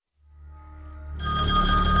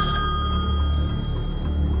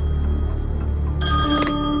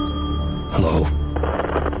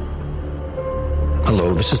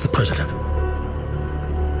this is the president.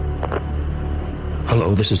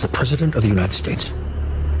 Hello, this is the president of the United States.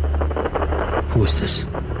 Who is this?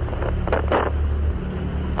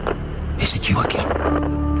 Is it you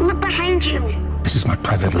again? Look behind you. This is my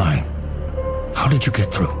private line. How did you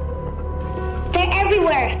get through? They're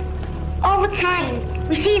everywhere. All the time.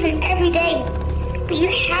 We see them every day. But you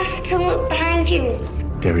have to look behind you.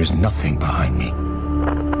 There is nothing behind me.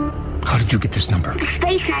 How did you get this number? The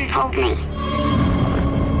spaceman told me.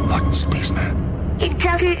 What spaceman? It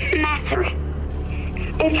doesn't matter.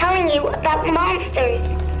 I'm telling you about monsters.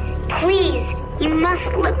 Please, you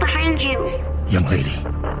must look behind you. Young lady,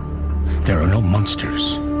 there are no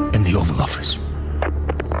monsters in the Oval Office.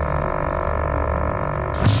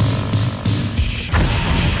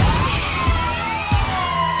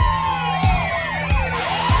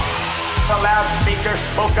 The loudspeaker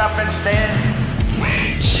spoke up and said,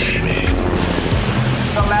 Wayne Shaving.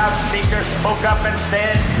 the loudspeaker spoke up and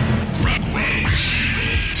said, Wayne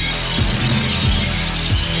Shaving.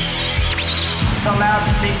 the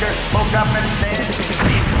loudspeaker spoke up and said,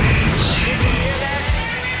 Wayne Shaving.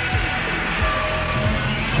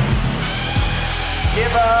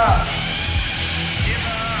 give up,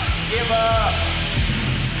 give up,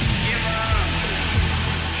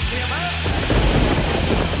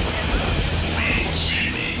 Wayne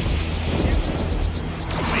Shaving.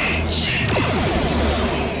 Wayne Shaving.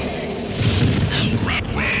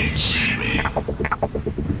 Wayne Shaving.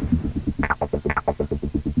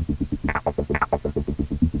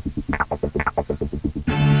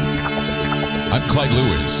 I'm Clyde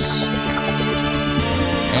Lewis,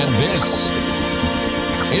 and this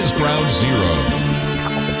is Ground Zero.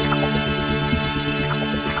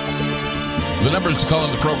 The numbers to call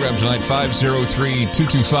in the program tonight,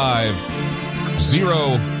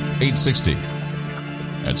 503-225-0860.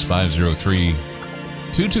 That's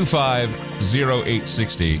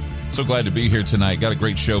 503-225-0860. So glad to be here tonight. Got a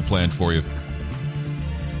great show planned for you.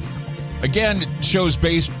 Again, shows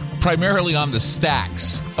based primarily on the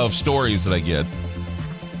stacks of stories that I get.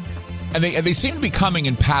 And they seem to be coming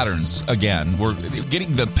in patterns again. We're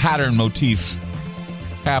getting the pattern motif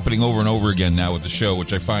happening over and over again now with the show,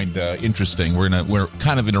 which I find interesting. We're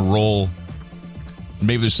kind of in a roll.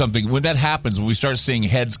 Maybe there's something when that happens, when we start seeing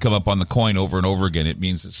heads come up on the coin over and over again, it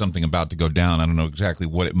means that something about to go down. I don't know exactly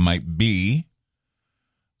what it might be.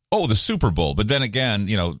 Oh, the Super Bowl. But then again,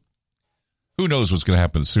 who knows what's going to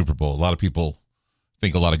happen in the Super Bowl? A lot of people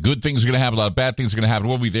think a lot of good things are going to happen, a lot of bad things are going to happen.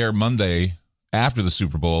 We'll be there Monday after the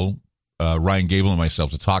Super Bowl. Ryan Gable and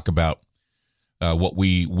myself to talk about what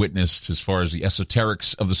we witnessed as far as the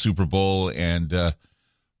esoterics of the Super Bowl and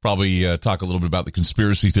probably talk a little bit about the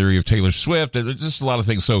conspiracy theory of Taylor Swift and just a lot of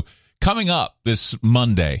things. So coming up this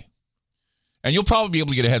Monday, and you'll probably be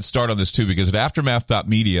able to get a head start on this too, because at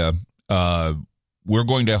aftermath.media, we're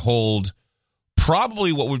going to hold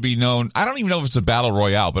probably what would be known, I don't even know if it's a battle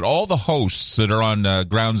royale, but all the hosts that are on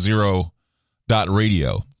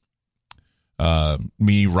groundzero.radio,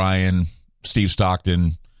 me, Ryan, Steve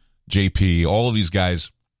Stockton, JP, all of these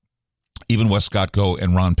guys, even Wes Scottco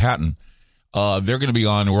and Ron Patton, they're going to be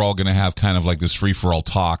on. We're all going to have kind of like this free-for-all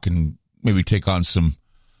talk and maybe take on some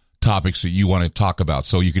topics that you want to talk about.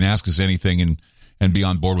 So you can ask us anything and be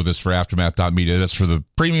on board with us for aftermath.media. That's for the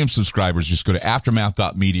premium subscribers. Just go to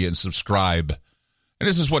aftermath.media and subscribe. And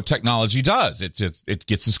this is what technology does. It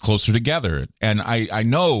gets us closer together. And I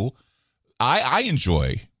know I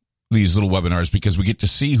enjoy these little webinars because we get to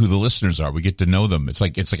see who the listeners are. We get to know them. It's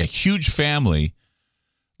like a huge family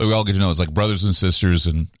that we all get to know. It's like brothers and sisters,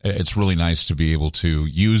 and it's really nice to be able to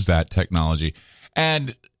use that technology.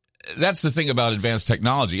 And that's the thing about advanced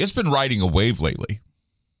technology. It's been riding a wave lately.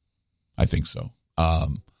 I think so.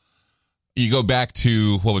 You go back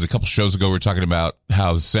to, what was it, a couple shows ago, we were talking about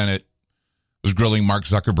how the Senate was grilling Mark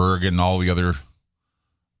Zuckerberg and all the other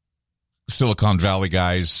Silicon Valley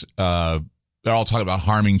guys. They're all talking about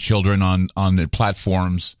harming children on their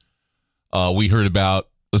platforms. We heard about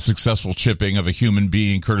the successful chipping of a human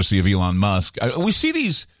being courtesy of Elon Musk. We see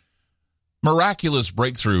these miraculous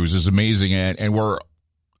breakthroughs is amazing, and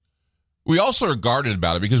we also are guarded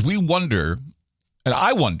about it because we wonder, and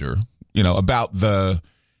I wonder, about the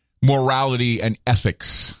morality and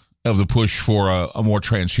ethics of the push for a more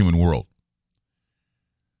transhuman world.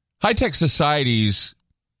 High-tech societies,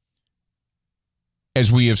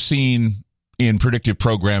 as we have seen in predictive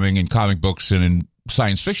programming in comic books and in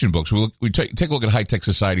science fiction books, we take a look at high-tech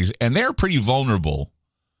societies, and they're pretty vulnerable.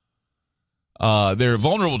 They're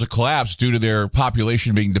vulnerable to collapse due to their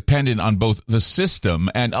population being dependent on both the system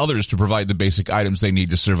and others to provide the basic items they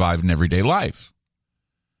need to survive in everyday life.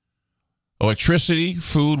 electricity,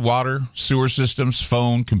 food, water, sewer systems,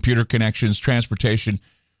 phone, computer connections, transportation,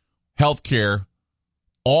 healthcare,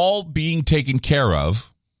 all being taken care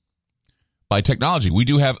of by technology. We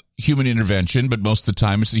do have human intervention, but most of the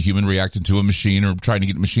time it's the human reacting to a machine or trying to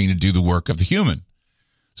get a machine to do the work of the human.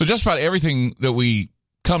 So just about everything that we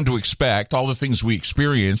come to expect, all the things we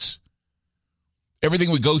experience, everything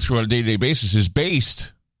we go through on a day-to-day basis is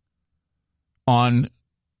based on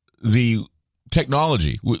the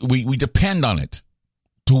technology. We depend on it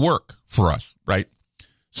to work for us, right?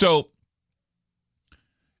 So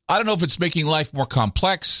I don't know if it's making life more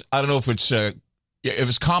complex. I don't know if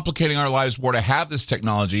it's complicating our lives more to have this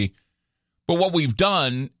technology. But what we've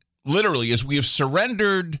done literally is we have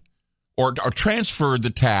surrendered or transferred the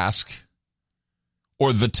task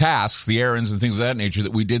or the tasks, the errands and things of that nature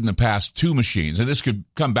that we did in the past to machines. And this could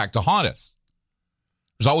come back to haunt us.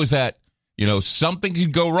 There's always that, something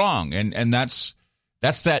could go wrong. And that's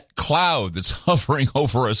that cloud that's hovering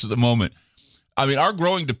over us at the moment. I mean, our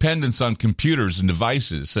growing dependence on computers and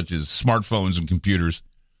devices such as smartphones and computers,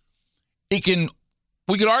 we could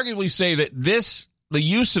arguably say that the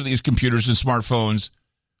use of these computers and smartphones,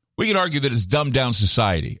 we could argue that it's dumbed down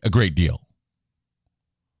society a great deal.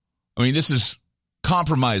 I mean, this has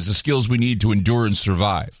compromised the skills we need to endure and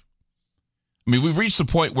survive. I mean, we've reached the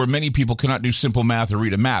point where many people cannot do simple math or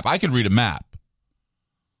read a map. I can read a map.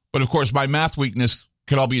 But, of course, my math weakness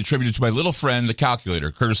can all be attributed to my little friend, the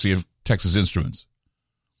calculator, courtesy of Texas Instruments.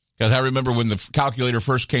 Because I remember when the calculator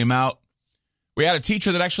first came out, we had a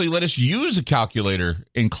teacher that actually let us use a calculator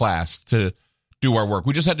in class to do our work.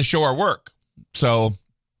 We just had to show our work. So,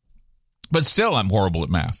 but still, I'm horrible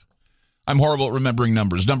at math. I'm horrible at remembering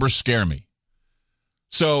numbers. Numbers scare me.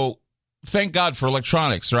 So, thank God for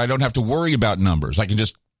electronics, or I don't have to worry about numbers. I can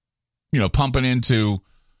just, pump it into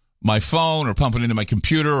my phone or pump it into my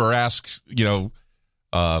computer or ask,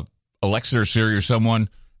 Alexa or Siri or someone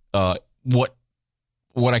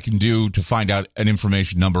what I can do to find out an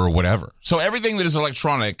information number or whatever. So everything that is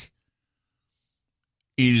electronic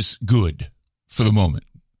is good for the moment.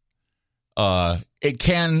 It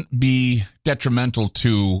can be detrimental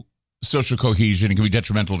to social cohesion. It can be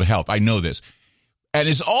detrimental to health. I know this. And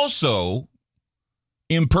is also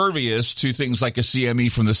impervious to things like a CME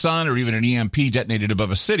from the sun or even an EMP detonated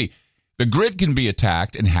above a city. The grid can be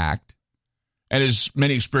attacked and hacked. And as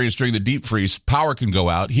many experienced during the deep freeze, power can go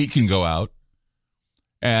out, heat can go out.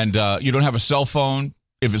 And you don't have a cell phone.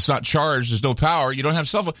 If it's not charged, there's no power. You don't have a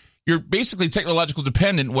cell phone. You're basically technological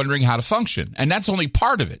dependent, wondering how to function. And that's only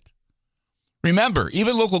part of it. Remember,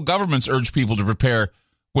 even local governments urge people to prepare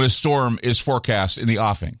when a storm is forecast in the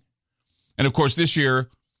offing. And, of course, this year,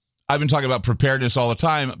 I've been talking about preparedness all the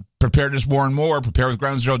time. Preparedness more and more.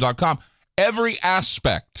 Preparewithgroundzero.com. Every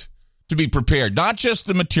aspect to be prepared. Not just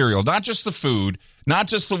the material. Not just the food. Not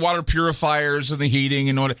just the water purifiers and the heating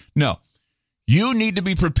and what. No. You need to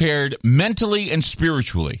be prepared mentally and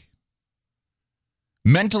spiritually.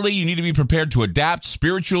 Mentally, you need to be prepared to adapt.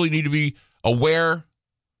 Spiritually, you need to be aware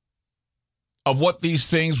of what these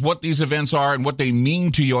things, what these events are, and what they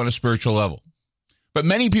mean to you on a spiritual level. But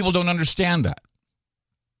many people don't understand that.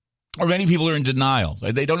 Or many people are in denial.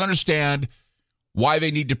 They don't understand why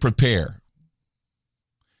they need to prepare.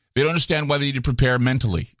 They don't understand why they need to prepare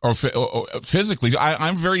mentally or physically.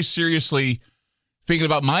 I'm very seriously thinking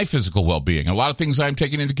about my physical well-being. A lot of things I'm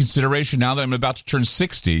taking into consideration now that I'm about to turn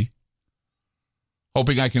 60,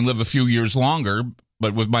 hoping I can live a few years longer.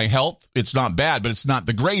 But with my health, it's not bad, but it's not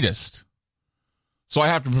the greatest. So I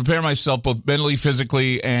have to prepare myself both mentally,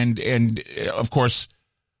 physically, and of course,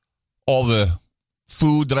 all the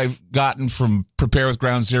food that I've gotten from Prepare with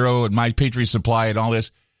Ground Zero and My Patriot Supply and all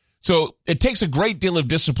this. So it takes a great deal of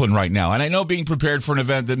discipline right now. And I know being prepared for an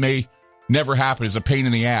event that may never happen is a pain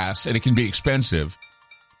in the ass, and it can be expensive.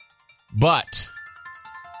 But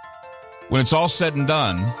when it's all said and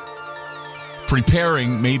done,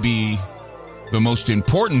 preparing may be the most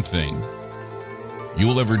important thing you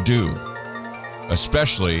will ever do,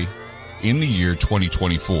 especially in the year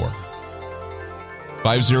 2024.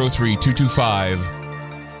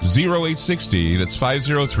 503-225-0860. That's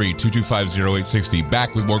 503-225-0860.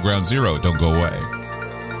 Back with more Ground Zero. Don't go away.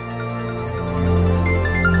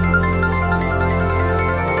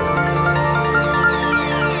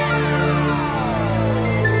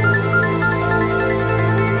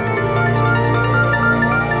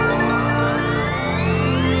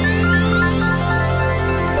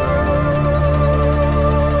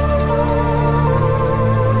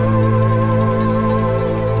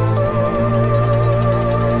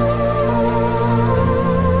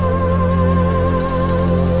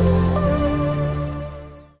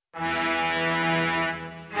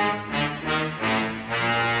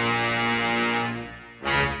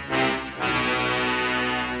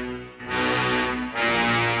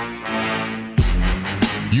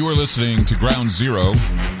 listening to Ground Zero.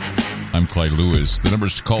 I'm Clyde Lewis. The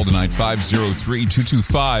numbers to call tonight,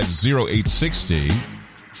 503-225-0860.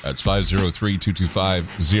 That's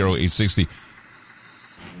 503-225-0860.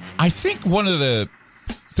 I think one of the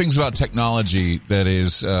things about technology that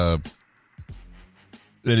is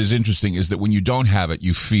interesting is that when you don't have it,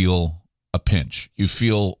 you feel a pinch. You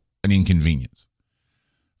feel an inconvenience.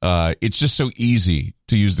 It's just so easy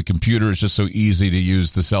to use the computer. It's just so easy to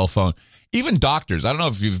use the cell phone. Even doctors. I don't know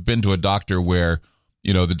if you've been to a doctor where,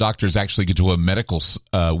 the doctors actually get to a medical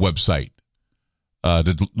website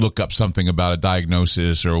to look up something about a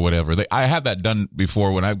diagnosis or whatever. I had that done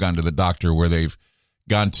before when I've gone to the doctor where they've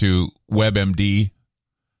gone to WebMD.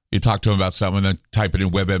 You talk to them about something, then type it in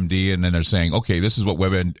WebMD, and then they're saying, okay, this is what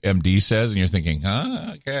WebMD says. And you're thinking,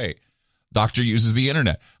 okay. Doctor uses the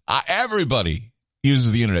internet. Everybody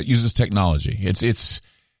uses the internet, uses technology.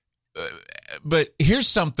 But here's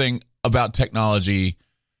something about technology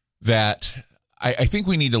that I think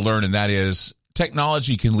we need to learn, and that is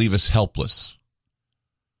technology can leave us helpless.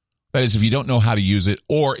 That is, if you don't know how to use it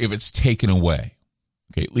or if it's taken away.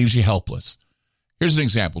 Okay, it leaves you helpless. Here's an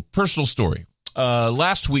example. Personal story.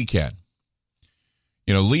 Last weekend,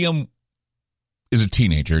 Liam is a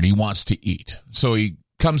teenager and he wants to eat. So he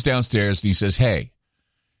comes downstairs and he says, hey,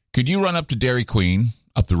 could you run up to Dairy Queen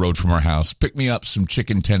up the road from our house, pick me up some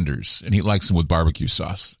chicken tenders? And he likes them with barbecue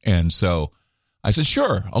sauce. And so I said,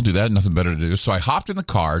 sure, I'll do that. Nothing better to do. So I hopped in the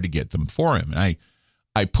car to get them for him. And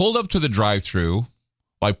I pulled up to the drive-thru.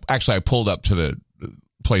 I pulled up to the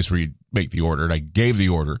place where you make the order, and I gave the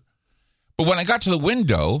order. But when I got to the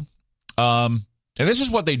window, and this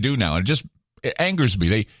is what they do now, and it angers me.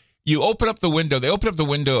 They open up the window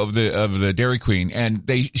of the Dairy Queen, and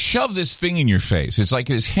they shove this thing in your face. It's like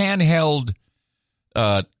this handheld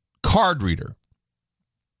card reader.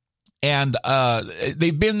 And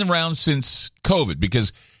they've been around since COVID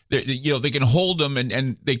because they can hold them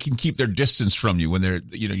and they can keep their distance from you when they're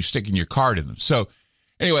you're sticking your card in them. So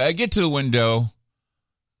anyway, I get to the window.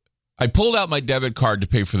 I pulled out my debit card to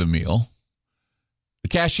pay for the meal. The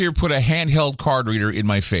cashier put a handheld card reader in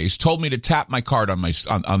my face, told me to tap my card on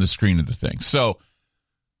the screen of the thing. So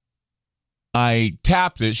I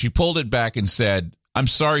tapped it. She pulled it back and said, "I'm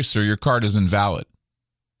sorry, sir, your card is invalid."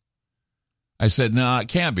 I said, no, it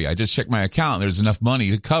can't be. I just checked my account. There's enough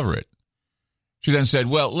money to cover it. She then said,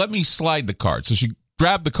 well, let me slide the card. So she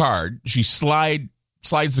grabbed the card. She slides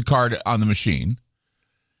the card on the machine.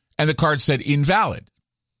 And the card said invalid.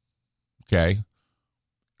 Okay.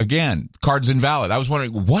 Again, card's invalid. I was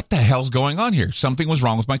wondering, what the hell's going on here? Something was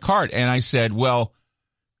wrong with my card. And I said, well,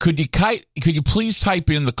 could you please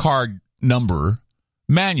type in the card number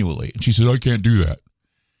manually? And she said, I can't do that.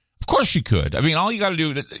 Of course she could. I mean, all you got to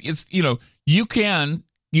do is, you can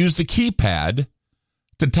use the keypad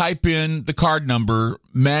to type in the card number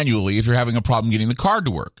manually if you're having a problem getting the card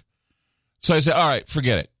to work. So I said, all right,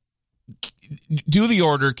 forget it. Do the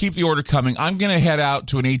order. Keep the order coming. I'm going to head out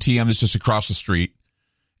to an ATM that's just across the street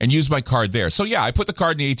and use my card there. So, yeah, I put the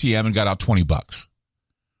card in the ATM and got out $20.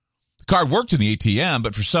 The card worked in the ATM,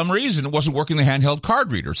 but for some reason it wasn't working the handheld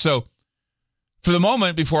card reader. So for the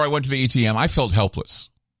moment before I went to the ATM, I felt helpless.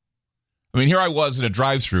 I mean, here I was in a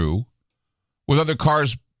drive-thru with other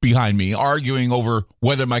cars behind me arguing over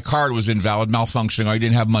whether my card was invalid, malfunctioning, or I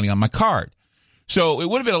didn't have money on my card. So it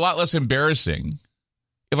would have been a lot less embarrassing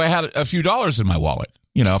if I had a few dollars in my wallet.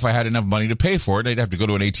 If I had enough money to pay for it, I'd have to go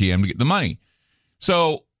to an ATM to get the money.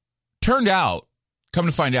 So come to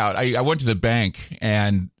find out, I went to the bank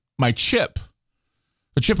and the chip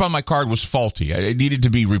on my card was faulty. It needed to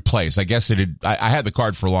be replaced. I guess I had the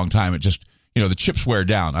card for a long time. It just, the chips wear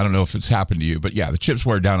down. I don't know if it's happened to you, but yeah, the chips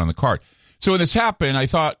wear down on the card. So when this happened, I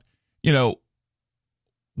thought,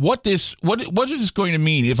 what is this going to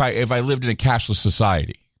mean if I lived in a cashless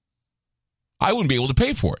society? I wouldn't be able to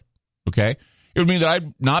pay for it. Okay. It would mean that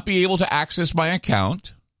I'd not be able to access my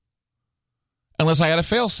account unless I had a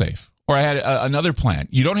fail-safe or I had another plan.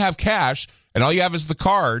 You don't have cash and all you have is the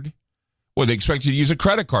card. Well, they expect you to use a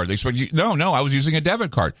credit card. They expect you. No, I was using a debit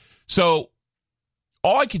card. So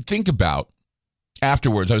all I could think about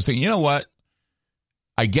afterwards, I was thinking, you know what?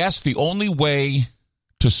 I guess the only way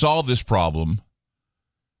to solve this problem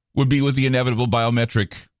would be with the inevitable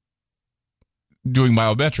biometrics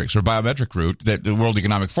route that the World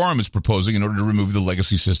Economic Forum is proposing in order to remove the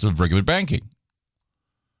legacy system of regular banking.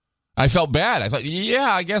 I felt bad. I thought,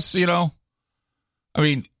 yeah, I guess, I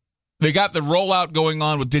mean, they got the rollout going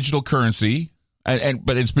on with digital currency,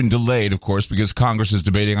 but it's been delayed, of course, because Congress is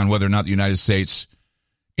debating on whether or not the United States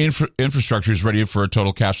infrastructure is ready for a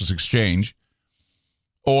total cashless exchange.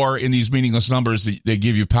 or in these meaningless numbers, they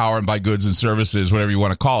give you power and buy goods and services, whatever you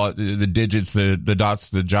want to call it, the digits, the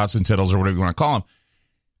dots, the jots and tittles, or whatever you want to call them.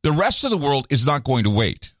 The rest of the world is not going to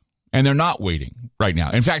wait, and they're not waiting right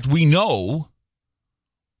now. In fact, we know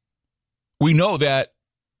that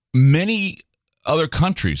many other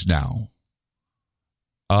countries now,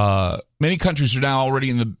 many countries are now already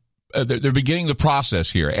in the, they're beginning the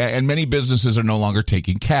process here, and many businesses are no longer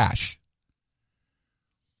taking cash.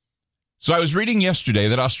 So I was reading yesterday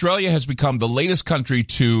that Australia has become the latest country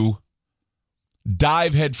to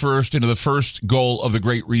dive headfirst into the first goal of the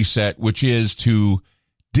Great Reset, which is to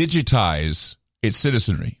digitize its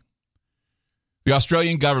citizenry. The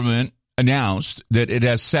Australian government announced that it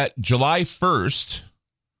has set July 1st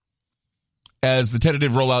as the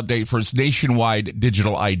tentative rollout date for its nationwide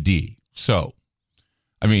digital ID. So,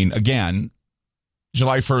 I mean, again,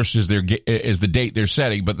 July 1st is the date they're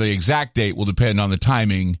setting, but the exact date will depend on the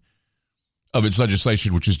timing of its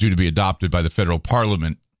legislation, which is due to be adopted by the federal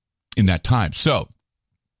parliament in that time. So,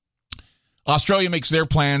 Australia makes their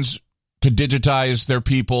plans to digitize their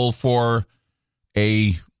people for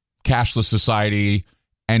a cashless society.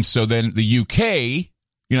 And so then the UK,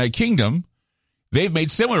 United Kingdom, they've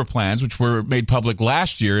made similar plans, which were made public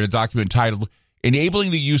last year in a document titled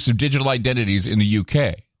Enabling the Use of Digital Identities in the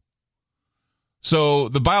UK. So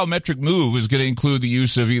the biometric move is going to include the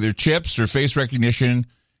use of either chips or face recognition,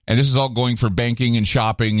 and this is all going for banking and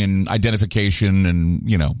shopping and identification and,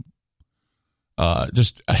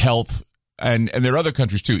 just health. And there are other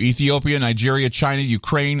countries too, Ethiopia, Nigeria, China,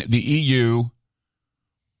 Ukraine, the EU.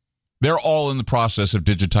 They're all in the process of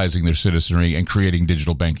digitizing their citizenry and creating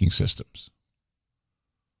digital banking systems.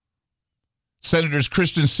 Senators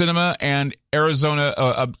Kristen Sinema and Arizona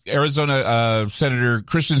Senator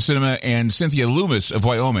Kristen Sinema and Cynthia Loomis of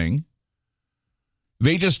Wyoming,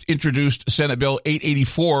 they just introduced Senate Bill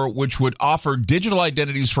 884, which would offer digital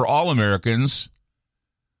identities for all Americans.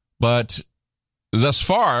 But thus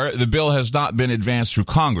far, the bill has not been advanced through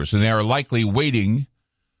Congress, and they are likely waiting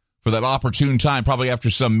for that opportune time, probably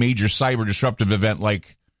after some major cyber disruptive event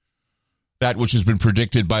like that which has been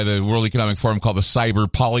predicted by the World Economic Forum called the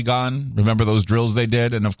Cyber Polygon. Remember those drills they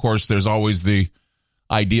did? And, of course, there's always the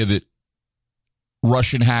idea that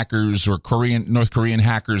Russian hackers or North Korean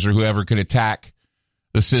hackers or whoever could attack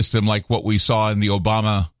the system like what we saw in the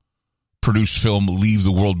Obama-produced film Leave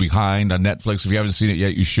the World Behind on Netflix. If you haven't seen it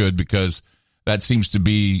yet, you should, because that seems to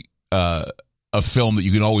be a film that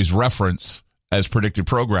you can always reference as predictive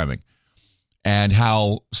programming. And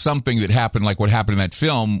how something that happened like what happened in that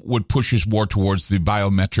film would push us more towards the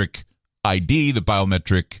biometric ID, the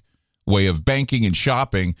biometric way of banking and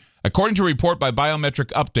shopping. According to a report by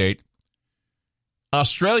Biometric Update,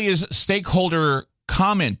 Australia's stakeholder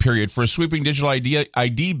comment period for a sweeping digital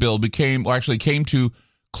ID bill came to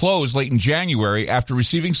close late in January after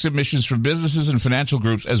receiving submissions from businesses and financial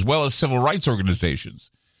groups as well as civil rights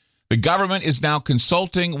organizations. The government is now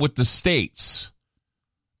consulting with the states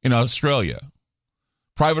in Australia.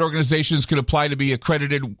 Private organizations could apply to be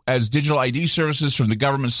accredited as digital ID services from the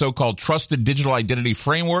government's so-called Trusted Digital Identity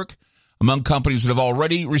Framework. Among companies that have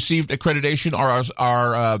already received accreditation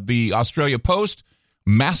are the Australia Post,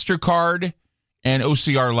 MasterCard, and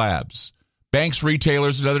OCR Labs. Banks,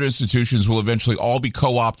 retailers, and other institutions will eventually all be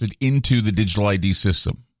co-opted into the digital ID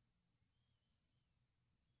system.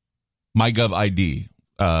 MyGov ID,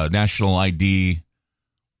 National ID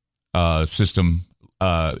system.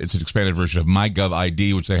 It's an expanded version of MyGov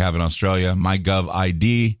ID, which they have in Australia, MyGov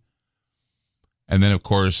ID. And then, of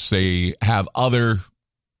course, they have other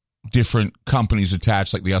different companies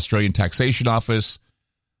attached, like the Australian Taxation Office,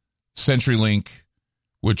 CenturyLink,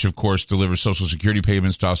 which, of course, delivers Social Security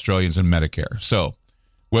payments to Australians, and Medicare. So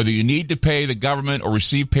whether you need to pay the government or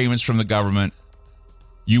receive payments from the government,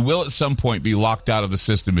 you will at some point be locked out of the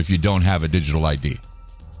system if you don't have a digital ID.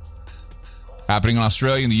 Happening in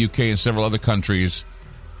Australia and the UK and several other countries.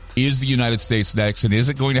 Is the United States next, and is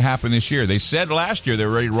it going to happen this year? They said last year they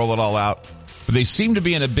were ready to roll it all out, but they seem to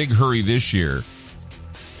be in a big hurry this year.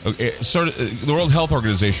 The World Health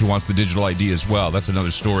Organization wants the digital ID as well. That's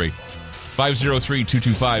another story.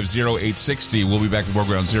 503-225-0860. We'll be back at War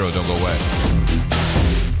Ground Zero. Don't go away.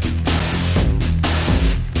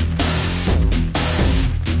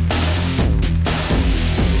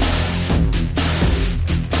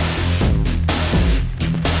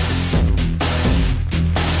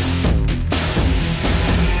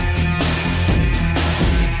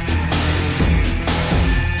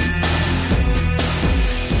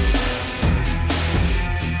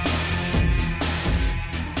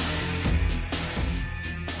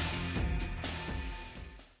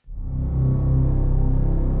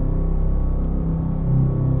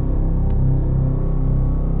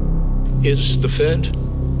 Is the Fed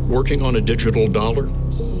working on a digital dollar?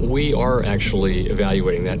 We are actually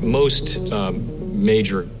evaluating that. Most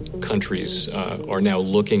major countries are now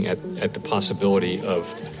looking at the possibility of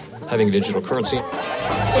having a digital currency.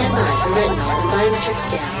 Stand by for retinol and biometric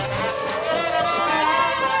scan.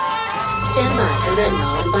 Stand by for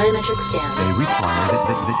retinol and biometric scan. They require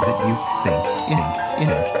that you think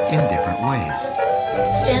in different ways.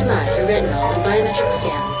 Stand by for retinol and biometric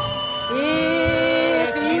scan.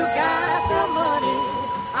 If you got the money,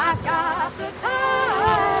 I got the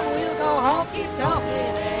time. We'll go honky-tonkin'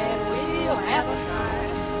 and we'll have a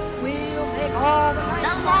time. We'll make all the right.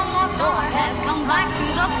 The long lost door has come back to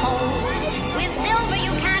the fold. With silver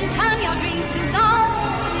you can turn your dreams to gold.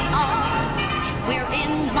 Oh, we're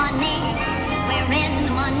in the money. We're in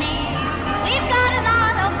the money. We've got a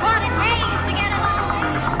lot of what it takes to get along.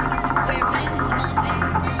 We're in the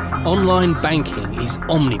money. Online banking is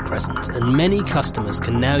omnipresent, and many customers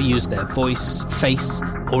can now use their voice, face,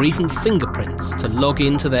 or even fingerprints to log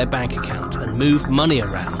into their bank account and move money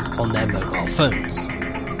around on their mobile phones.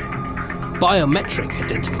 Biometric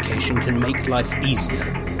identification can make life easier,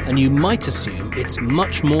 and you might assume it's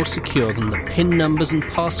much more secure than the PIN numbers and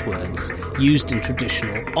passwords used in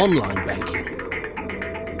traditional online banking.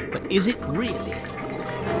 But is it really?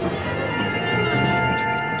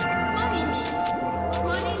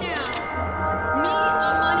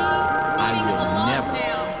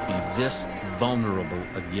 This vulnerable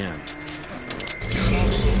again. Cannot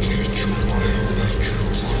locate your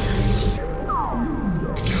biometric science.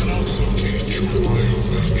 Cannot locate your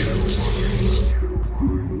biometric science.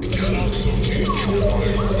 Cannot locate your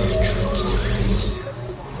biometric science.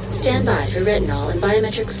 Stand by for retinol and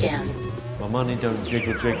biometric scan. My money don't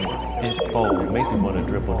jiggle jiggle, it fold, makes me wanna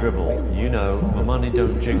dribble dribble. You know, my money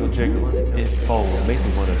don't jiggle jiggle, it fold, makes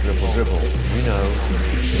me wanna dribble dribble. You know.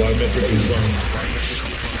 Biometric confirmed.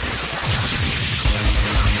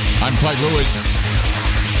 I'm Clyde Lewis.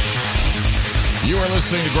 You are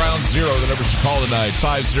listening to Ground Zero. The numbers to call tonight,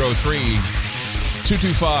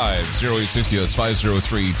 503-225-0860. That's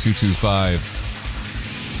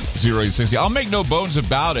 503-225-0860. I'll make no bones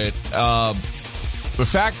about it. The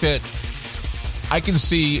fact that I can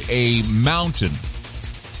see a mountain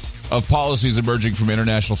of policies emerging from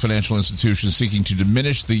international financial institutions seeking to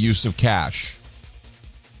diminish the use of cash.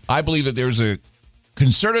 I believe that there's a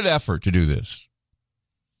concerted effort to do this.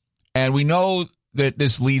 And we know that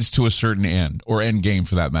this leads to a certain end, or end game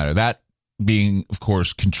for that matter. That being, of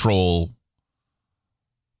course, control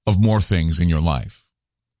of more things in your life.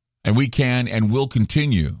 And we can and will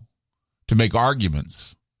continue to make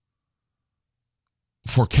arguments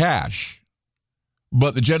for cash.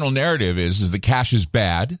 But the general narrative is that cash is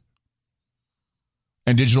bad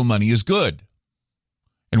and digital money is good.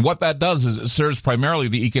 And what that does is it serves primarily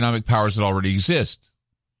the economic powers that already exist.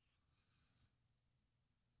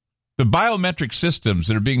 The biometric systems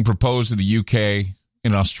that are being proposed in the UK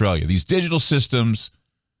and Australia, these digital systems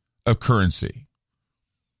of currency,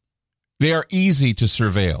 they are easy to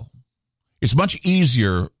surveil. It's much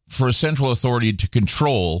easier for a central authority to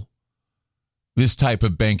control this type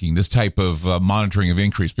of banking, this type of monitoring of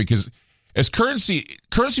increase, because as currency,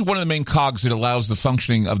 one of the main cogs that allows the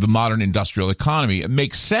functioning of the modern industrial economy, it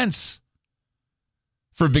makes sense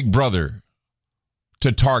for Big Brother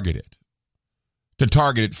to target it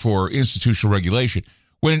for institutional regulation.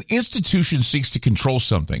 When an institution seeks to control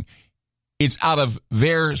something, it's out of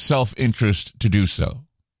their self-interest to do so.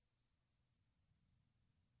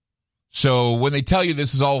 So when they tell you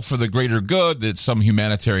this is all for the greater good, that it's some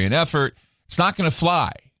humanitarian effort, it's not going to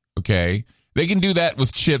fly, okay? They can do that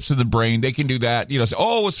with chips in the brain. They can do that, say,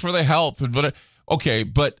 oh, it's for the health. Okay,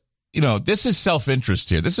 but, this is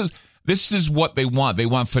self-interest here. This is what they want. They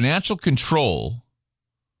want financial control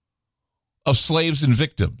of slaves and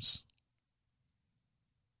victims.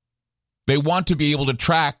 They want to be able to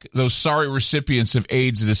track those sorry recipients of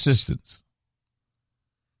AIDS and assistance.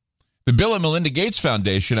 The Bill and Melinda Gates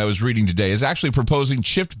Foundation, I was reading today, is actually proposing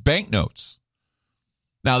chipped banknotes.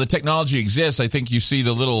 Now, the technology exists. I think you see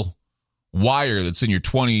the little wire that's in your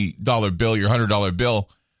 $20 bill, your $100 bill.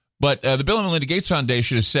 But the Bill and Melinda Gates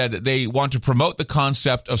Foundation has said that they want to promote the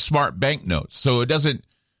concept of smart banknotes. So it doesn't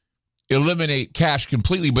eliminate cash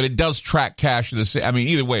completely, but it does track cash.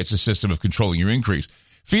 Either way, it's a system of controlling your increase.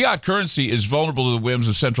 Fiat currency is vulnerable to the whims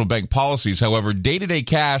of central bank policies. However, day-to-day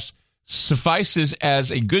cash suffices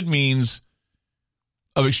as a good means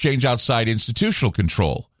of exchange outside institutional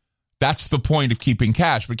control. That's the point of keeping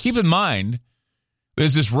cash. But keep in mind,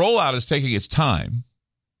 there's this rollout is taking its time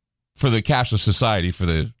for the cashless society, for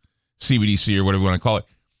the CBDC or whatever you want to call it.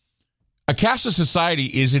 A cashless society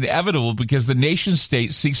is inevitable because the nation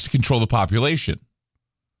state seeks to control the population.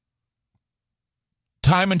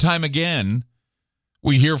 time and time again,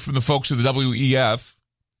 we hear from the folks at the WEF.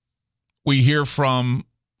 We hear from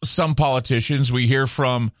some politicians. We hear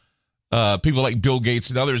from people like Bill Gates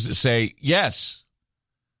and others that say, yes,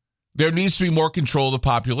 there needs to be more control of the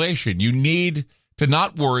population. You need to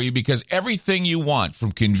not worry because everything you want,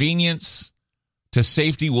 from convenience to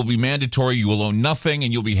safety, will be mandatory. You will own nothing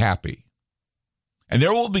and you'll be happy. And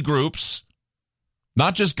there will be groups,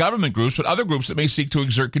 not just government groups, but other groups that may seek to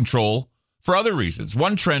exert control for other reasons.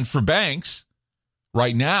 One trend for banks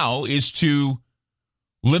right now is to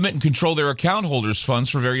limit and control their account holders' funds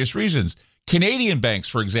for various reasons. Canadian banks,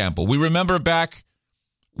 for example, we remember back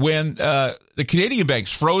when the Canadian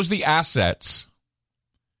banks froze the assets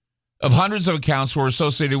of hundreds of accounts who were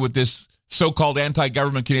associated with this so-called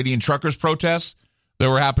anti-government Canadian truckers protests that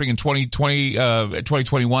were happening in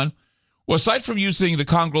 2021. Well, aside from using the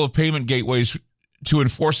Congo of payment gateways to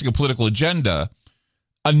enforcing a political agenda,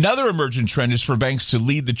 another emergent trend is for banks to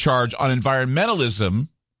lead the charge on environmentalism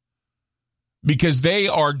because they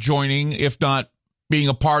are joining, if not being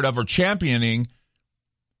a part of or championing,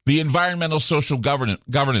 the Environmental Social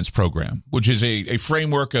Governance Program, which is a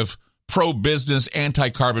framework of pro-business,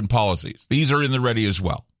 anti-carbon policies. These are in the ready as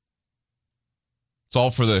well. It's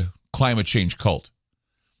all for the climate change cult.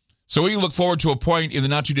 So we look forward to a point in the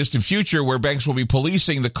not-too-distant future where banks will be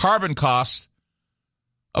policing the carbon cost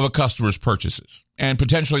of a customer's purchases and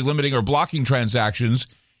potentially limiting or blocking transactions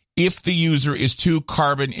if the user is too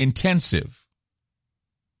carbon intensive.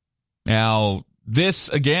 Now, this,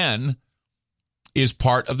 again, is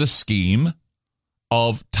part of the scheme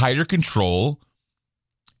of tighter control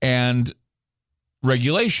and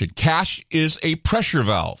regulation. Cash is a pressure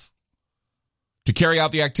valve to carry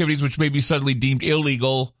out the activities which may be suddenly deemed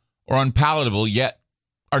illegal or unpalatable, yet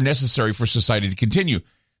are necessary for society to continue.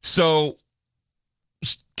 So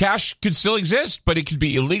cash could still exist, but it could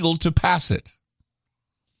be illegal to pass it.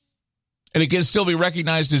 And it can still be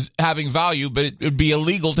recognized as having value, but it would be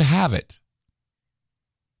illegal to have it.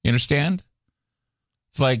 You understand?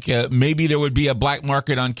 It's like maybe there would be a black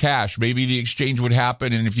market on cash. Maybe the exchange would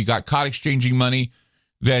happen, and if you got caught exchanging money,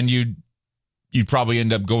 then you'd probably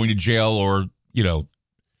end up going to jail, or, you know,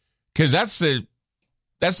 because that's the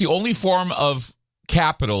only form of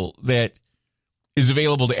capital that is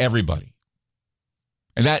available to everybody,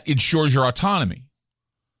 and that ensures your autonomy.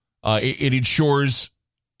 It ensures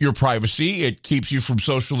your privacy. It keeps you from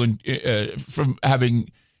from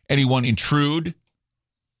having anyone intrude.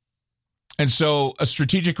 And so a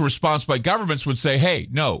strategic response by governments would say, hey,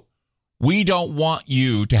 no, we don't want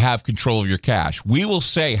you to have control of your cash. We will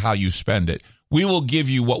say how you spend it. We will give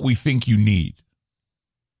you what we think you need.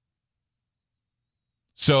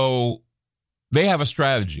 So they have a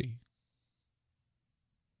strategy.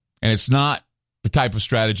 And it's not the type of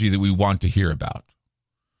strategy that we want to hear about.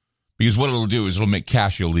 Because what it'll do is it'll make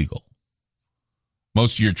cash illegal.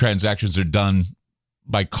 Most of your transactions are done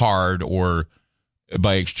by card or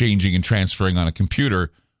by exchanging and transferring on a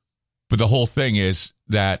computer. But the whole thing is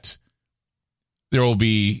that there will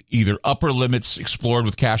be either upper limits explored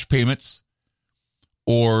with cash payments,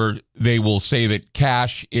 or they will say that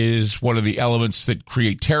cash is one of the elements that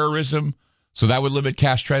create terrorism. So that would limit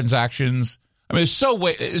cash transactions. I mean,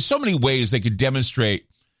 there's so many ways they could demonstrate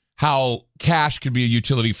how cash could be a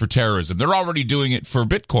utility for terrorism. They're already doing it for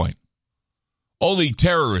Bitcoin. Only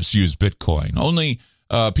terrorists use Bitcoin. Only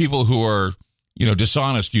people who are,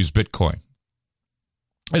 dishonest use Bitcoin.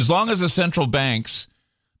 As long as the central banks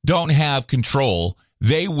don't have control,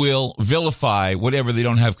 they will vilify whatever they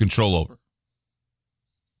don't have control over.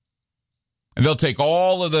 And they'll take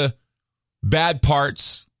all of the bad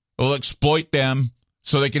parts, they'll exploit them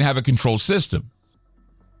so they can have a controlled system.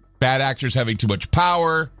 Bad actors having too much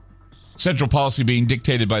power, central policy being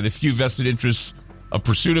dictated by the few vested interests of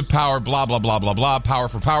pursuit of power, blah, blah, blah, blah, blah, power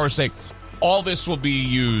for power's sake. All this will be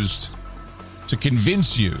used to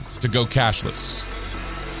convince you to go cashless.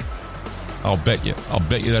 I'll bet you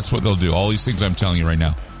that's what they'll do. All these things I'm telling you right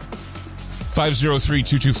now.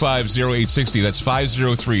 503-225-0860. That's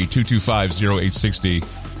 503-225-0860.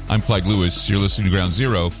 I'm Clyde Lewis. You're listening to Ground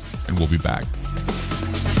Zero, and we'll be back.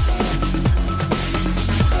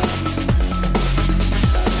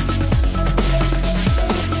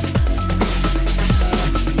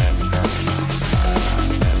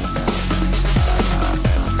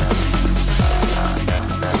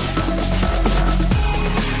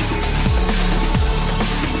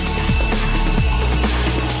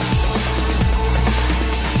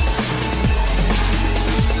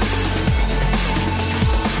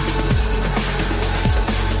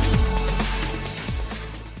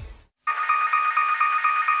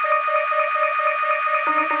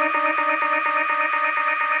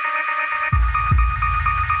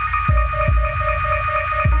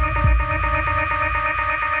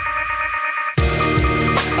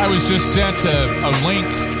 was just sent a link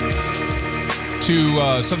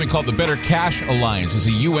to something called the Better Cash Alliance. It's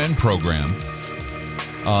a UN program.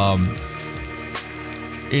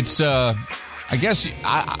 It's I guess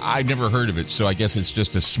I've never heard of it, so I guess it's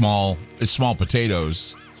just it's small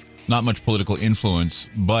potatoes, not much political influence.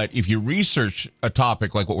 But if you research a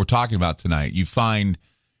topic like what we're talking about tonight, you find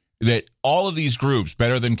that all of these groups,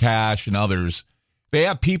 Better Than Cash and others, they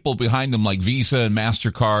have people behind them like Visa and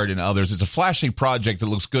MasterCard and others. It's a flashy project that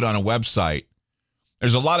looks good on a website.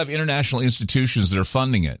 There's a lot of international institutions that are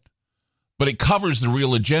funding it, but it covers the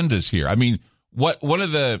real agendas here. I mean, one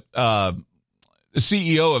of the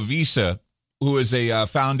CEO of Visa, who is a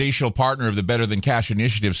foundational partner of the Better Than Cash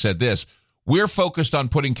initiative, said this: "We're focused on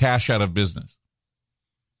putting cash out of business."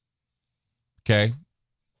 Okay?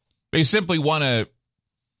 They simply want to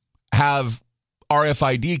have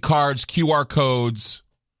RFID cards, QR codes,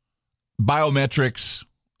 biometrics,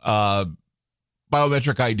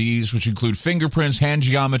 biometric IDs, which include fingerprints, hand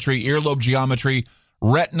geometry, earlobe geometry,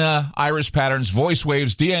 retina, iris patterns, voice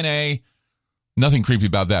waves, DNA. Nothing creepy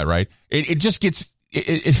about that, right? It just gets...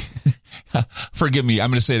 Forgive me, I'm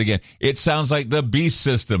going to say it again. It sounds like the beast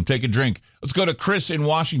system. Take a drink. Let's go to Chris in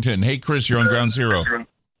Washington. Hey, Chris, you're on Ground Zero.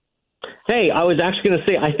 Hey, I was actually going to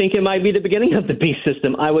say, I think it might be the beginning of the beast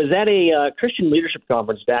system. I was at a Christian leadership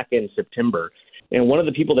conference back in September, and one of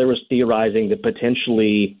the people there was theorizing that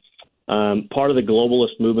potentially part of the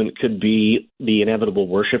globalist movement could be the inevitable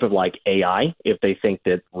worship of like AI, if they think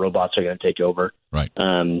that robots are going to take over. Right.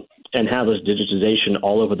 And how this digitization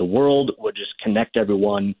all over the world would just connect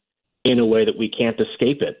everyone in a way that we can't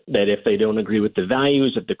escape it. That if they don't agree with the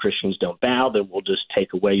values, if the Christians don't bow, then we'll just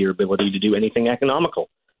take away your ability to do anything economical.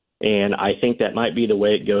 And I think that might be the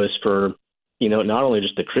way it goes for, not only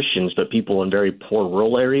just the Christians, but people in very poor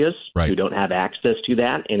rural areas who don't have access to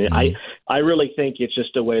that. And I really think it's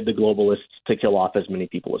just a way of the globalists to kill off as many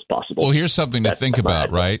people as possible. Well, here's something to think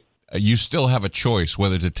about, right? You still have a choice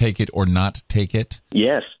whether to take it or not take it.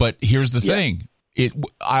 Yes. But here's the thing.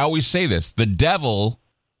 I always say this. The devil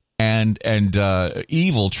and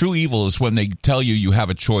evil, true evil, is when they tell you have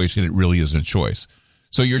a choice and it really isn't a choice.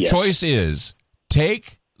 So your choice is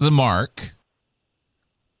take the mark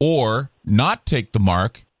or not take the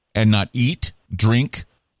mark and not eat, drink,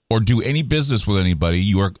 or do any business with anybody.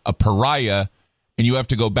 You are a pariah and you have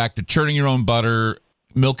to go back to churning your own butter,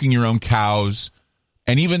 milking your own cows.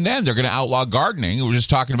 And even then, they're going to outlaw gardening. We were just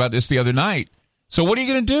talking about this the other night. So what are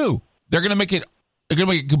you going to do? They're going to make it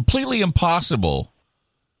completely impossible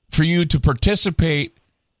for you to participate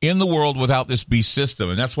in the world without this beast system.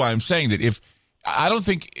 And that's why I'm saying that if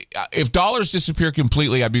dollars disappear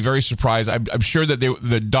completely, I'd be very surprised. I'm sure that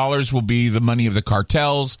the dollars will be the money of the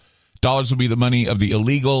cartels. Dollars will be the money of the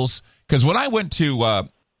illegals. Because when I went to,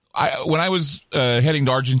 when I was heading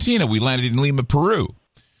to Argentina, we landed in Lima, Peru.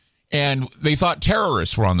 And they thought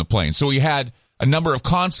terrorists were on the plane. So we had a number of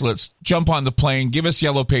consulates jump on the plane, give us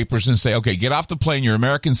yellow papers and say, okay, get off the plane. You're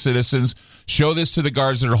American citizens. Show this to the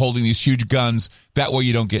guards that are holding these huge guns. That way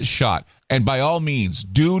you don't get shot. And by all means,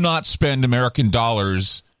 do not spend American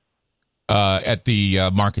dollars at the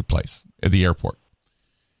marketplace, at the airport.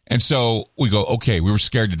 And so we go, okay, we were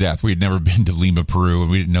scared to death. We had never been to Lima, Peru, and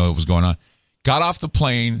we didn't know what was going on. Got off the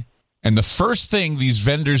plane, and the first thing these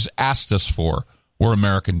vendors asked us for were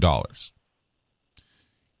American dollars.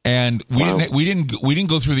 And we didn't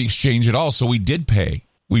go through the exchange at all, so we did pay.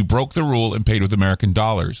 We broke the rule and paid with American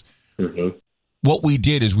dollars. Mm-hmm. What we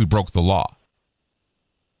did is we broke the law.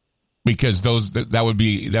 Because that would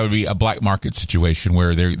be a black market situation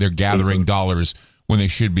where they're gathering dollars when they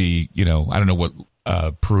should be, I don't know what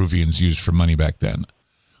Peruvians used for money back then.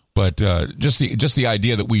 But just the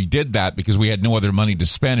idea that we did that because we had no other money to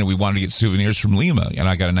spend and we wanted to get souvenirs from Lima. And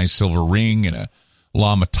I got a nice silver ring and a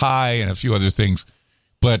llama tie and a few other things.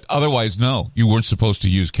 But otherwise, no, you weren't supposed to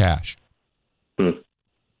use cash.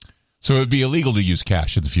 So it would be illegal to use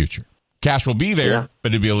cash in the future. Cash will be there,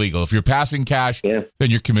 but it'd be illegal. If you're passing cash, then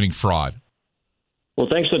you're committing fraud. Well,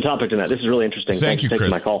 thanks for the topic tonight. This is really interesting. Thank you, for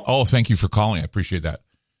taking Chris. my call. Oh, thank you for calling. I appreciate that.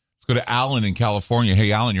 Let's go to Alan in California.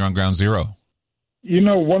 Hey, Alan, you're on Ground Zero.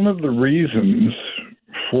 One of the reasons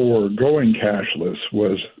for going cashless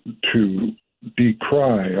was to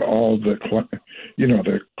decry all the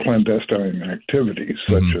clandestine activities,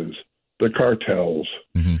 such as the cartels,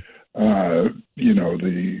 the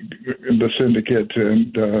syndicate,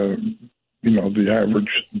 and the average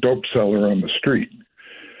dope seller on the street.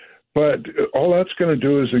 But all that's going to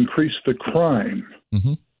do is increase the crime.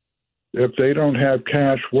 Mm-hmm. If they don't have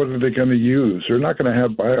cash, what are they going to use? They're not going to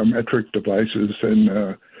have biometric devices and,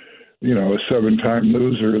 a 7-time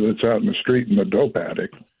loser that's out in the street and a dope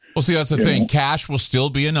addict. Well, see, that's the thing. Cash will still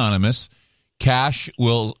be anonymous. cash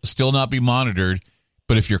will still not be monitored,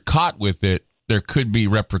 but if you're caught with it, there could be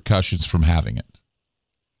repercussions from having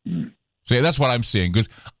it. So that's what I'm seeing. Because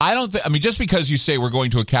just because you say we're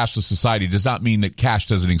going to a cashless society does not mean that cash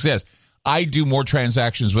doesn't exist. I do more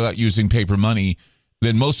transactions without using paper money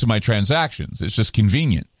than most of my transactions. It's just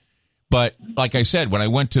convenient. But like I said, when I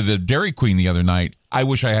went to the Dairy Queen the other night, I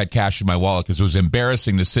wish I had cash in my wallet because it was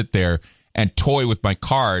embarrassing to sit there and toy with my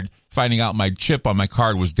card, finding out my chip on my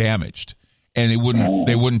card was damaged, and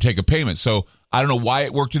they wouldn't take a payment. So I don't know why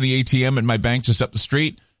it worked in the ATM at my bank just up the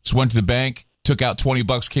street. Just went to the bank, took out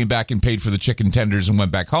 $20, came back and paid for the chicken tenders and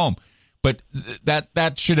went back home. But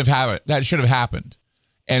that should have happened. That should have happened.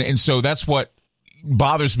 And so that's what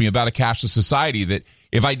bothers me about a cashless society, that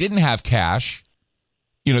if I didn't have cash,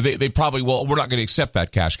 they probably, we're not going to accept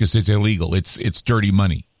that cash because it's illegal. It's dirty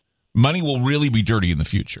money. Money will really be dirty in the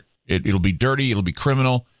future. It'll be dirty. It'll be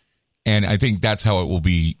criminal. And I think that's how it will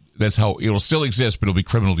be. That's how it'll still exist, but it'll be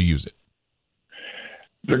criminal to use it.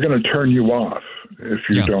 They're going to turn you off if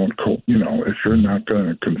you don't, if you're not going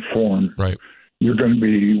to conform. Right. You're going to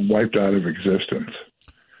be wiped out of existence.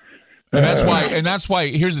 And that's why,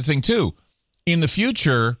 here's the thing too. In the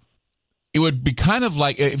future, it would be kind of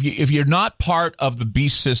like if you're not part of the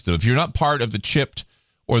beast system, if you're not part of the chipped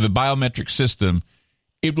or the biometric system,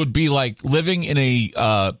 it would be like living in a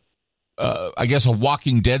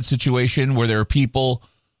Walking Dead situation where there are people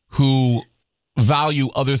who value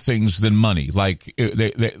other things than money. Like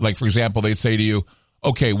like for example, they'd say to you,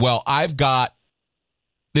 okay, well, I've got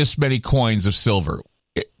this many coins of silver.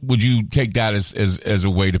 Would you take that as a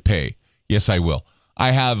way to pay? Yes, I will.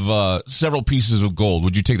 I have several pieces of gold.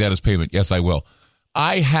 Would you take that as payment? Yes, I will.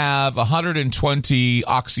 I have 120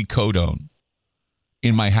 oxycodone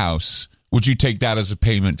in my house. Would you take that as a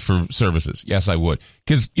payment for services? Yes, I would.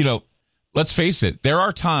 Because, let's face it, there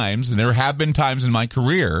are times, and there have been times in my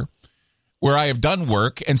career where I have done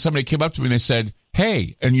work and somebody came up to me and they said,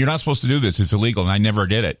 hey, and you're not supposed to do this. It's illegal. And I never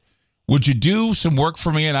did it. Would you do some work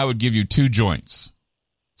for me? And I would give you 2 joints.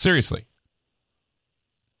 Seriously.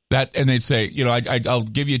 And they'd say, I'll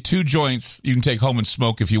give you 2 joints. You can take home and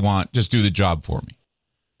smoke if you want. Just do the job for me.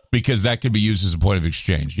 Because that could be used as a point of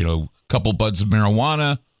exchange. A couple buds of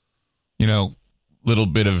marijuana, little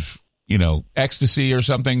bit of, ecstasy or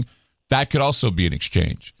something. That could also be an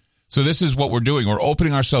exchange. So this is what we're doing. We're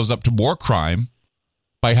opening ourselves up to more crime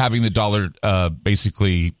by having the dollar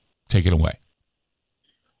basically taken away.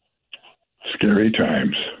 Scary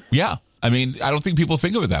times. Yeah. I don't think people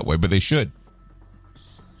think of it that way, but they should.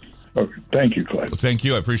 Okay. Thank you, Clyde. Well, thank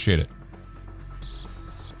you. I appreciate it.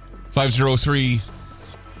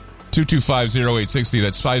 503-225-0860.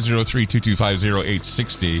 That's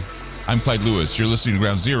 503-225-0860. I'm Clyde Lewis. You're listening to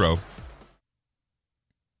Ground Zero.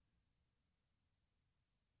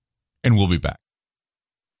 And we'll be back.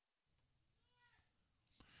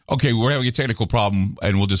 Okay, we're having a technical problem,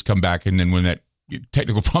 and we'll just come back, and then when that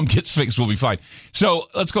technical problem gets fixed, we'll be fine. So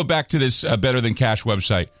let's go back to this Better Than Cash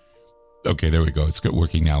website. Okay, there we go. It's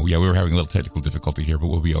working now. Yeah, we were having a little technical difficulty here, but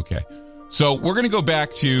we'll be okay. So we're going to go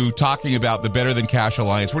back to talking about the Better Than Cash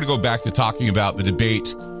Alliance. We're going to go back to talking about the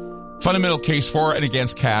debate, fundamental case for and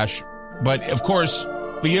against cash. But, of course,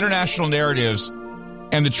 the international narratives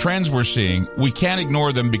and the trends we're seeing, we can't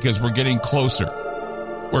ignore them because we're getting closer.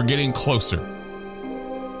 We're getting closer.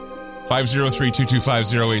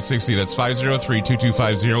 503-225-0860. That's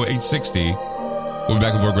 503-225-0860. We'll be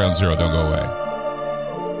back with more Ground Zero. Don't go away.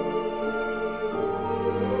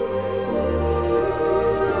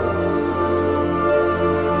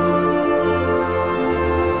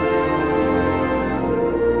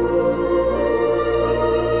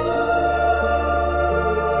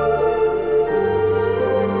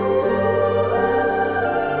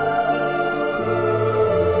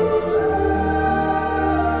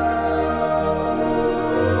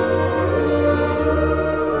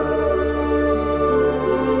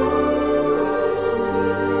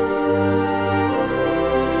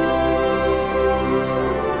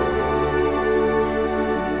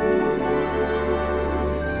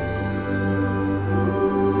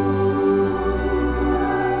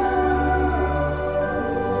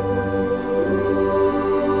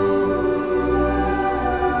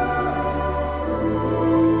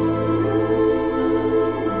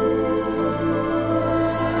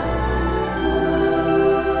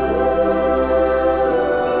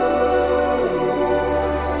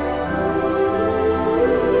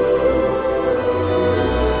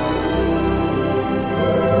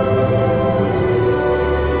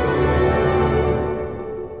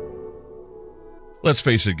 Let's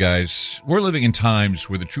face it, guys, we're living in times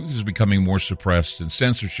where the truth is becoming more suppressed and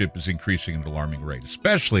censorship is increasing at an alarming rate,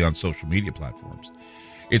 especially on social media platforms.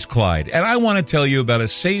 It's Clyde, and I want to tell you about a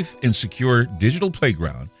safe and secure digital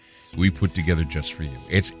playground we put together just for you.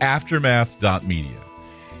 It's Aftermath.media.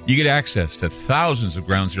 You get access to thousands of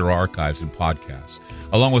Ground Zero archives and podcasts,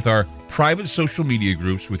 along with our private social media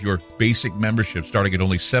groups with your basic membership starting at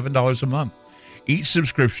only $7 a month. Each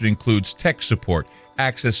subscription includes tech support,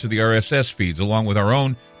 access to the RSS feeds, along with our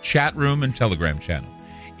own chat room and Telegram channel.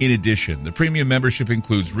 In addition, the premium membership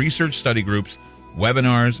includes research study groups,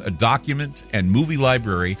 webinars, a document and movie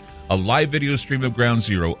library, a live video stream of Ground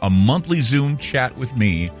Zero, a monthly Zoom chat with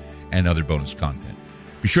me, and other bonus content.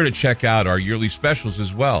 Be sure to check out our yearly specials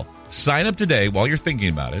as well. Sign up today while you're thinking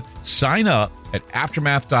about it. Sign up at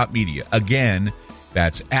Aftermath.media. Again,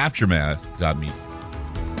 that's Aftermath.media.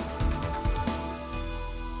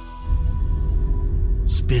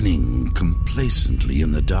 Spinning complacently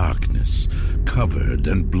in the darkness, covered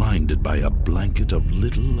and blinded by a blanket of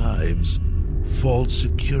little lives, false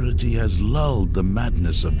security has lulled the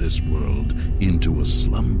madness of this world into a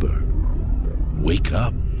slumber. Wake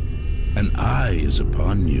up. An eye is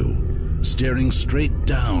upon you, staring straight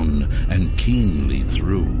down and keenly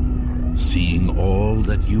through, seeing all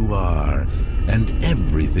that you are and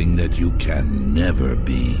everything that you can never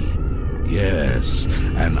be. Yes,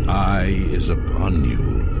 an eye is upon you,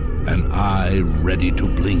 an eye ready to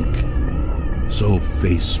blink. So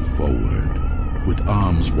face forward, with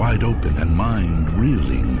arms wide open and mind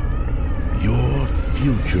reeling. Your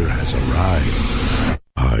future has arrived.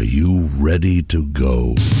 Are you ready to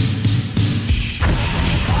go?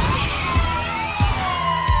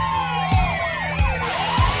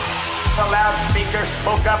 The loudspeaker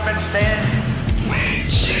spoke up and said,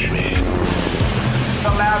 the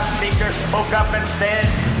loudspeaker spoke up and said,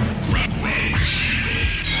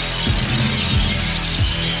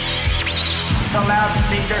 the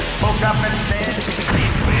loudspeaker spoke up and said,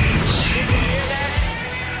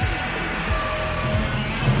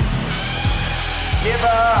 give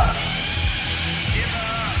up, give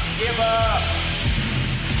up, give up,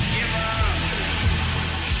 give up,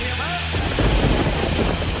 give up.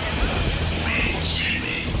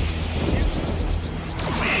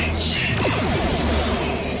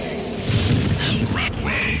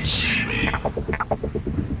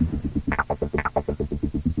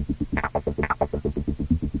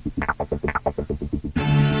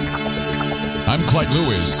 I'm Clyde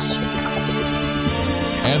Lewis,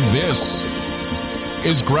 and this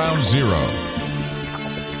is Ground Zero.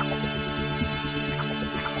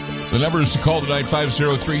 The number is to call tonight,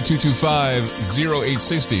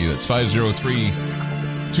 503-225-0860. That's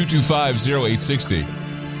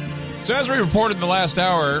 503-225-0860. So as we reported in the last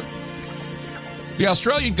hour, the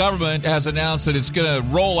Australian government has announced that it's going to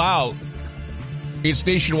roll out its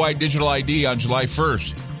nationwide digital ID on July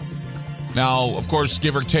 1st. Now, of course,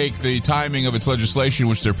 give or take the timing of its legislation,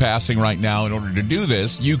 which they're passing right now in order to do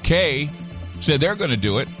this, UK said they're going to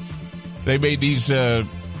do it. They made these... They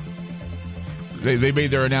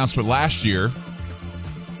made their announcement last year.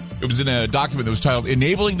 It was in a document that was titled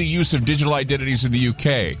Enabling the Use of Digital Identities in the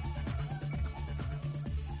UK.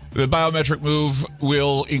 The biometric move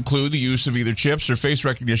will include the use of either chips or face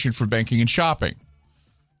recognition for banking and shopping.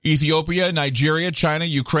 Ethiopia, Nigeria, China,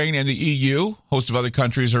 Ukraine, and the EU, a host of other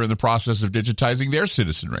countries, are in the process of digitizing their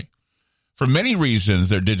citizenry. For many reasons,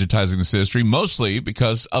 they're digitizing the citizenry, mostly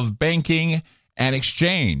because of banking and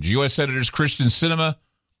exchange. U.S. Senators Kristen Sinema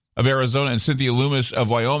of Arizona and Cynthia Lummis of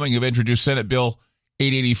Wyoming have introduced Senate Bill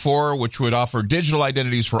 884, which would offer digital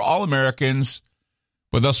identities for all Americans,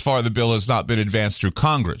 but thus far the bill has not been advanced through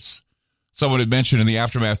Congress. Someone had mentioned in the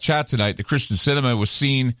Aftermath chat tonight that Kristen Sinema was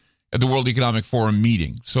seen at the World Economic Forum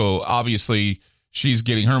meeting. So obviously she's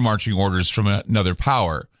getting her marching orders from another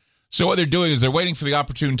power. So what they're doing is they're waiting for the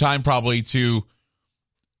opportune time probably to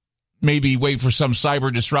maybe wait for some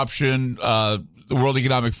cyber disruption. The World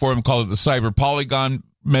Economic Forum called it the cyber polygon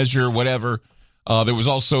measure, whatever. There was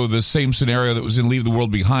also the same scenario that was in Leave the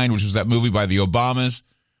World Behind, which was that movie by the Obamas.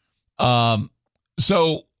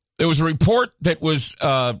 So there was a report that was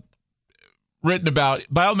written about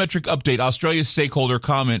biometric update, Australia's stakeholder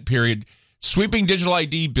comment period, sweeping digital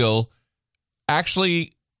ID bill.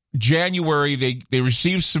 Actually, January, they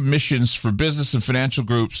received submissions for business and financial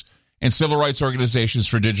groups and civil rights organizations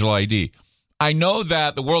for digital ID. I know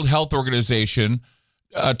that the World Health Organization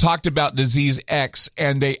talked about disease X,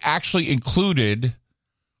 and they actually included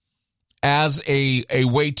as a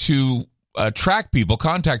way to track people,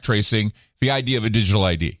 contact tracing, the idea of a digital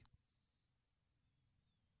ID.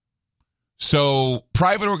 So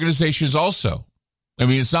private organizations also. I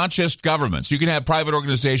mean, it's not just governments. You can have private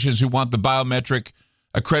organizations who want the biometric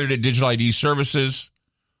accredited digital ID services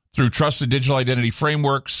through trusted digital identity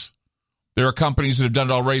frameworks. There are companies that have done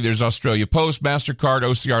it already. There's Australia Post, MasterCard,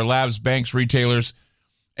 OCR Labs, banks, retailers,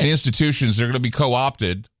 and institutions that are going to be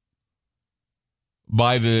co-opted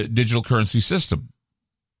by the digital currency system.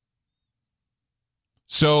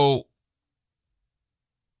 So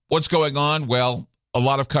what's going on? Well, a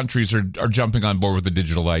lot of countries are jumping on board with the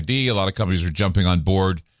digital ID. A lot of companies are jumping on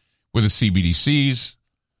board with the CBDCs.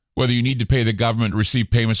 Whether you need to pay the government, receive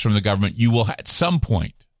payments from the government, you will at some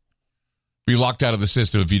point be locked out of the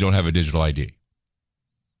system if you don't have a digital ID.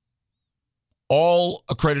 All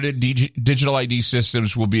accredited digital ID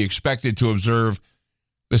systems will be expected to observe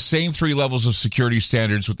the same 3 levels of security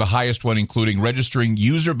standards, with the highest one including registering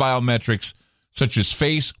user biometrics such as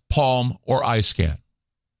face, palm, or eye scan.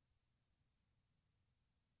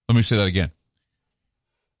 Let me say that again.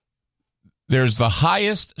 There's the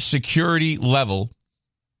highest security level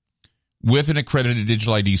with an accredited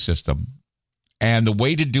digital ID system. And the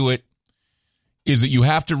way to do it is that you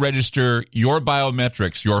have to register your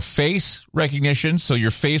biometrics, your face recognition, so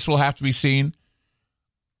your face will have to be seen,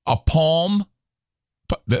 a palm,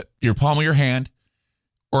 your palm of your hand,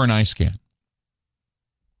 or an eye scan.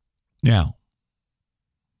 Now,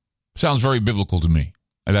 sounds very biblical to me.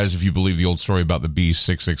 And that is if you believe the old story about the beast,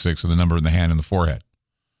 666, and the number in the hand and the forehead.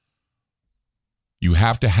 You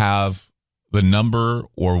have to have the number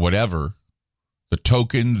or whatever, the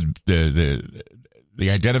token, the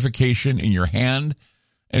identification in your hand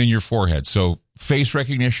and in your forehead. So face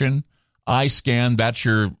recognition, eye scan, that's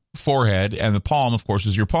your forehead, and the palm, of course,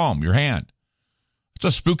 is your palm, your hand. It's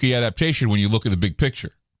a spooky adaptation when you look at the big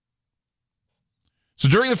picture. So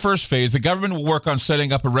during the first phase, the government will work on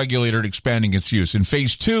setting up a regulator and expanding its use. In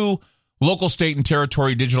phase 2, local, state, and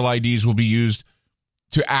territory digital IDs will be used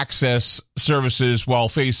to access services, while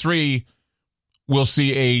phase 3 will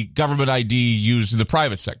see a government ID used in the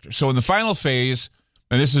private sector. So in the final phase,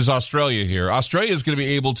 and this is Australia here, Australia is going to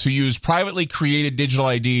be able to use privately created digital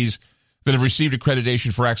IDs that have received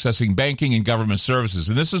accreditation for accessing banking and government services.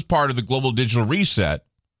 And this is part of the global digital reset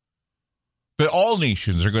that all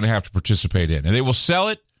nations are going to have to participate in. And they will sell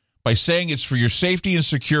it by saying it's for your safety and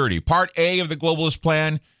security. Part A of the globalist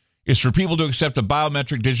plan is for people to accept a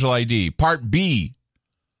biometric digital ID. Part B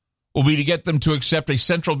will be to get them to accept a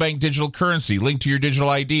central bank digital currency linked to your digital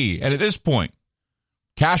ID. And at this point,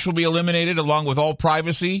 cash will be eliminated along with all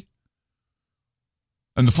privacy,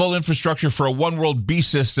 and the full infrastructure for a one world B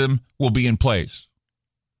system will be in place.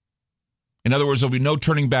 In other words, there'll be no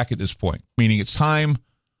turning back at this point, meaning it's time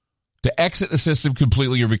to exit the system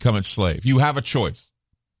completely or become its slave. You have a choice.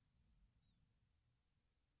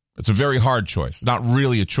 It's a very hard choice, not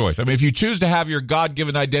really a choice. I mean, if you choose to have your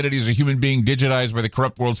God-given identity as a human being digitized by the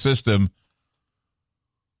corrupt world system,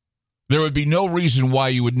 there would be no reason why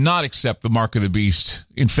you would not accept the mark of the beast.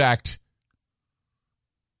 In fact,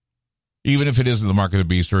 even if it isn't the mark of the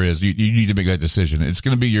beast or is, you need to make that decision. It's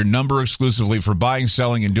going to be your number exclusively for buying,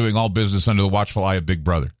 selling, and doing all business under the watchful eye of Big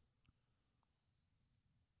Brother.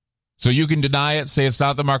 So you can deny it, say it's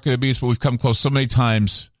not the mark of the beast, but we've come close so many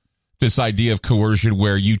times, this idea of coercion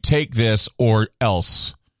where you take this or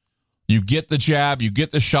else. You get the jab, you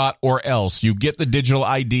get the shot or else. You get the digital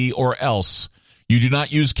ID or else. You do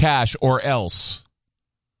not use cash or else.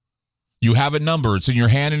 You have a number. It's in your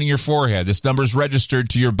hand and in your forehead. This number is registered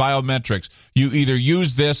to your biometrics. You either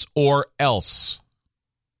use this or else.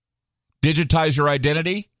 Digitize your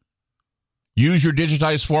identity. Use your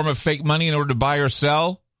digitized form of fake money in order to buy or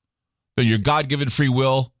sell. Then your God-given free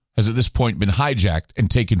will has at this point been hijacked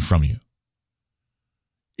and taken from you.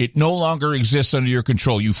 It no longer exists under your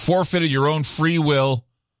control. You forfeited your own free will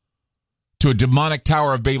to a demonic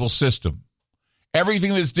Tower of Babel system.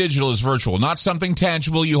 Everything that's digital is virtual, not something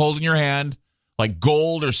tangible you hold in your hand, like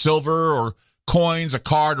gold or silver or coins, a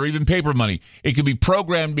card, or even paper money. It can be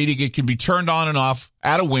programmed, meaning it can be turned on and off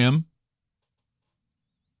at a whim.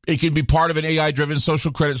 It can be part of an AI-driven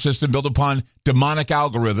social credit system built upon demonic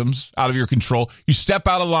algorithms out of your control. You step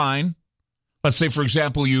out of line. Let's say, for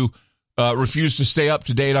example, you refuse to stay up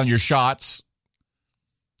to date on your shots.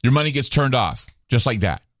 Your money gets turned off, just like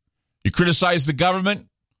that. You criticize the government.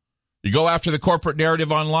 You go after the corporate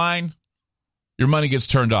narrative online. Your money gets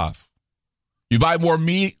turned off. You buy more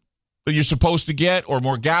meat than you're supposed to get or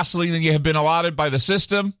more gasoline than you have been allotted by the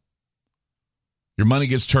system. Your money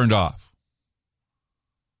gets turned off.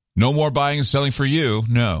 No more buying and selling for you.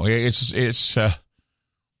 No, it's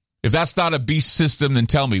if that's not a beast system, then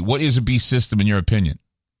tell me, what is a beast system in your opinion?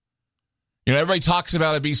 You know, everybody talks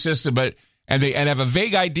about a beast system, and have a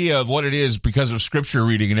vague idea of what it is because of scripture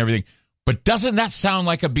reading and everything. But doesn't that sound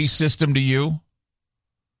like a beast system to you?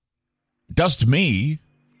 It does to me.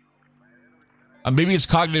 Maybe it's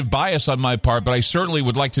cognitive bias on my part, but I certainly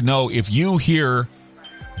would like to know if you hear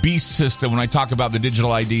beast system when I talk about the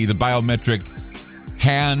digital ID, the biometric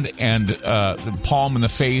hand and the palm in the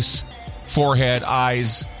face, forehead,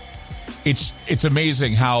 eyes. It's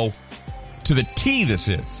amazing how to the T this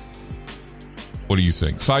is. What do you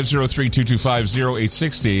think?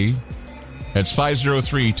 503-225-0860. That's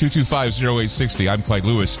 503-225-0860. I'm Clyde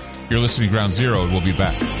Lewis. You're listening to Ground Zero, and we'll be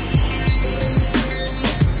back.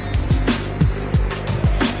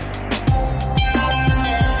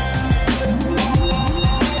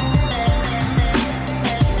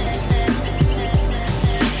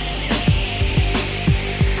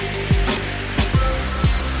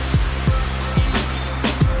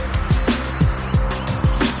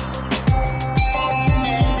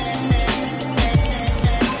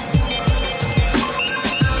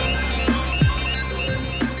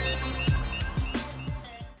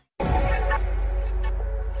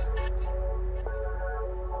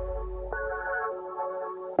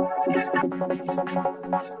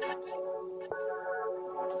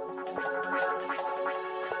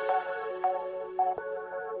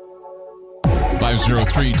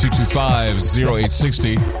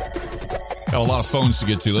 $503-225-0860. Got a lot of phones to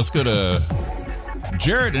get to. Let's go to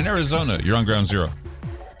Jared in Arizona. You're on Ground Zero.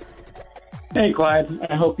 Hey, Clyde.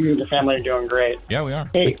 I hope you and the family are doing great. Yeah, we are.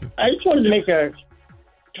 Hey, I just wanted to make a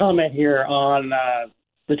comment here on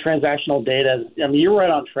the transactional data. I mean, you're right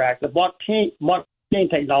on track. The blockchain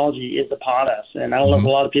technology is upon us, and I don't know if a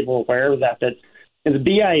lot of people are aware of that, but the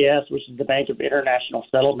BIS, which is the Bank of International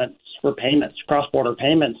Settlements for Payments, cross-border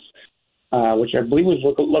payments, which I believe was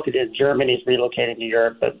located in Germany, is relocating to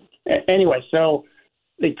Europe. But anyway, so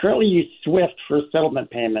they currently use SWIFT for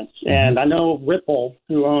settlement payments. And I know Ripple,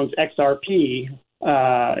 who owns XRP,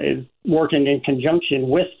 is working in conjunction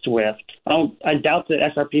with SWIFT. I doubt that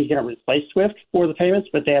XRP is going to replace SWIFT for the payments,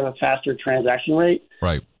 but they have a faster transaction rate.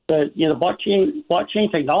 Right. But, you know, blockchain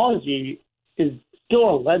technology is still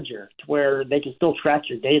a ledger to where they can still track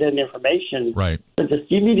your data and information. Right. But the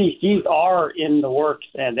CBDCs are in the works,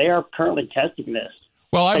 and they are currently testing this.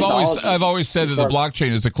 Well, I've always said that the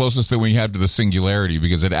blockchain is the closest thing we have to the singularity,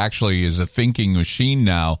 because it actually is a thinking machine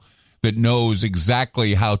now that knows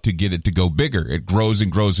exactly how to get it to go bigger. It grows and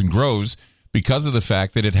grows and grows because of the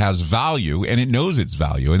fact that it has value, and it knows its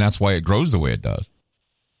value, and that's why it grows the way it does.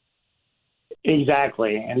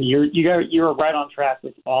 Exactly, and you're right on track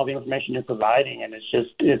with all the information you're providing, and it's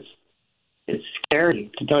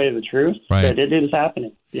scary, to tell you the truth. Right. But it is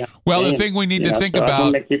happening. Yeah. Well, the thing we need to think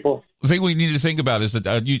about. The thing we need to think about is that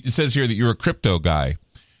it says here that you're a crypto guy.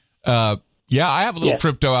 Yeah, I have a little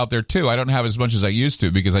crypto out there too. I don't have as much as I used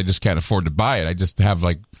to because I just can't afford to buy it. I just have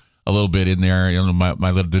like a little bit in there. You know,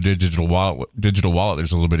 my little digital wallet. There's a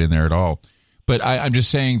little bit in there at all. But I'm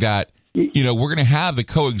just saying that. You know, we're going to have the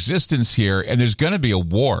coexistence here, and there's going to be a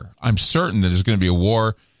war. I'm certain that there's going to be a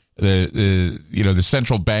war. The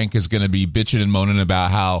central bank is going to be bitching and moaning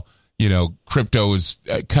about how, you know, crypto is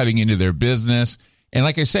cutting into their business. And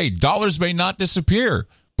like I say, dollars may not disappear,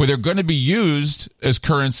 but they're going to be used as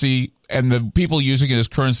currency, and the people using it as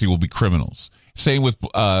currency will be criminals. Same with,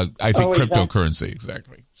 cryptocurrency.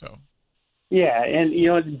 Exactly. So. Yeah, and, you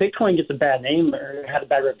know, Bitcoin gets a bad name or had a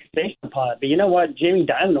bad reputation upon it. But you know what? Jamie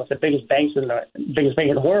Dimon was the biggest bank in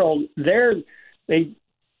the world. They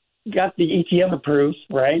got the ETM approved,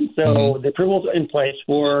 right? So the approval's in place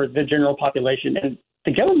for the general population. And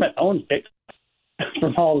the government owns Bitcoin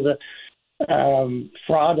from all the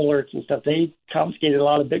fraud alerts and stuff. They confiscated a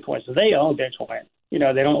lot of Bitcoin. So they own Bitcoin. You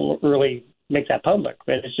know, they don't really make that public.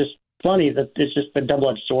 But it's just funny that it's just a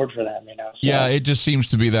double-edged sword for them, you know. So, yeah, it just seems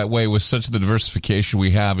to be that way with such the diversification we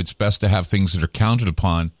have. It's best to have things that are counted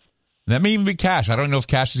upon. That may even be cash. I don't know if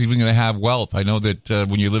cash is even going to have wealth. I know that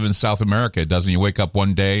when you live in South America, it doesn't. You wake up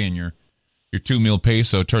one day and your 2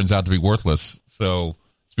 peso turns out to be worthless. So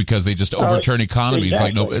it's because they just overturn economies.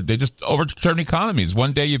 Exactly. They just overturn economies.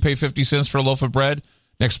 One day you pay 50 cents for a loaf of bread.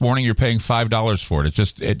 Next morning you're paying $5 for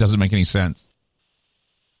it. It doesn't make any sense.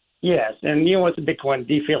 Yes, and you know what's the Bitcoin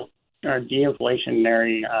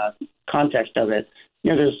de-inflationary context of it?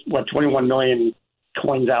 You know, there's 21 million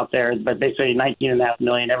coins out there, but they say 19.5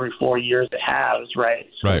 million every 4 years it halves, right?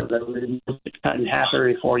 So they're cut in half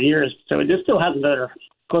every 4 years. So it just still has another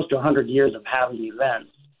close to 100 years of halving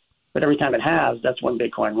events. But every time it halves, that's when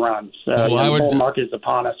Bitcoin runs. So the bull market is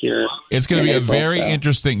upon us here. It's going to be a very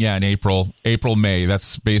interesting, in April, May.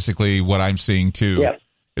 That's basically what I'm seeing too. Yes.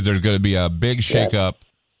 Is there's going to be a big shakeup.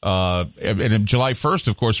 And in July 1st,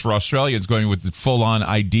 of course, for Australia, it's going with the full-on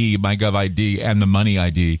ID, MyGov ID, and the money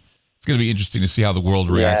ID. It's going to be interesting to see how the world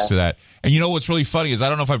reacts to that. And you know what's really funny is, I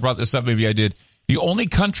don't know if I brought this up, maybe I did. The only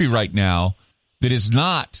country right now that is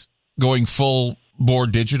not going full bore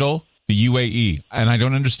digital the UAE. And I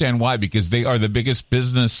don't understand why, because they are the biggest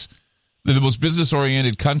business, they're the most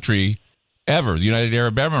business-oriented country ever, the United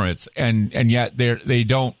Arab Emirates, and yet they're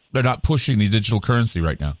not pushing the digital currency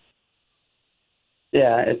right now.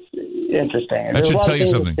 Yeah, it's interesting. That should tell you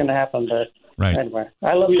something. That's going to happen, but right. Anyway,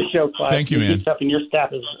 I love your show, Clyde. Thank you, man. Stuff, and your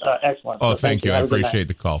staff is excellent. Oh, So thank you. I appreciate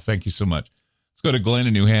the call. Thank you so much. Let's go to Glenn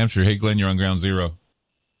in New Hampshire. Hey, Glenn, you're on Ground Zero.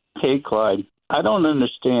 Hey, Clyde. I don't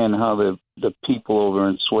understand how the people over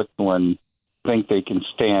in Switzerland think they can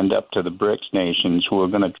stand up to the BRICS nations who are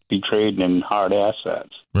going to be trading in hard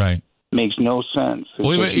assets. Right. Makes no sense.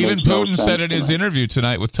 Well, even Putin said in his interview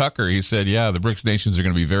tonight with Tucker, he said, yeah, the BRICS nations are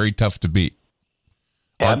going to be very tough to beat.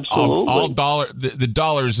 Absolutely. The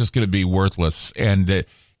dollar is just going to be worthless. And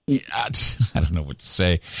I don't know what to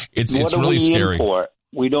say. It's really scary. Import?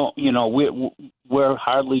 We don't, we're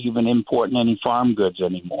hardly even importing any farm goods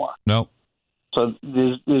anymore. No. So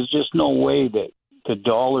there's just no way that the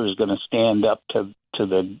dollar is going to stand up to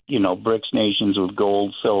the, BRICS nations with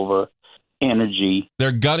gold, silver, energy.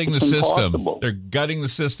 They're gutting the system. Impossible. They're gutting the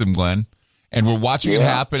system, Glenn. And we're watching it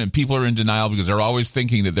happen, and people are in denial because they're always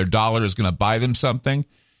thinking that their dollar is going to buy them something.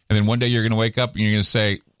 And then one day you're going to wake up and you're going to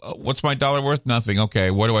say, what's my dollar worth? Nothing.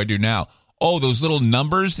 Okay, what do I do now? Oh, those little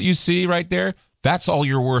numbers that you see right there, that's all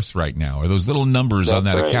you're worth right now. Or those little numbers on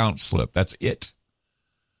that account slip. That's it.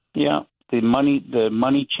 Yeah. The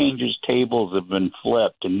money changers tables have been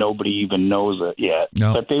flipped, and nobody even knows it yet.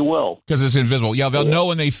 No. But they will. Because it's invisible. Yeah, they'll know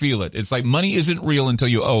when they feel it. It's like money isn't real until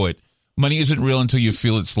you owe it. Money isn't real until you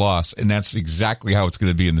feel its loss, and that's exactly how it's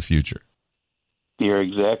going to be in the future. You're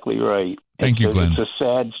exactly right. Thank you, Glenn. It's a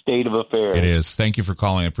sad state of affairs. It is. Thank you for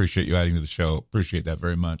calling. I appreciate you adding to the show. Appreciate that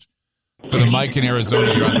very much. Go to Mike in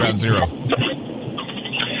Arizona. You're on Ground Zero.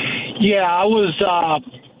 Yeah, I was.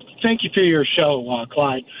 Thank you for your show,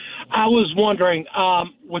 Clyde. I was wondering,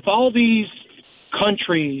 with all these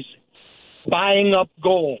countries buying up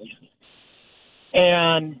gold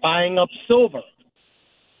and buying up silver,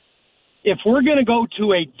 if we're going to go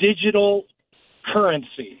to a digital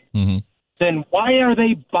currency, then why are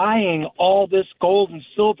they buying all this gold and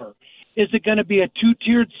silver? Is it going to be a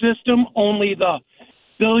two-tiered system? Only the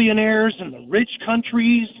billionaires and the rich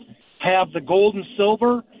countries have the gold and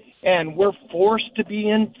silver, and we're forced to be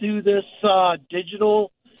into this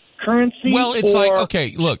digital currency? Well, it's like,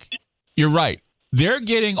 okay, look, you're right. They're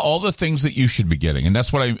getting all the things that you should be getting, and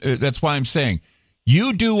that's why I'm saying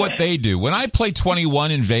you do what they do. When I play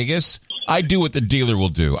 21 in Vegas, I do what the dealer will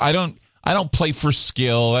do. I don't play for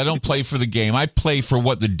skill. I don't play for the game. I play for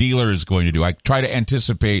what the dealer is going to do. I try to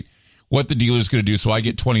anticipate what the dealer is going to do, so I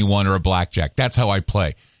get 21 or a blackjack. That's how I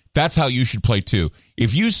play. That's how you should play too.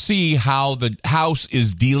 If you see how the house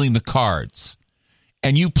is dealing the cards,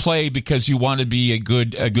 and you play because you want to be a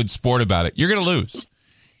good sport about it, you're going to lose.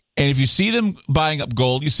 And if you see them buying up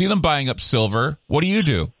gold, you see them buying up silver, what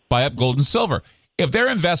do? Buy up gold and silver. If they're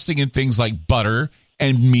investing in things like butter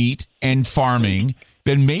and meat and farming,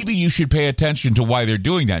 then maybe you should pay attention to why they're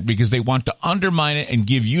doing that, because they want to undermine it and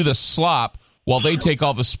give you the slop while they take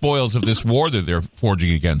all the spoils of this war that they're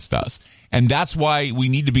forging against us. And that's why we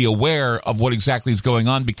need to be aware of what exactly is going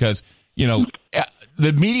on, because,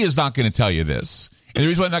 the media is not going to tell you this. And the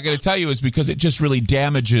reason why I'm not going to tell you is because it just really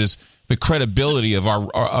damages the credibility of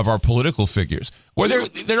our political figures, where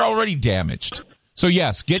they're already damaged. So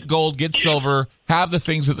yes, get gold, get silver, have the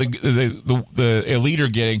things that the elite are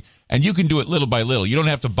getting, and you can do it little by little. You don't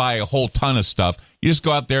have to buy a whole ton of stuff. You just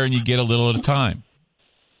go out there and you get a little at a time.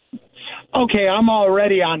 Okay, I'm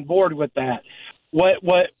already on board with that.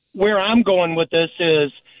 Where I'm going with this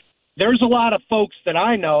is there's a lot of folks that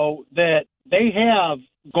I know that they have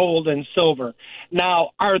gold and silver.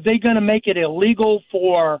 Now, are they going to make it illegal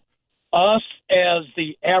for us as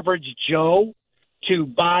the average Joe to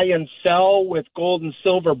buy and sell with gold and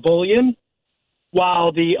silver bullion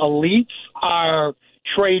while the elites are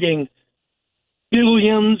trading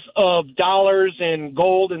billions of dollars in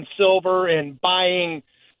gold and silver and buying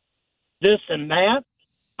this and that?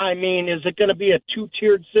 I mean, is it going to be a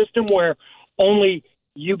two-tiered system where only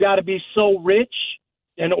you got to be so rich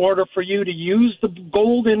in order for you to use the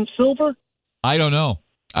gold and silver? I don't know.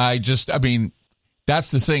 I mean,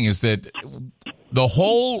 that's the thing, is that the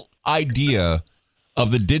whole idea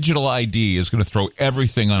of the digital ID is going to throw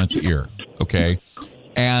everything on its ear, okay?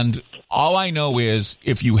 And all I know is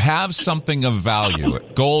if you have something of value,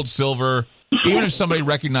 gold, silver, even if somebody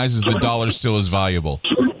recognizes the dollar still is valuable,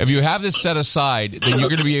 if you have this set aside, then you're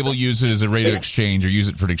going to be able to use it as a rate of exchange or use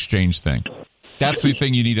it for an exchange thing. That's the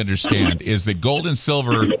thing you need to understand, is that gold and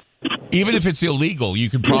silver, even if it's illegal, you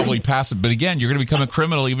could probably pass it. But again, you're going to become a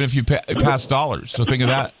criminal even if you pass dollars. So think of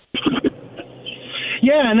that.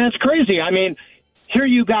 Yeah, and that's crazy. I mean, Here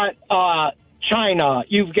you got China,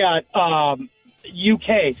 you've got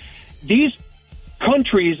UK. These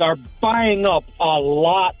countries are buying up a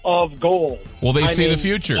lot of gold. Well, they see the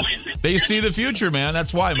future. They see the future, man.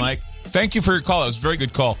 That's why, Mike. Thank you for your call. It was a very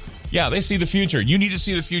good call. Yeah, they see the future. You need to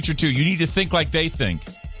see the future, too. You need to think like they think.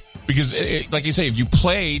 Because, like you say, if you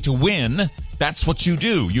play to win, that's what you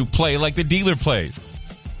do. You play like the dealer plays.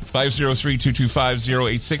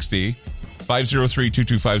 503-225-0860.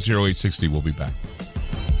 503-225-0860. We'll be back.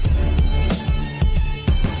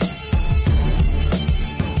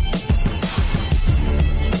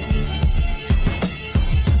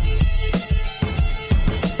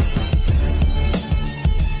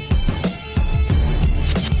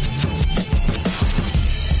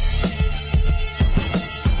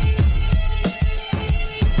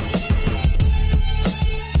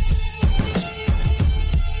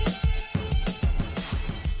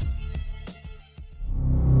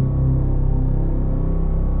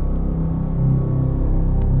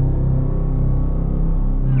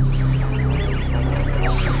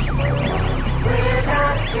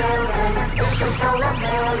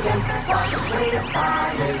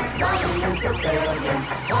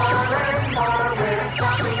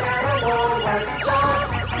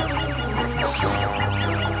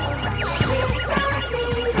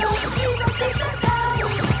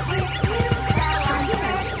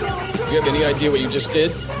 You have any idea what you just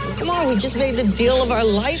did? Come on, we just made the deal of our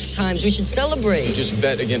lifetimes. We should celebrate. You just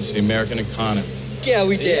bet against the American economy. Yeah,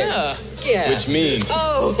 we did. Yeah. Which means,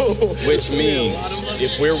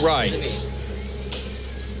 if we're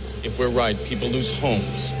right, people lose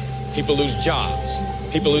homes, people lose jobs,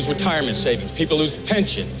 people lose retirement savings, people lose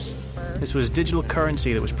pensions. This was digital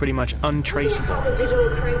currency that was pretty much untraceable. The digital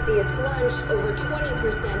currency has plunged over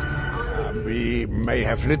 20%. We may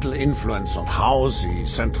have little influence on how the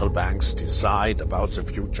central banks decide about the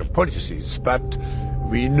future policies, but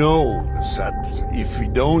we know that if we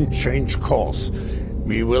don't change course,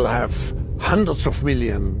 we will have hundreds of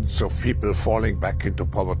millions of people falling back into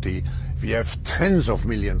poverty. We have tens of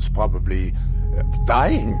millions probably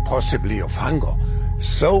dying, possibly of hunger.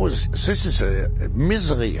 So this is a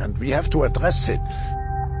misery, and we have to address it.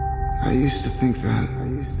 I used to think that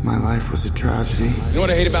my life was a tragedy. You know what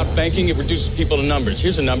I hate about banking? It reduces people to numbers.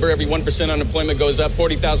 Here's a number. Every 1% unemployment goes up,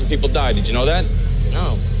 40,000 people die. Did you know that?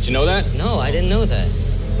 No. Did you know that? No, I didn't know that.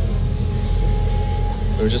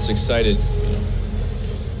 We were just excited.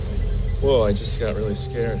 Whoa, I just got really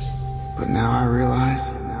scared. But now I realize,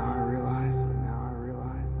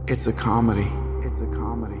 it's a comedy. It's a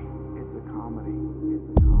comedy. It's a comedy.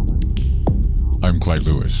 It's a comedy. I'm Clyde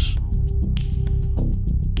Lewis.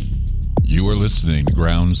 You are listening to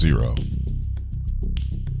Ground Zero.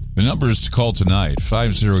 The numbers to call tonight,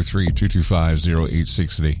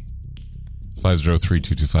 503-225-0860.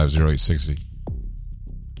 503-225-0860.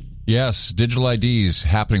 Yes, digital IDs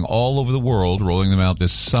happening all over the world, rolling them out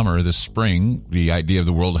this summer, this spring. The idea of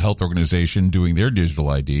the World Health Organization doing their digital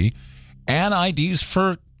ID, and IDs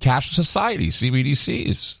for cashless society,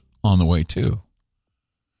 CBDCs, on the way too.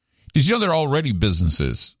 Did you know there are already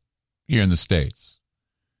businesses here in the States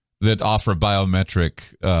that offer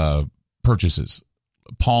biometric purchases,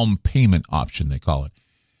 palm payment option, they call it.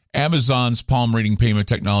 Amazon's palm reading payment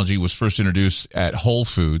technology was first introduced at Whole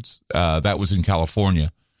Foods. That was in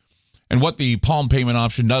California. And what the palm payment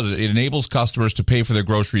option does, it enables customers to pay for their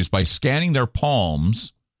groceries by scanning their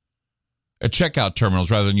palms at checkout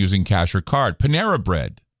terminals rather than using cash or card. Panera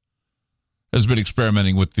Bread has been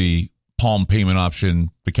experimenting with the palm payment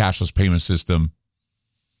option, the cashless payment system.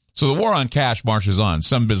 So the war on cash marches on.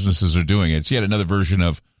 Some businesses are doing it. It's yet another version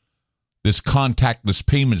of this contactless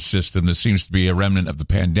payment system that seems to be a remnant of the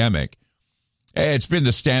pandemic. It's been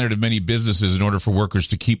the standard of many businesses in order for workers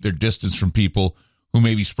to keep their distance from people who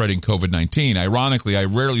may be spreading COVID-19. Ironically, I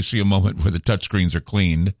rarely see a moment where the touchscreens are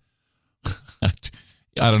cleaned. I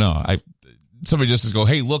don't know. Somebody just to go,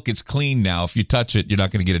 hey, look, it's clean now. If you touch it, you're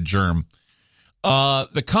not going to get a germ.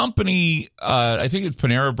 The company, I think it's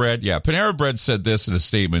Panera Bread. Yeah, Panera Bread said this in a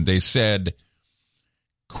statement. They said,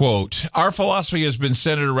 quote, our philosophy has been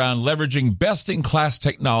centered around leveraging best-in-class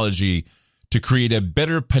technology to create a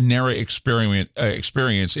better Panera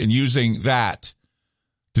experience and using that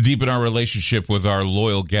to deepen our relationship with our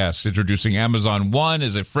loyal guests. Introducing Amazon One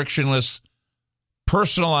as a frictionless,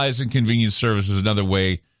 personalized, and convenient service is another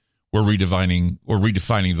way we're redefining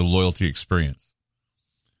the loyalty experience.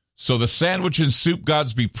 So the sandwich and soup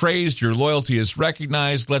gods be praised. Your loyalty is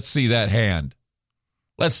recognized. Let's see that hand.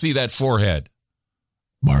 Let's see that forehead.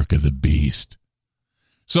 Mark of the beast.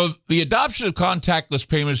 So the adoption of contactless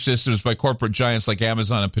payment systems by corporate giants like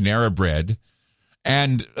Amazon and Panera Bread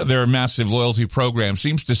and their massive loyalty program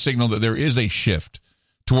seems to signal that there is a shift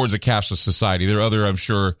towards a cashless society. There are other, I'm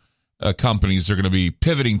sure, companies that are going to be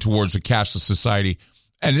pivoting towards a cashless society.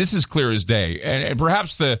 And this is clear as day. And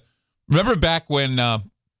perhaps remember back when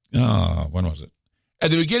was it?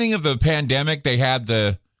 At the beginning of the pandemic, they had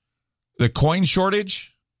the coin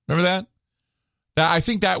shortage. Remember that? I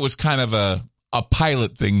think that was kind of a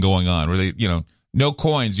pilot thing going on where they, no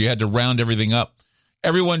coins. You had to round everything up.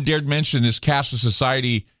 Everyone dared mention this cashless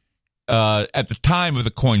society at the time of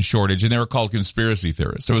the coin shortage, and they were called conspiracy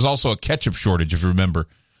theorists. There was also a ketchup shortage, if you remember.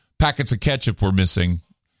 Packets of ketchup were missing.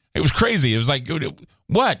 It was crazy. It was like,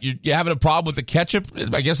 what? You having a problem with the ketchup?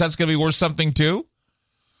 I guess that's going to be worth something too.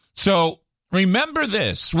 So remember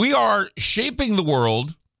this. We are shaping the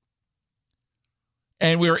world,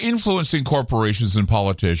 and we are influencing corporations and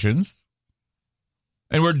politicians,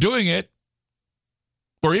 and we're doing it.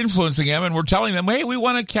 We're influencing them, and we're telling them, hey, we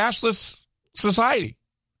want a cashless society.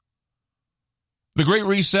 The Great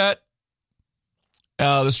Reset,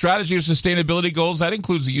 the strategy of sustainability goals, that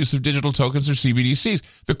includes the use of digital tokens or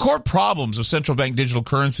CBDCs. The core problems of central bank digital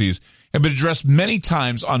currencies have been addressed many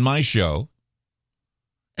times on my show,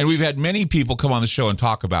 and we've had many people come on the show and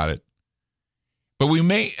talk about it. But we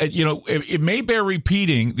may, it may bear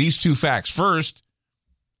repeating these two facts. First,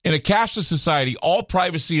 in a cashless society, all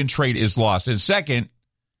privacy and trade is lost. And second,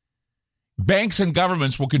 banks and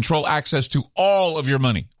governments will control access to all of your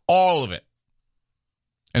money, all of it.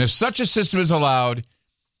 And if such a system is allowed,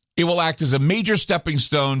 it will act as a major stepping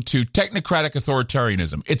stone to technocratic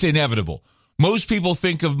authoritarianism. It's inevitable. Most people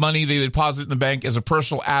think of money they deposit in the bank as a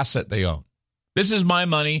personal asset they own. This is my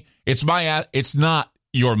money. It's it's not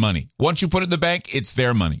your money. Once you put it in the bank, it's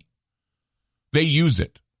their money. They use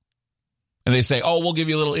it. And they say, oh, we'll give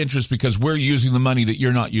you a little interest because we're using the money that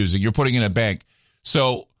you're not using. You're putting in a bank.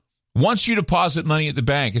 So once you deposit money at the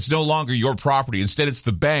bank, it's no longer your property. Instead, it's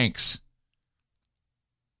the bank's.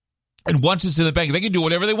 And once it's in the bank, they can do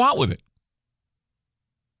whatever they want with it.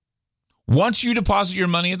 Once you deposit your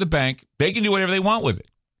money at the bank, they can do whatever they want with it.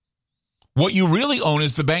 What you really own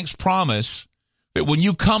is the bank's promise that when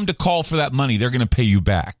you come to call for that money, they're going to pay you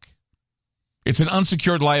back. It's an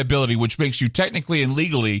unsecured liability, which makes you technically and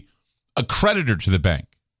legally a creditor to the bank.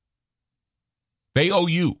 They owe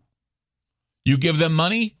you. You give them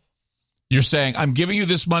money, you're saying, I'm giving you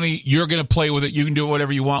this money, you're going to play with it, you can do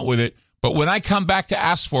whatever you want with it. But when I come back to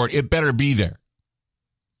ask for it, it better be there.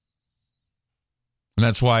 And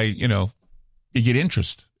that's why, you get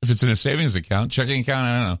interest. If it's in a savings account, checking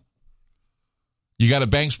account, I don't know. You got a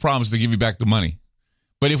bank's promise to give you back the money.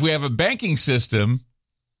 But if we have a banking system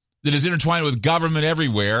that is intertwined with government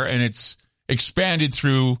everywhere and it's expanded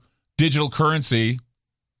through digital currency,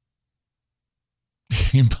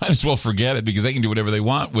 you might as well forget it because they can do whatever they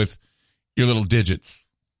want with your little digits.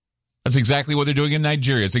 That's exactly what they're doing in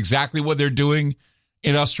Nigeria. It's exactly what they're doing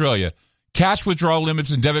in Australia. Cash withdrawal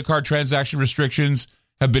limits and debit card transaction restrictions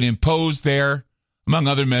have been imposed there, among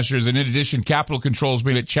other measures. And in addition, capital controls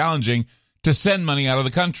made it challenging to send money out of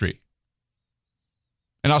the country.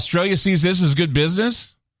 And Australia sees this as good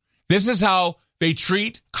business. This is how they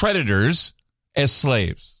treat creditors as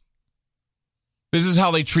slaves. This is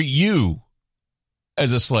how they treat you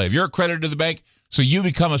as a slave. You're a creditor to the bank, so you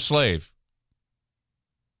become a slave.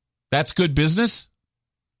 That's good business.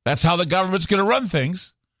 That's how the government's going to run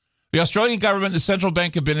things. The Australian government and the central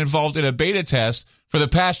bank have been involved in a beta test for the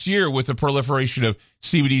past year with the proliferation of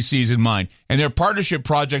CBDCs in mind. And their partnership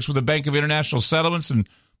projects with the Bank of International Settlements and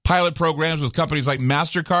pilot programs with companies like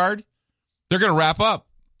MasterCard, they're going to wrap up.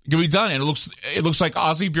 It can be done. And it looks like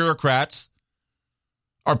Aussie bureaucrats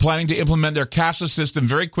are planning to implement their cashless system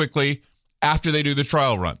very quickly after they do the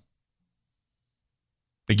trial run.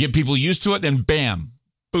 They get people used to it, then bam.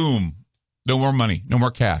 Boom. No more money. No more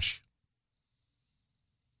cash.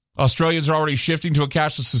 Australians are already shifting to a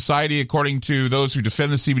cashless society. According to those who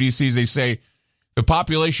defend the CBDCs, they say the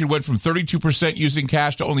population went from 32% using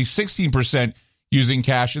cash to only 16% using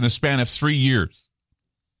cash in the span of 3 years.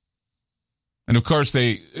 And of course,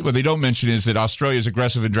 what they don't mention is that Australia's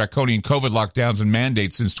aggressive and draconian COVID lockdowns and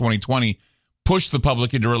mandates since 2020 pushed the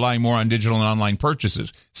public into relying more on digital and online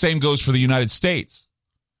purchases. Same goes for the United States.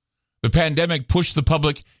 The pandemic pushed the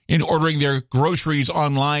public in ordering their groceries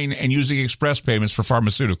online and using express payments for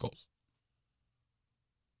pharmaceuticals.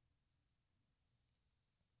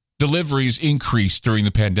 Deliveries increased during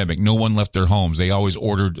the pandemic. No one left their homes.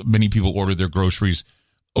 Many people ordered their groceries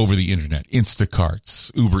over the internet.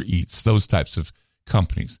 Instacarts, Uber Eats, those types of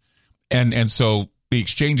companies. And so the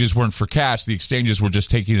exchanges weren't for cash. The exchanges were just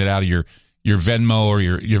taking it out of your Venmo or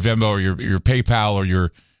your Venmo or your PayPal or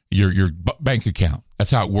your bank account. That's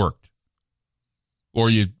how it worked. Or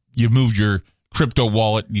you moved your crypto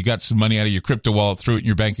wallet. You got some money out of your crypto wallet, threw it in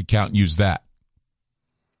your bank account, and used that.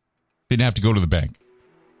 Didn't have to go to the bank.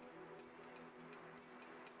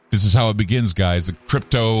 This is how it begins, guys. The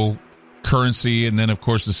cryptocurrency, and then, of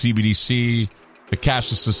course, the CBDC, the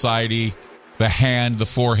cashless society, the hand, the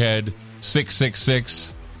forehead,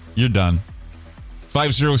 666. You're done.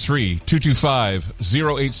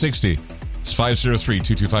 503-225-0860. It's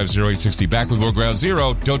 503-225-0860. Back with more Ground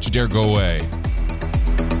Zero. Don't you dare go away.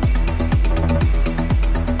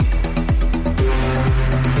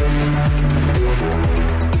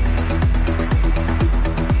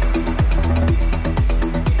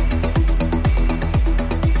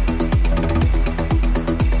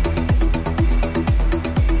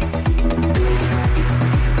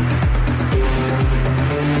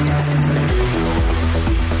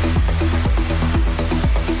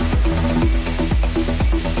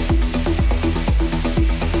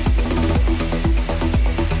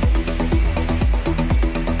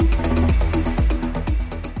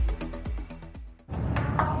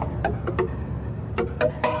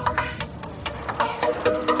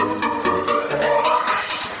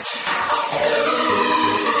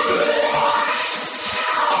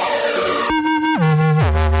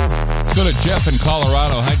 Jeff in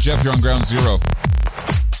Colorado. Hi, Jeff. You're on Ground Zero.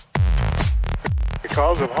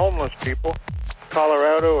 Because of homeless people,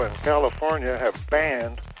 Colorado and California have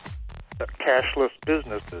banned cashless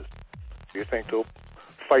businesses. Do you think they'll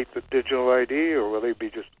fight the digital ID, or will they be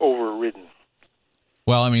just overridden?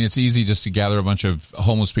 Well, I mean, it's easy just to gather a bunch of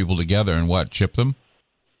homeless people together and chip them?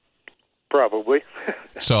 Probably.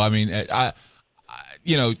 So, I mean, that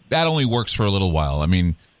only works for a little while. I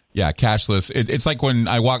mean, yeah, cashless. It's like when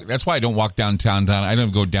I walk. That's why I don't walk downtown. I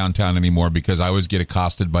don't go downtown anymore because I always get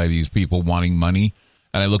accosted by these people wanting money.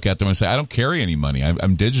 And I look at them and say, I don't carry any money.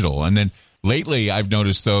 I'm digital. And then lately I've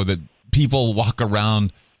noticed, though, that people walk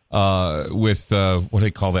around with what do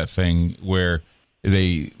they call that thing where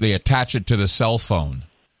they attach it to the cell phone.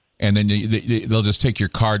 And then they'll just take your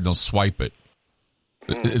card and they'll swipe it.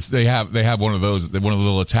 They have one of those, one of the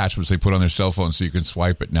little attachments they put on their cell phone so you can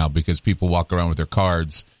swipe it now because people walk around with their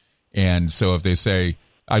cards. And so if they say,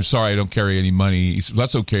 I'm sorry, I don't carry any money, he says,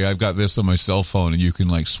 that's okay. I've got this on my cell phone and you can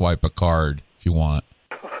swipe a card if you want.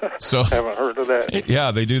 So I haven't heard of that.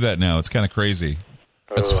 Yeah, they do that now. It's kind of crazy.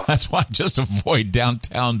 That's why I just avoid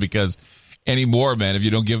downtown because anymore, man, if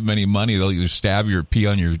you don't give them any money, they'll either stab you or pee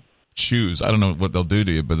on your shoes. I don't know what they'll do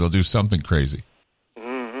to you, but they'll do something crazy.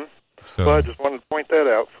 Mm-hmm. So well, I just wanted to point that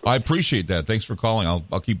out. I appreciate that. Thanks for calling.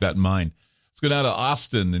 I'll keep that in mind. Let's go down to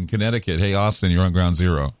Austin in Connecticut. Hey, Austin, you're on Ground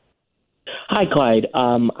Zero. Hi, Clyde.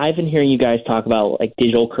 I've been hearing you guys talk about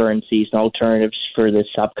digital currencies and alternatives for this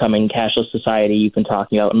upcoming cashless society you've been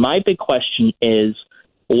talking about. And my big question is,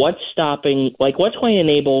 what's going to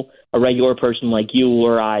enable a regular person like you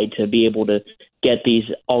or I to be able to get these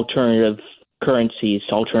alternative currencies,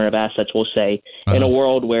 alternative assets, we'll say, in a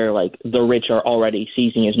world where the rich are already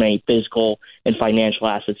seizing as many physical and financial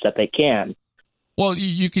assets that they can? Well,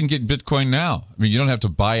 you can get Bitcoin now. I mean, you don't have to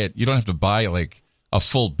buy it. You don't have to buy a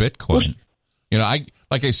full Bitcoin.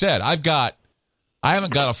 Like I said, I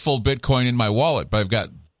haven't got a full Bitcoin in my wallet, but I've got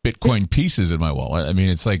Bitcoin pieces in my wallet. I mean,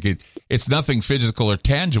 it's nothing physical or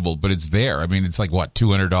tangible, but it's there. I mean, it's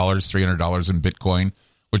 $200, $300 in Bitcoin,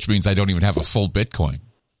 which means I don't even have a full Bitcoin.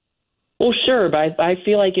 Well, sure, but I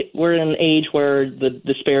feel like we're in an age where the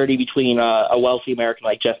disparity between a wealthy American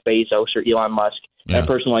like Jeff Bezos or Elon Musk and a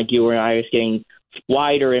person like you or I is getting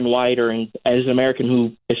wider and wider. And as an American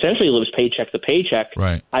who essentially lives paycheck to paycheck,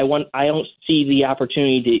 right. I don't see the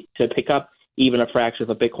opportunity to pick up even a fraction of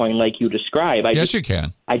a Bitcoin like you describe. Yes, you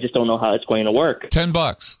can. I just don't know how it's going to work.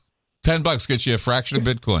 $10. $10 gets you a fraction of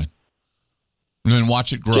Bitcoin. And then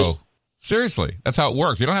watch it grow. Seriously, that's how it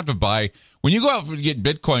works. You don't have to buy. When you go out and get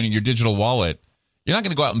Bitcoin in your digital wallet, you're not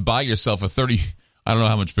going to go out and buy yourself I don't know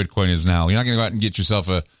how much Bitcoin is now. You're not going to go out and get yourself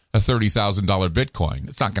a $30,000 Bitcoin.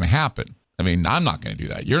 It's not going to happen. I mean, I'm not going to do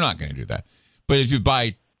that. You're not going to do that. But if you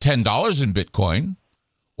buy $10 in Bitcoin,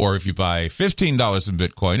 or if you buy $15 in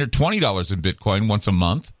Bitcoin or $20 in Bitcoin once a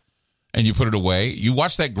month, and you put it away, you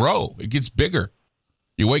watch that grow. It gets bigger.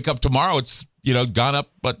 You wake up tomorrow, it's gone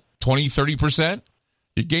up 20, 30%.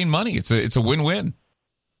 You gain money. It's a win-win.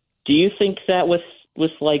 Do you think that with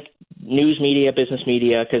news media, business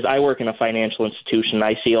media, because I work in a financial institution,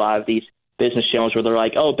 I see a lot of these business channels where they're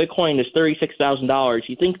like, oh, Bitcoin is $36,000.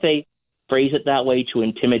 You think they phrase it that way to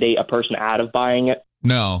intimidate a person out of buying it?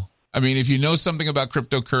 No. I mean, if you know something about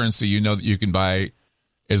cryptocurrency, you know that you can buy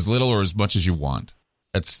as little or as much as you want.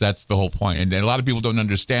 That's the whole point. And a lot of people don't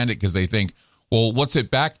understand it because they think, well, what's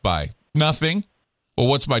it backed by? Nothing. Well,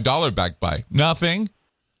 what's my dollar backed by? Nothing.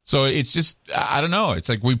 So it's just, I don't know. It's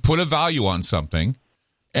like we put a value on something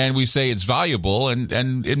and we say it's valuable and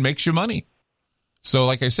it makes you money. So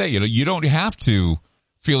like I say, you don't have to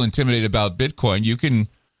feel intimidated about Bitcoin. You can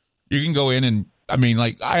go in and, I mean,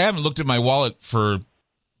 like, I haven't looked at my wallet for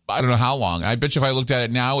I don't know how long. I bet you if I looked at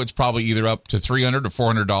it now, it's probably either up to $300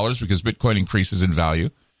 or $400 because Bitcoin increases in value.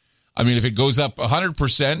 I mean, if it goes up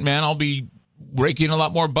 100%, man, I'll be raking a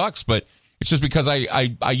lot more bucks. But it's just because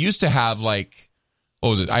I used to have like, what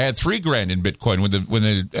was it? I had $3,000 in Bitcoin. When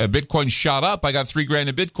the Bitcoin shot up, I got $3,000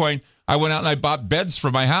 in Bitcoin. I went out and I bought beds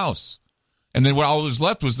for my house. And then what all was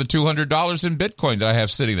left was the $200 in Bitcoin that I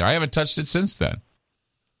have sitting there. I haven't touched it since then.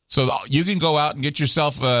 So you can go out and get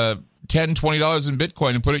yourself $10, $20 in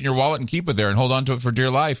Bitcoin and put it in your wallet and keep it there and hold on to it for dear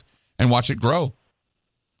life and watch it grow.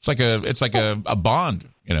 It's like a bond,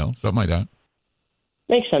 something like that.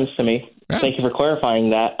 Makes sense to me. Yeah. Thank you for clarifying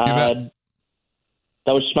that.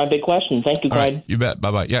 That was just my big question. Thank you, Clyde. Right, you bet.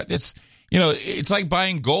 Bye-bye. Yeah, it's like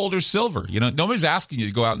buying gold or silver. Nobody's asking you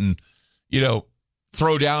to go out and,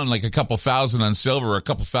 throw down like a couple thousand on silver or a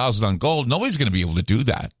couple thousand on gold. Nobody's going to be able to do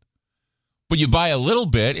that. But you buy a little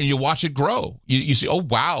bit and you watch it grow. You see, oh,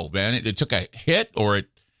 wow, man, it took a hit or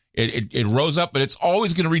it rose up, but it's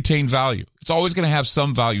always going to retain value. It's always going to have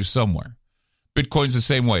some value somewhere. Bitcoin's the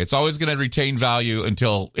same way. It's always going to retain value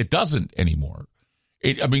until it doesn't anymore.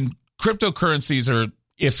 Cryptocurrencies are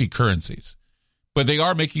iffy currencies, but they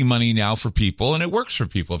are making money now for people, and it works for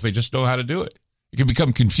people if they just know how to do it. It can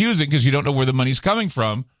become confusing because you don't know where the money's coming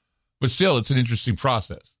from, but still, it's an interesting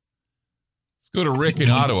process. Go to Rick in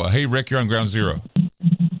Ottawa. Hey, Rick, you're on Ground Zero.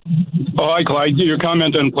 Oh, hi, Clyde. Your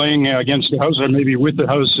comment on playing against the House or maybe with the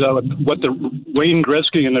House, what the Wayne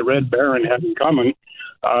Gretzky and the Red Baron had in common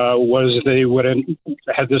was they would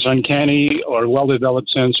have this uncanny or well-developed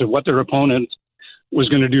sense of what their opponent was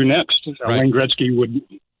going to do next. Right. Wayne Gretzky would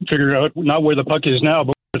figure out not where the puck is now,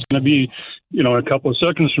 but where it's going to be, a couple of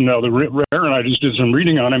seconds from now. The Red Baron, I just did some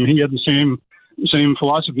reading on him. He had the same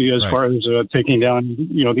philosophy as far as taking down,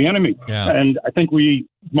 the enemy. Yeah. And I think we,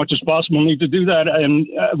 as much as possible, need to do that. And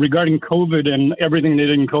regarding COVID and everything they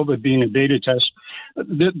did in COVID being a beta test,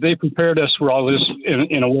 they prepared us for all this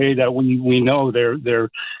in a way that we know they're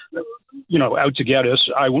out to get us.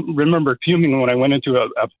 I remember fuming when I went into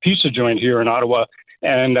a pizza joint here in Ottawa,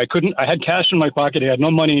 and I had cash in my pocket. I had no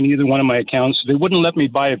money in either one of my accounts. They wouldn't let me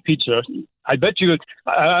buy a pizza. I bet you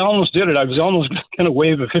I almost did it. I was almost going to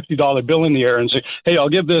wave a $50 bill in the air and say, hey, I'll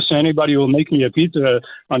give this to anybody who will make me a pizza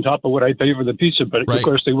on top of what I pay for the pizza. But, of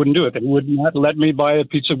course, they wouldn't do it. They would not let me buy a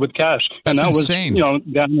pizza with cash. That's and that insane. Was,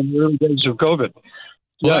 down in the early days of COVID.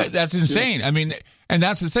 Well, that's insane. I mean, and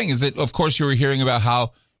that's the thing is that, of course, you were hearing about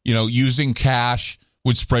how, using cash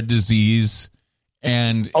would spread disease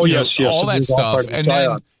and all that stuff.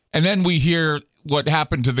 And then we hear what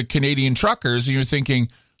happened to the Canadian truckers, and you're thinking,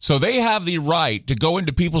 so they have the right to go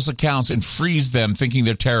into people's accounts and freeze them, thinking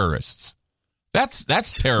they're terrorists. That's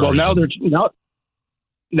terrorism. Well,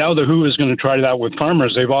 now the WHO is going to try that with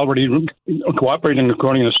farmers. They've already cooperating,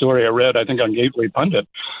 according to the story I read, I think on Gateway Pundit.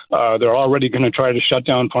 They're already going to try to shut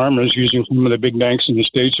down farmers using some of the big banks in the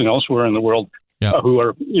States and elsewhere in the world who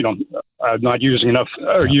are, not using enough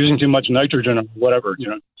or using too much nitrogen or whatever.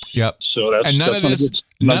 Yep. So that's, and none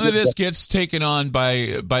of this gets taken on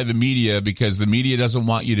by the media because the media doesn't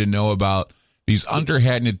want you to know about these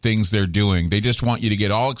underhanded things they're doing. They just want you to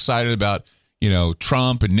get all excited about,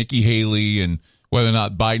 Trump and Nikki Haley and whether or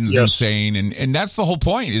not Biden's insane. And that's the whole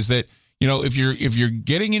point is that, if you're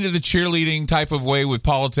getting into the cheerleading type of way with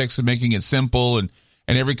politics and making it simple and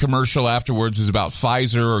every commercial afterwards is about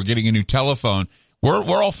Pfizer or getting a new telephone,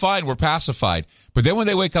 we're all fine. We're pacified. But then when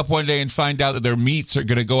they wake up one day and find out that their meats are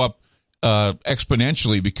going to go up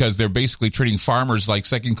exponentially because they're basically treating farmers like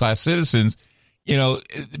second-class citizens,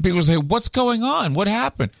 people say, what's going on? What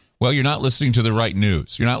happened? Well, you're not listening to the right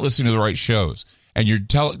news. You're not listening to the right shows. And you're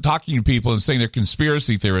talking to people and saying they're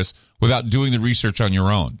conspiracy theorists without doing the research on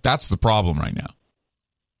your own. That's the problem right now.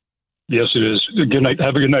 Yes, it is. Good night.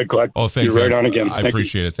 Have a good night, Clark. Oh, thank you. You're right on again. I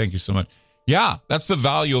appreciate it. Thank you so much. Yeah, that's the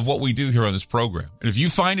value of what we do here on this program. And if you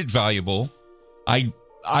find it valuable,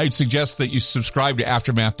 I'd suggest that you subscribe to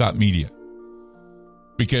Aftermath.media.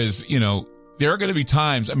 Because, there are going to be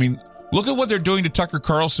times, look at what they're doing to Tucker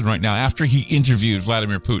Carlson right now after he interviewed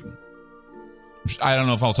Vladimir Putin. I don't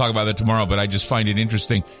know if I'll talk about that tomorrow, but I just find it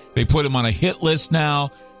interesting. They put him on a hit list now.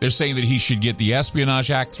 They're saying that he should get the Espionage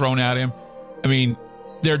Act thrown at him.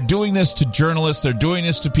 They're doing this to journalists. They're doing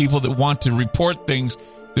this to people that want to report things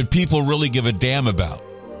that people really give a damn about.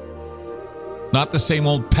 Not the same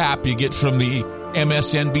old pap you get from the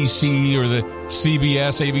MSNBC or the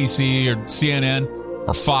CBS, ABC, or CNN,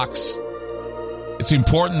 or Fox. It's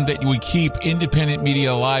important that we keep independent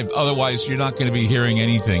media alive. Otherwise, you're not going to be hearing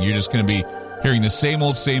anything. You're just going to be hearing the same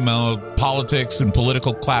old politics and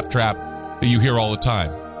political claptrap that you hear all the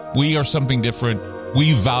time. We are something different.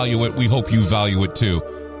 We value it. We hope you value it too.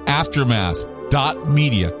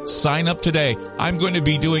 Aftermath.media. Sign up today. I'm going to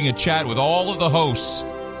be doing a chat with all of the hosts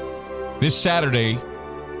this Saturday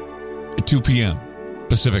at 2 p.m.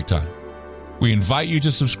 Pacific time. We invite you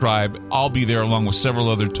to subscribe. I'll be there along with several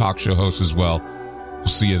other talk show hosts as well. We'll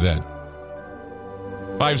see you then.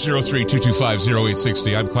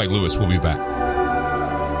 503-225-0860. I'm Clyde Lewis. We'll be back.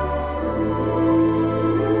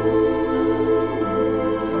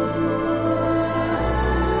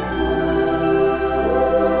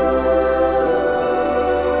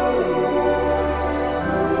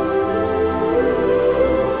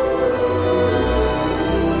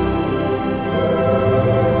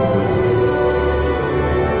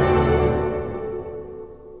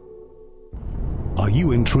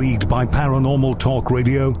 Intrigued by Paranormal Talk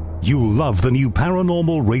Radio? You'll love the new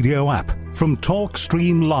Paranormal Radio app from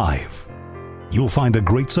TalkStream Live. You'll find a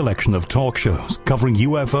great selection of talk shows covering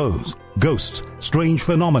UFOs, ghosts, strange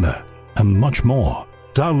phenomena, and much more.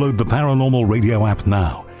 Download the Paranormal Radio app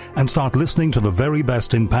now and start listening to the very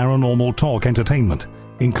best in paranormal talk entertainment,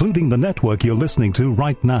 including the network you're listening to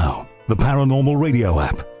right now. The Paranormal Radio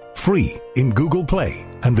app, free in Google Play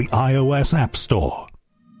and the iOS App Store.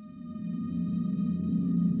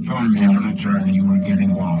 Join me on a journey where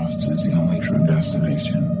getting lost is the only true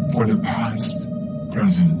destination. Where the past,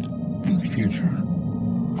 present, and future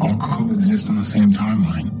all coexist on the same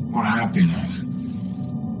timeline. Where happiness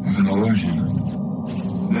is an illusion.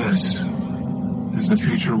 This is the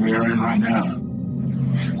future we are in right now.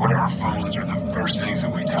 Where our phones are the first things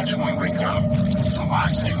that we touch when we wake up. The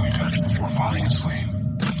last thing we touch before falling asleep.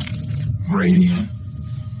 Radiant,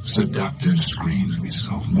 seductive screens we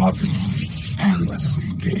so lovingly,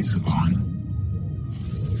 endlessly gaze upon.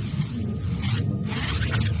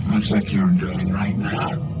 Much like you're doing right now.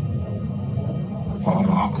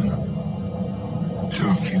 Welcome to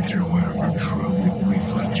a future where our true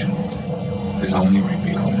reflection is only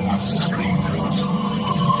revealed once the screen goes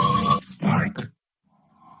dark.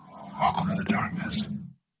 Welcome to the darkness.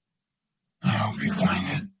 I hope you find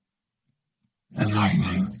it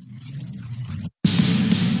enlightening.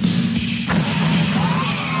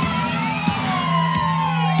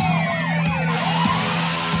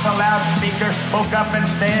 The loudspeaker spoke up and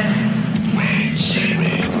said,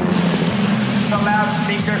 the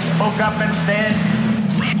loudspeaker spoke up and said,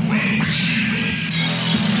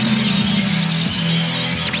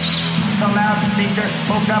 the loudspeaker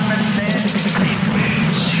spoke up and said,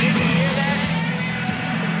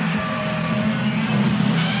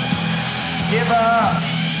 give up,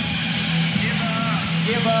 give up,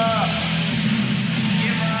 give up.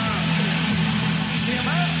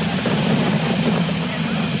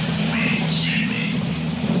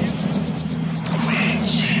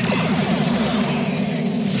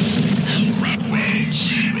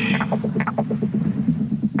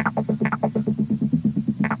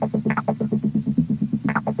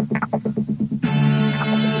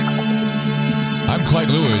 I'm Clyde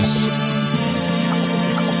Lewis,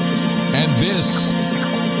 and this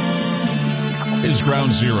is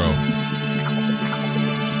Ground Zero.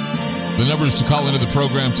 The numbers to call into the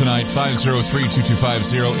program tonight,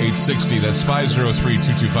 503-225-0860. That's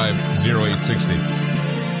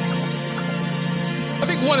 503-225-0860. I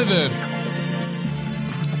think one of the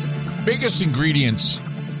biggest ingredients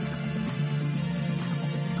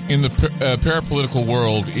in the parapolitical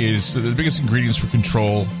world is the biggest ingredients for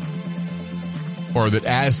control, or that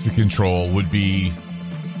adds to control, would be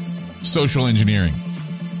social engineering.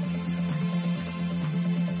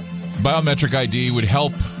 Biometric ID would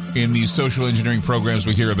help in these social engineering programs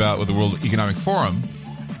we hear about with the World Economic Forum.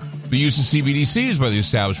 The use of CBDCs by the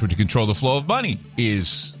establishment to control the flow of money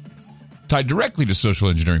is tied directly to social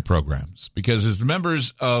engineering programs, because as the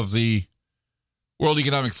members of the World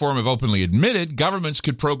Economic Forum have openly admitted, governments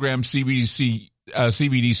could program CBDC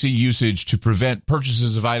usage to prevent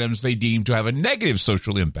purchases of items they deem to have a negative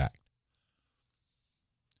social impact.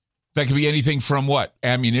 That could be anything from what?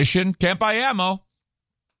 Ammunition? Can't buy ammo.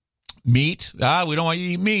 Meat? We don't want you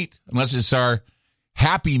to eat meat unless it's our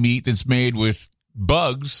happy meat that's made with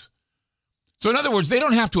bugs. So in other words, they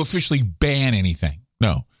don't have to officially ban anything.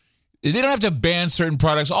 No. They don't have to ban certain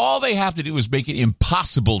products. All they have to do is make it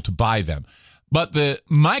impossible to buy them. But the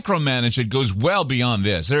micromanagement goes well beyond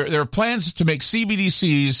this. There are plans to make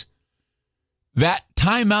CBDCs that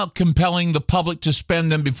timeout compelling the public to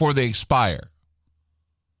spend them before they expire.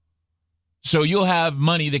 So you'll have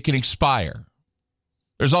money that can expire.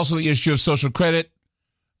 There's also the issue of social credit.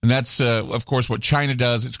 And that's, of course, what China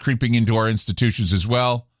does. It's creeping into our institutions as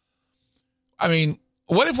well. I mean,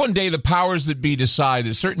 what if one day the powers that be decide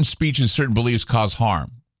that certain speech and certain beliefs cause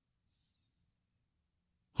harm?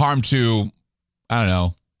 Harm to, I don't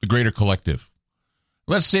know, the greater collective.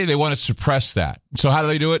 Let's say they want to suppress that. So how do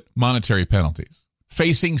they do it? Monetary penalties.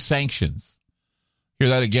 Facing sanctions. Hear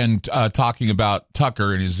that again, talking about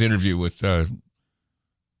Tucker in his interview with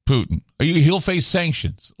Putin. He'll face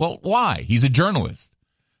sanctions. Well, why? He's a journalist.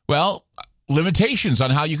 Well, limitations on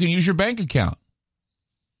how you can use your bank account.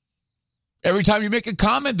 Every time you make a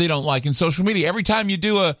comment they don't like in social media, every time you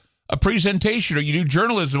do a presentation or you do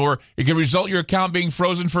journalism, or it can result in your account being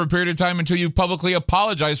frozen for a period of time until you publicly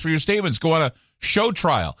apologize for your statements, go on a show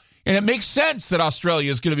trial. And it makes sense that Australia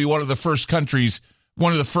is going to be one of the first countries,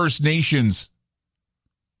 one of the first nations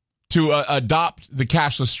to adopt the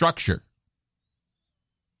cashless structure.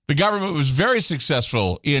 The government was very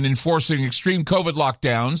successful in enforcing extreme COVID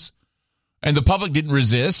lockdowns, and the public didn't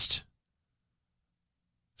resist.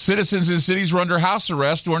 Citizens in cities were under house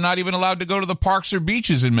arrest and were not even allowed to go to the parks or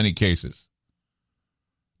beaches in many cases.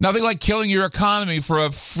 Nothing like killing your economy for a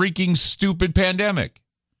freaking stupid pandemic.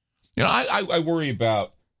 You know, I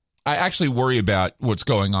actually worry about what's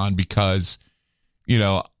going on because, you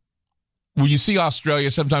know, when you see Australia,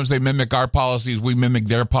 sometimes they mimic our policies, we mimic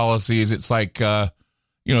their policies. It's like,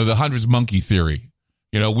 you know, the hundreds monkey theory.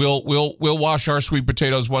 You know, we'll wash our sweet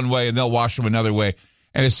potatoes one way and they'll wash them another way.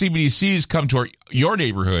 And as CBDCs come to your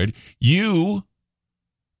neighborhood, you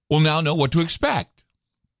will now know what to expect.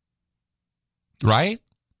 Right?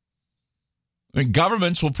 I mean,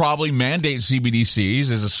 governments will probably mandate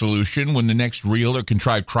CBDCs as a solution when the next real or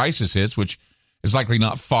contrived crisis hits, which is likely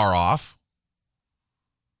not far off.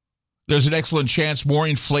 There's an excellent chance more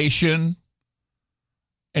inflation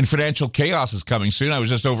and financial chaos is coming soon. I was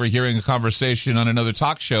just overhearing a conversation on another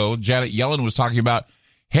talk show. Janet Yellen was talking about,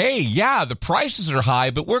 hey, yeah, the prices are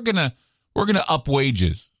high, but we're gonna up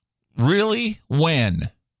wages. Really? When?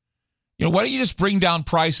 You know, why don't you just bring down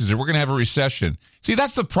prices or we're gonna have a recession? See,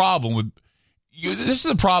 that's the problem with you. This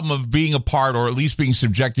is the problem of being a part or at least being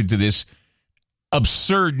subjected to this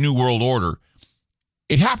absurd new world order.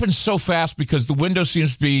 It happens so fast because the window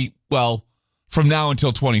seems to be, well, from now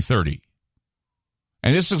until 2030.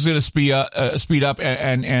 And this is going to speed up,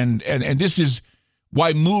 and this is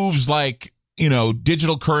why moves like, you know,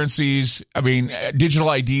 digital currencies,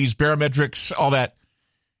 digital IDs, barometrics, all that.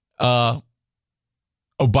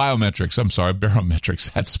 Biometrics. I'm sorry,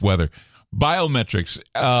 barometrics. That's weather. Biometrics.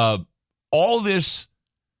 All this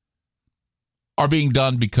are being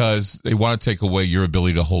done because they want to take away your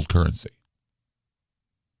ability to hold currency.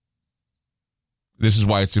 This is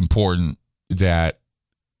why it's important that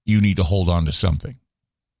you need to hold on to something.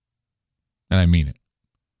 And I mean it.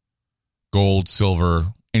 Gold,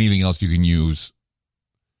 silver, anything else you can use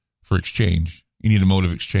for exchange. You need a mode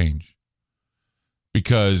of exchange.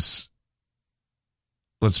 Because,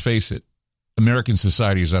 let's face it, American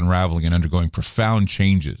society is unraveling and undergoing profound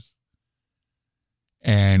changes.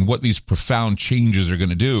 And what these profound changes are going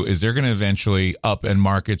to do is they're going to eventually upend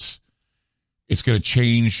markets. It's going to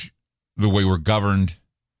change the way we're governed.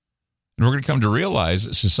 And we're going to come to realize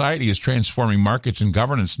that society is transforming markets and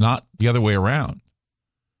governance, not the other way around.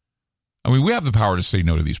 I mean, we have the power to say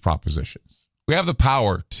no to these propositions. We have the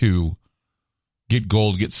power to get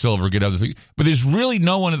gold, get silver, get other things. But there's really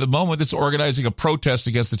no one at the moment that's organizing a protest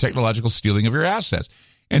against the technological stealing of your assets.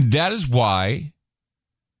 And that is why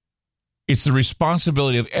it's the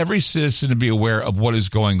responsibility of every citizen to be aware of what is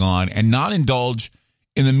going on and not indulge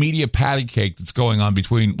in the media patty cake that's going on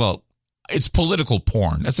between, well, it's political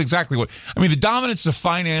porn. That's exactly what, I mean, the dominance of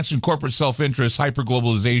finance and corporate self-interest,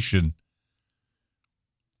 hyperglobalization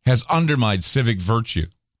has undermined civic virtue.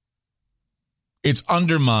 It's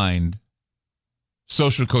undermined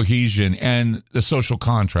social cohesion and the social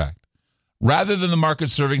contract. Rather than the market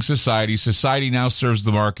serving society, society now serves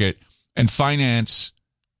the market, and finance,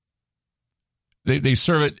 they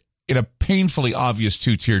serve it in a painfully obvious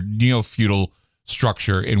two-tiered neo-feudal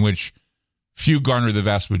structure in which few garner the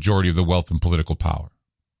vast majority of the wealth and political power.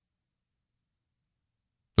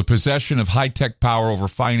 The possession of high-tech power over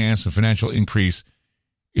finance and financial increase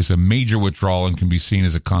is a major withdrawal and can be seen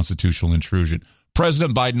as a constitutional intrusion.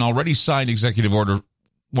 President Biden already signed Executive Order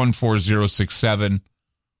 14067,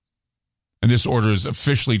 and this order is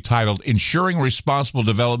officially titled Ensuring Responsible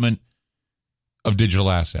Development of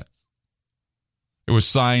Digital Assets. It was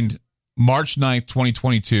signed March 9th,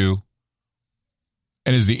 2022,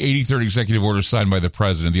 and is the 83rd executive order signed by the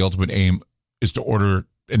president. The ultimate aim is to order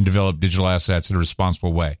and develop digital assets in a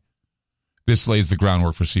responsible way. This lays the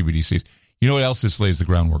groundwork for CBDCs. You know what else this lays the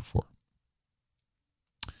groundwork for?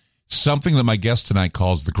 something that my guest tonight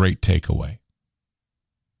calls the great takeaway.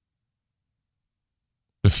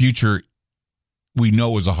 The future, we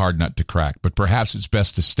know, is a hard nut to crack, but perhaps it's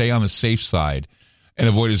best to stay on the safe side and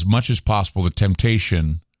avoid as much as possible the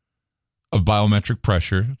temptation of biometric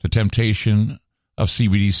pressure, the temptation of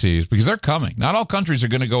CBDCs, because they're coming. Not all countries are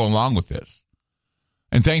going to go along with this.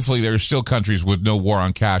 And thankfully, there are still countries with no war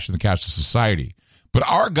on cash in the cashless society. But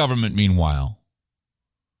our government, meanwhile,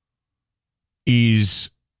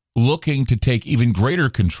 is looking to take even greater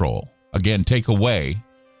control. Again, take away.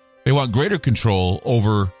 They want greater control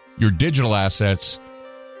over your digital assets,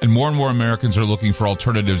 and more Americans are looking for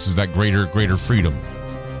alternatives to that greater freedom.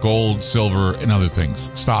 Gold, silver, and other things.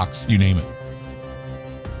 Stocks, you name it.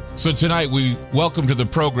 So tonight we welcome to the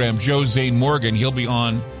program Joe Zane Morgan. He'll be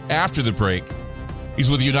on after the break.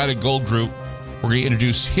 He's with United Gold Group. We're going to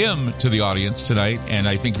introduce him to the audience tonight, and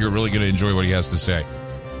I think you're really going to enjoy what he has to say.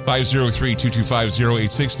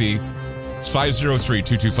 503-225-0860. It's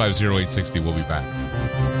 503-225-0860. We'll be back.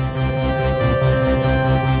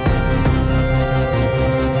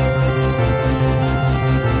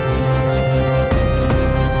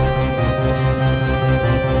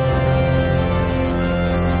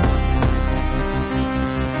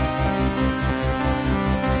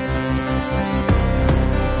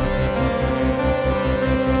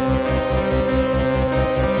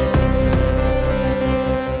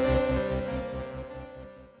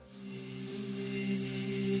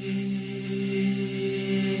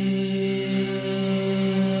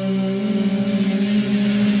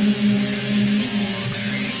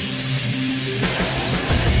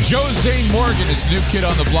 Joe Zane Morgan is the new kid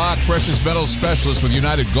on the block, precious metals specialist with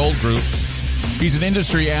United Gold Group. He's an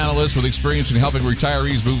industry analyst with experience in helping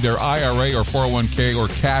retirees move their IRA or 401k or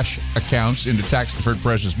cash accounts into tax-deferred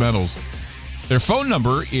precious metals. Their phone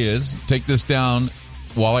number is, take this down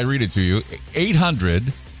while I read it to you,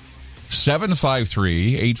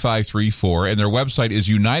 800-753-8534, and their website is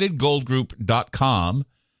unitedgoldgroup.com.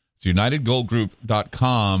 It's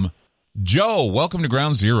unitedgoldgroup.com. Joe, welcome to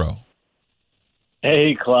Ground Zero.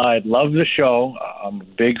 Hey, Clyde. Love the show. I'm a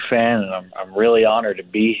big fan, and I'm really honored to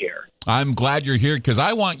be here. I'm glad you're here because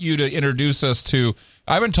I want you to introduce us to,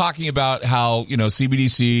 I've been talking about how,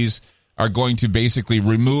 CBDCs are going to basically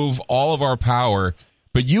remove all of our power,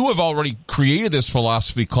 but you have already created this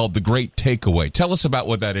philosophy called the Great Takeaway. Tell us about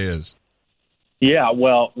what that is. Yeah,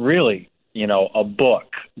 well, really, a book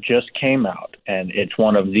just came out, and it's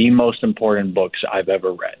one of the most important books I've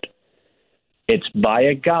ever read. It's by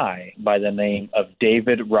a guy by the name of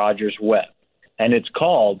David Rogers Webb, and it's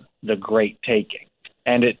called The Great Taking.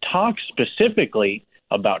 And it talks specifically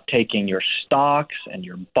about taking your stocks and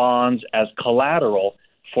your bonds as collateral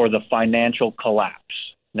for the financial collapse.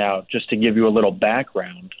 Now, just to give you a little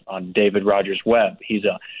background on David Rogers Webb, he's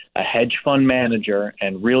a hedge fund manager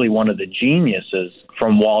and really one of the geniuses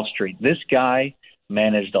from Wall Street. This guy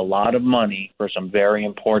managed a lot of money for some very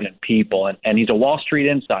important people, and he's a Wall Street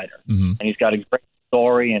insider. Mm-hmm. And he's got a great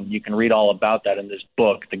story, and you can read all about that in this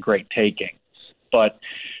book, The Great Taking. But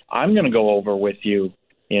I'm going to go over with you,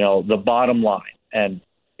 the bottom line, and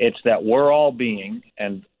it's that we're all being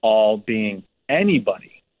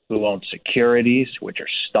anybody who owns securities, which are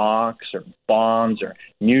stocks or bonds or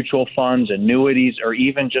mutual funds, annuities, or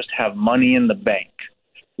even just have money in the bank.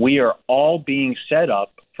 We are all being set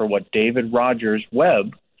up for what David Rogers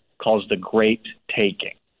Webb calls the Great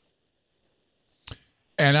Taking.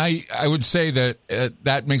 And I would say that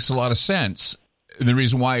that makes a lot of sense. And the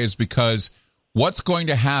reason why is because what's going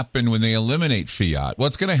to happen when they eliminate fiat?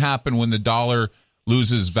 What's going to happen when the dollar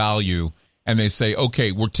loses value and they say,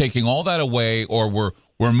 okay, we're taking all that away, or we're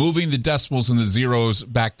moving the decimals and the zeros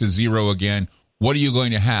back to zero again? What are you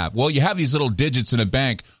going to have? Well, you have these little digits in a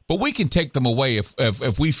bank, but we can take them away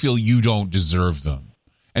if we feel you don't deserve them.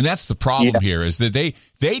 And that's the problem here, is that they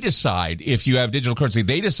decide if you have digital currency,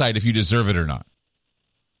 they decide if you deserve it or not.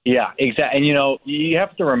 Yeah, exactly. And, you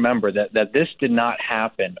have to remember that this did not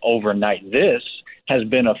happen overnight. This has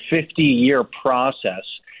been a 50-year process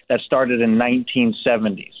that started in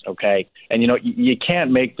 1970s, okay? And, you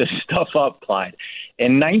can't make this stuff up, Clyde.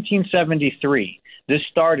 In 1973, this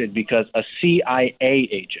started because a CIA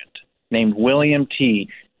agent named William T.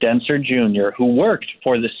 Denser Jr., who worked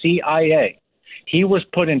for the CIA, he was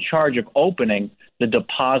put in charge of opening the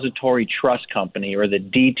Depository Trust Company, or the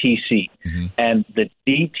DTC. Mm-hmm. And the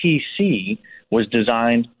DTC was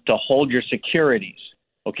designed to hold your securities.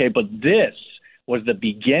 Okay, but this was the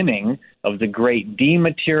beginning of the great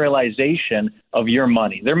dematerialization of your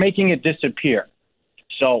money. They're making it disappear.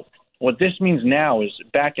 So what this means now is,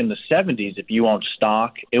 back in the 70s, if you owned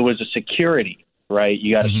stock, it was a security, right?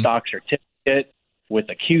 You got a stock certificate with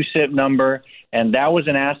a QSIP number, And that was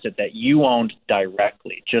an asset that you owned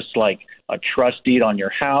directly, just like a trust deed on your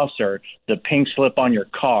house or the pink slip on your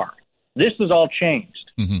car. This is all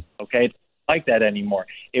changed. Okay? It's not like that anymore.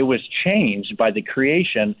 It was changed by the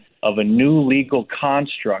creation of a new legal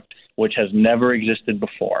construct which has never existed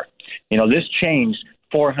before. This changed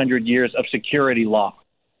 400 years of security law.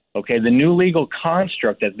 Okay? The new legal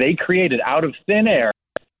construct that they created out of thin air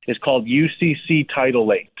is called UCC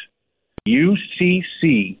Title 8.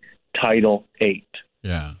 UCC Title 8.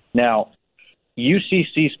 Yeah. Now,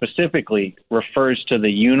 UCC specifically refers to the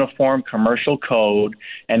Uniform Commercial Code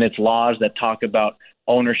and its laws that talk about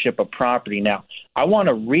ownership of property. Now, I want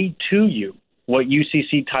to read to you what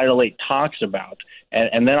UCC Title 8 talks about,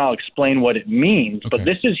 and then I'll explain what it means. Okay. But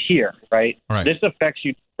this is here, right? Right. This affects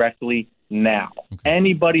you directly now. Okay.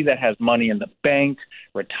 Anybody that has money in the bank,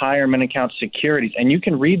 retirement accounts, securities, and you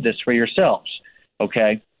can read this for yourselves,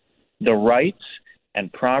 okay? The rights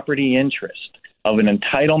and property interest of an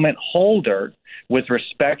entitlement holder with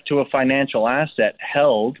respect to a financial asset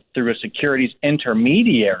held through a securities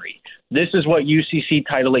intermediary. This is what UCC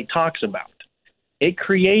Title 8 talks about. It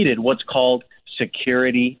created what's called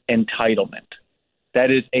security entitlement. That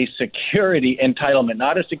is a security entitlement,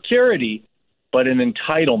 not a security, but an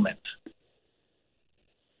entitlement.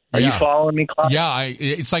 Are you following me, Clive? Yeah,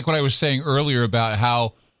 it's like what I was saying earlier about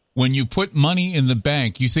how when you put money in the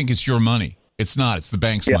bank, you think it's your money. It's not. It's the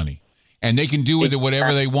bank's money. And they can do with it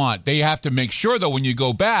whatever they want. They have to make sure, though, when you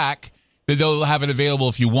go back, that they'll have it available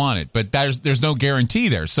if you want it. But there's no guarantee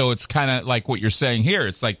there. So it's kind of like what you're saying here.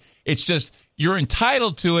 It's like, it's just, you're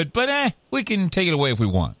entitled to it, but we can take it away if we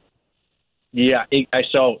want. Yeah,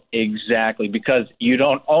 so exactly. Because you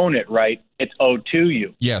don't own it, right? It's owed to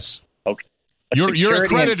you. Yes. Okay. You're a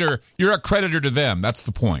creditor. You're a creditor to them. That's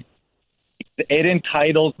the point. It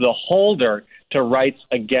entitles the holder to rights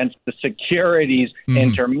against the securities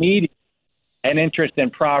intermediary and interest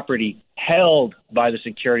in property held by the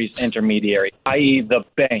securities intermediary, i.e. the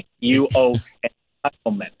bank. You owe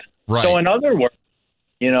entitlement. Right. So in other words,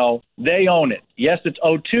 they own it. Yes, it's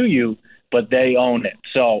owed to you, but they own it.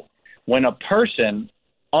 So when a person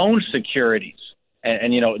owns securities,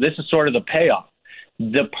 and this is sort of the payoff,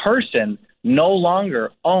 the person no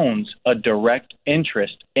longer owns a direct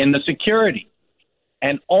interest in the security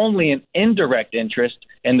and only an indirect interest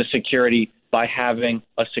in the security by having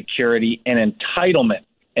a security and entitlement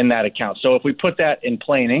in that account. So if we put that in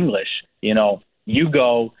plain English, you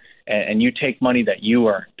go and you take money that you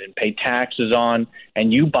earned and pay taxes on,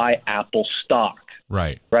 and you buy Apple stock.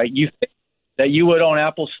 Right. Right? You think that you would own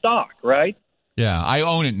Apple stock, right? Yeah, I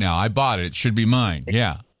own it now. I bought it. It should be mine.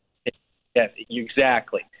 Yeah. Yeah,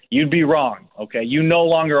 exactly. You'd be wrong, okay? You no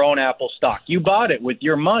longer own Apple stock. You bought it with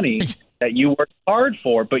your money that you worked hard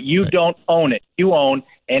for, but you don't own it. You own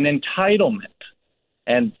an entitlement.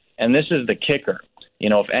 And this is the kicker.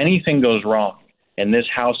 If anything goes wrong in this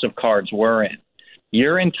house of cards we're in,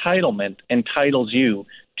 your entitlement entitles you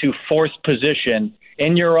to fourth position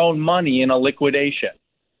in your own money in a liquidation.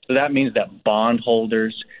 So that means that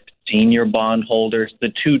bondholders, senior bondholders,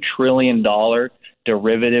 the $2 trillion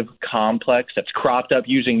derivative complex that's cropped up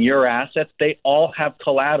using your assets, they all have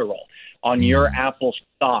collateral on your Apple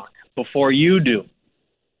stock before you do.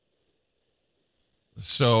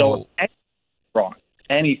 So wrong.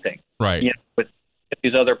 Anything. Right. With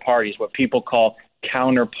these other parties, what people call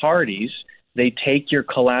counterparties, they take your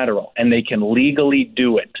collateral and they can legally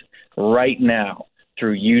do it right now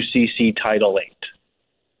through UCC Title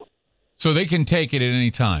 8. So they can take it at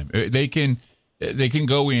any time. They can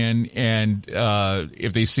go in and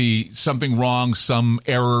if they see something wrong, some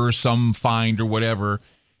error, some find or whatever,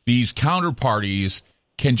 these counterparties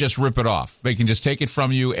can just rip it off. They can just take it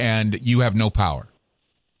from you and you have no power.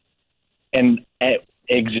 And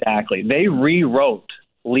exactly. They rewrote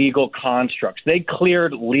legal constructs. They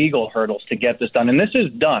cleared legal hurdles to get this done. And this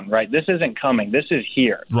is done, right? This isn't coming. This is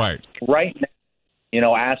here. Right. Right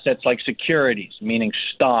now, assets like securities, meaning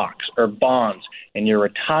stocks or bonds in your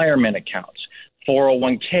retirement accounts,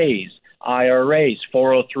 401ks, IRAs,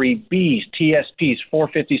 403bs, TSPs,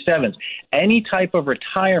 457s, any type of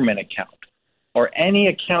retirement account or any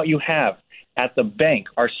account you have at the bank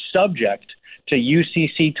are subject to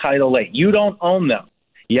UCC Title 8. You don't own them.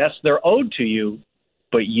 Yes, they're owed to you,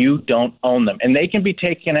 but you don't own them. And they can be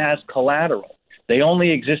taken as collateral. They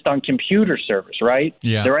only exist on computer servers, right?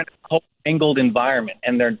 Yeah. They're in a commingled environment,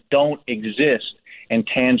 and they don't exist in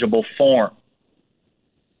tangible form.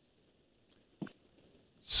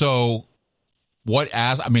 So look,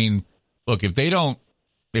 if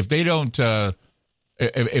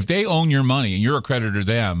they own your money and you're a creditor to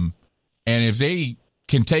them, and if they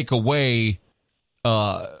can take away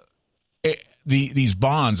these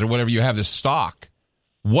bonds or whatever you have, this stock,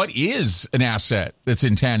 what is an asset that's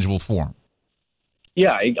in tangible form?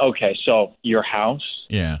 Yeah. Okay. So your house.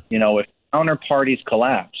 Yeah. If counterparties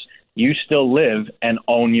collapse, you still live and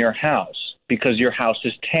own your house because your house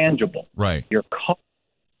is tangible. Right. Your car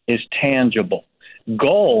is tangible.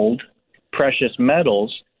 Gold, precious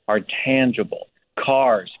metals are tangible.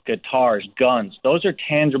 Cars, guitars, guns, those are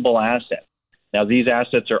tangible assets. Now, these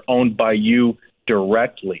assets are owned by you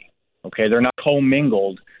directly. Okay, they're not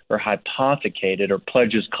commingled or hypothecated or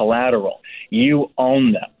pledged as collateral. You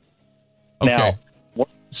own them. Okay. Now,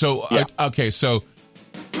 so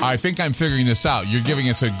I think I'm figuring this out. You're giving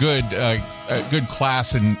us a good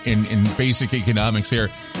class in basic economics here,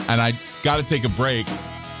 and I got to take a break.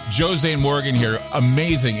 ZANE Morgan here,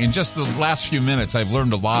 amazing. In just the last few minutes, I've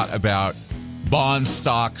learned a lot about bonds,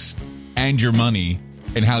 stocks, and your money,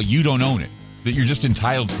 and how you don't own it, that you're just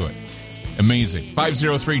entitled to it. Amazing.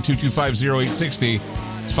 503-225-0860.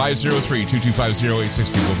 It's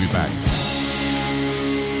 503-225-0860. We'll be back.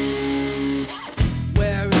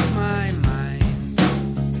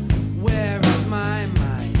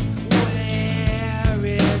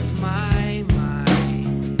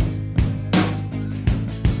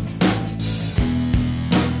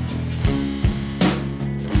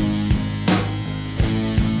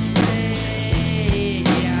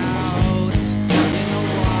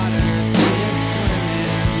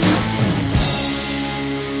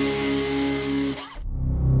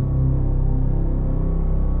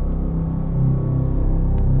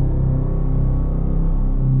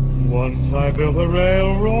 Once I built a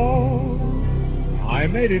railroad, I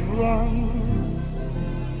made it run,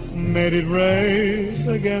 made it race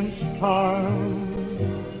against time.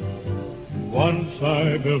 Once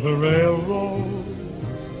I built a railroad,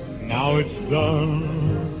 now it's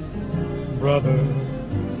done. Brother,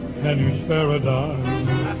 can you spare a dime?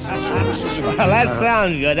 Well, that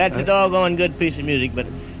sounds good. That's a doggone good piece of music, but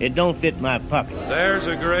it don't fit my pocket. There's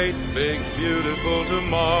a great, big, beautiful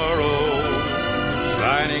tomorrow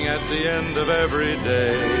shining at the end of every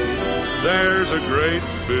day. There's a great,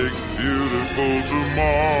 big, beautiful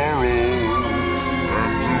tomorrow,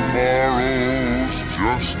 and tomorrow's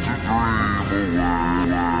just a dream away.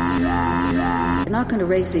 You're not going to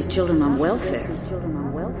raise these children on welfare.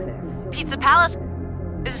 Pizza Palace.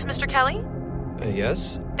 Is this Mr. Kelly?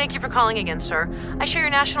 Yes? Thank you for calling again, sir. I show your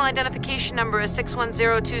national identification number as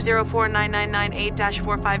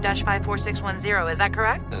 610-204-9998-45-54610. Is that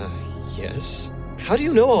correct? Yes. How do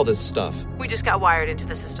you know all this stuff? We just got wired into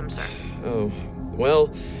the system, sir. Oh,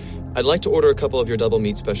 well, I'd like to order a couple of your double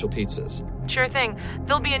meat special pizzas. Sure thing.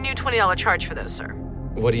 There'll be a new $20 charge for those, sir.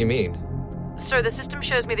 What do you mean? Sir, the system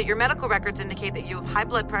shows me that your medical records indicate that you have high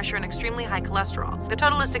blood pressure and extremely high cholesterol. The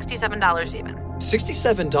total is $67 even.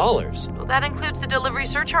 $67? Well, that includes the delivery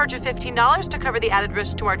surcharge of $15 to cover the added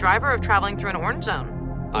risk to our driver of traveling through an orange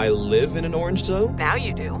zone. I live in an orange zone? Now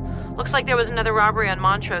you do. Looks like there was another robbery on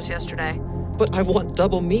Montrose yesterday. But I want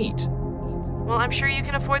double meat. Well, I'm sure you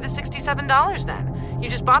can afford the $67 then. You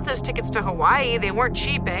just bought those tickets to Hawaii. They weren't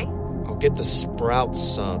cheap, eh? I'll get the Sprout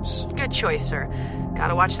subs. Good choice, sir.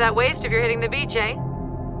 Gotta watch that waist if you're hitting the beach, eh?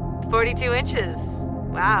 42 inches.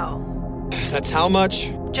 Wow. That's how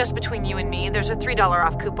much? Just between you and me, there's a $3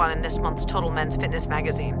 off coupon in this month's Total Men's Fitness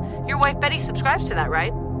magazine. Your wife Betty subscribes to that,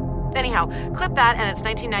 right? Anyhow, clip that and it's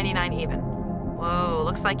 $19.99 even. Whoa,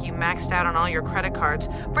 looks like you maxed out on all your credit cards.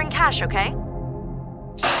 Bring cash, okay?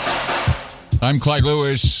 I'm Clyde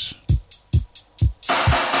Lewis.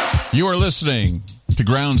 You are listening to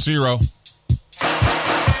Ground Zero.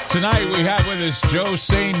 Tonight we have with us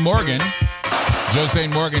ZANE Morgan.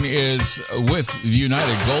 ZANE Morgan is with the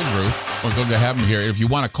United Gold Group. We're going to have him here. If you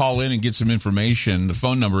want to call in and get some information, the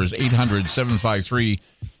phone number is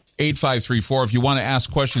 800-753-8534. If you want to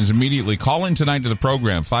ask questions immediately, call in tonight to the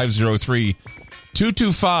program,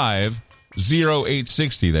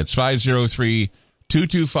 503-225-0860. That's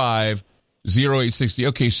 503-225-0860.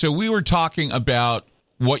 Okay, so we were talking about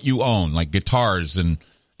what you own, like guitars and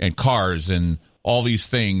cars and all these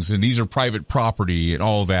things, and these are private property and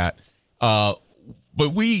all that. But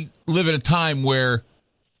we live at a time where,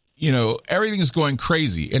 you know, everything is going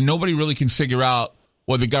crazy, and nobody really can figure out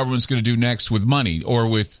what the government's going to do next with money or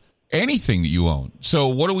with anything that you own. So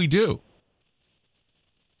what do we do?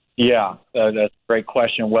 Yeah, that's a great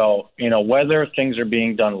question. Well, you know, whether things are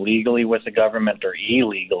being done legally with the government or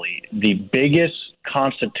illegally, the biggest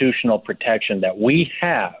constitutional protection that we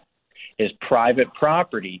have is private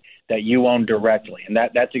property that you own directly. And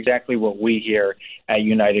that's exactly what we here at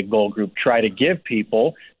United Gold Group try to give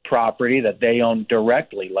people, property that they own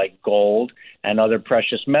directly, like gold and other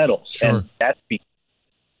precious metals. Sure. And that's because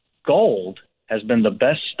gold has been the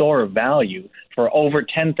best store of value for over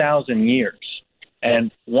 10,000 years.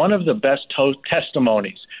 And one of the best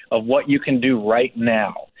testimonies of what you can do right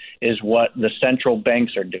now is what the central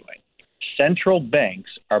banks are doing. Central banks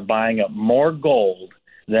are buying up more gold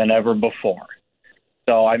than ever before.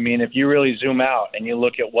 So, I mean, if you really zoom out and you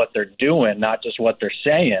look at what they're doing, not just what they're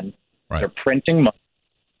saying, they're printing money.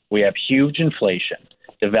 We have huge inflation,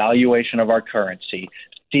 devaluation of our currency,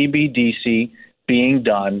 CBDC being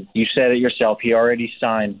done. You said it yourself. He already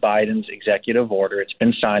signed Biden's executive order. It's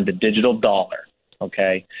been signed, the digital dollar.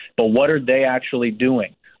 Okay. But what are they actually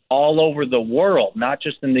doing? All over the world, not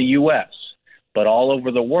just in the U.S., but all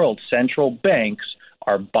over the world, central banks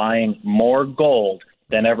are buying more gold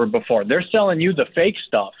than ever before. They're selling you the fake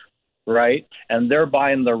stuff, right? And they're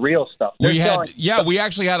buying the real stuff. We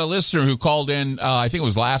actually had a listener who called in, I think it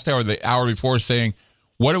was last hour or the hour before, saying,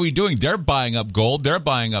 what are we doing? They're buying up gold. They're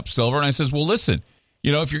buying up silver. And I says, well, listen,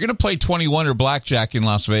 if you're going to play 21 or blackjack in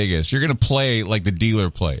Las Vegas, you're going to play like the dealer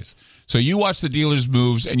plays. So you watch the dealer's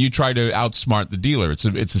moves and you try to outsmart the dealer. It's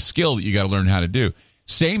a skill that you got to learn how to do.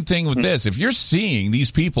 Same thing with this. If you're seeing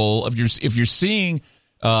these people, if you're seeing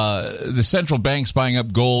the central banks buying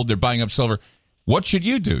up gold, they're buying up silver, what should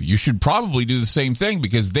you do? You should probably do the same thing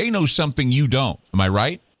because they know something you don't. Am I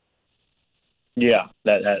right? Yeah,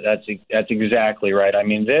 that's exactly right. I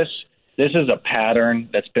mean, this is a pattern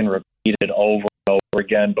that's been repeated over and over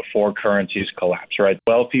again before currencies collapse, right?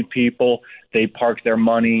 Wealthy people, they park their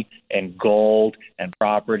money in gold and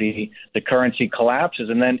property. The currency collapses,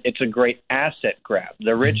 and then it's a great asset grab.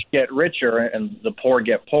 The rich get richer and the poor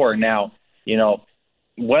get poorer. Now,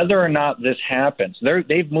 whether or not this happens,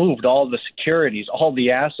 they've moved all the securities, all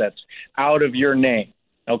the assets out of your name.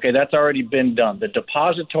 Okay, that's already been done. The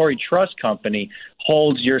depository trust company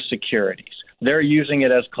holds your securities. They're using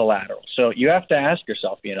it as collateral. So you have to ask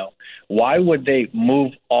yourself, why would they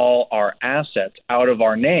move all our assets out of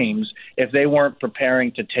our names if they weren't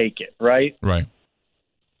preparing to take it, right? Right.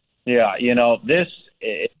 Yeah, this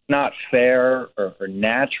is not fair or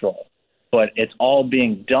natural, but it's all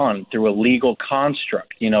being done through a legal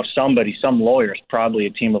construct. Some lawyers, probably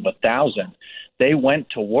a team of 1,000, they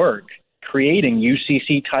went to work creating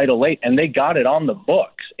UCC Title 8, and they got it on the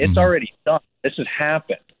books. It's already done. This has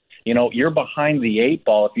happened. You're behind the 8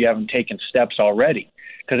 ball if you haven't taken steps already,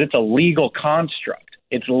 because it's a legal construct.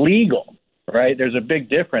 It's legal, right? There's a big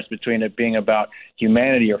difference between it being about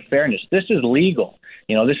humanity or fairness. This is legal.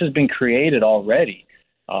 This has been created already.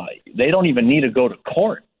 They don't even need to go to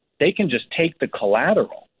court. They can just take the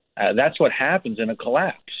collateral. That's what happens in a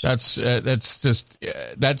collapse. That's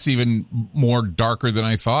even more darker than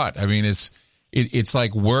I thought. I mean, it's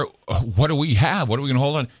like, what do we have? What are we going to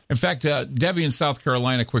hold on? In fact, Debbie in South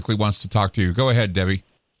Carolina quickly wants to talk to you. Go ahead, Debbie.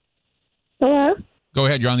 Hello? Go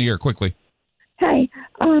ahead. You're on the air quickly. Hey,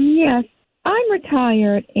 yes, I'm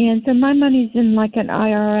retired, and so my money's in like an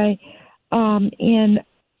IRA. And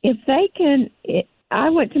if they can, I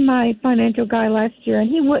went to my financial guy last year, and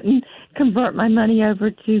he wouldn't convert my money over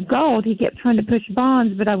to gold. He kept trying to push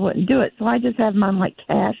bonds, but I wouldn't do it. So I just have mine like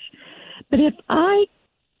cash. But if I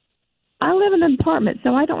live in an apartment,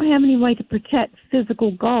 so I don't have any way to protect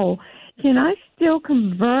physical gold. Can I still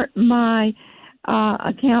convert my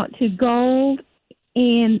account to gold?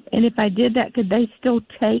 And if I did that, could they still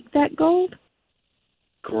take that gold?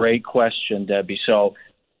 Great question, Debbie. So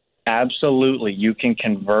absolutely, you can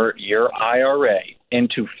convert your IRA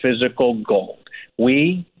into physical gold.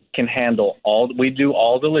 We can handle we do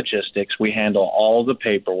all the logistics, we handle all the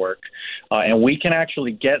paperwork, and we can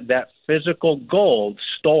actually get that physical gold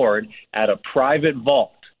stored at a private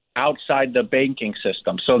vault outside the banking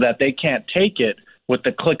system so that they can't take it with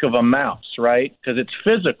the click of a mouse, right? Because it's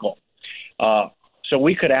physical. So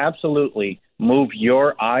we could absolutely move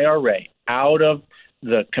your IRA out of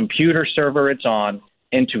the computer server it's on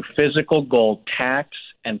into physical gold, tax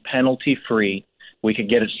and penalty free. We could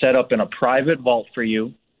get it set up in a private vault for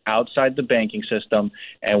you outside the banking system,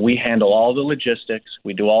 and we handle all the logistics.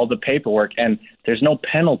 We do all the paperwork, and there's no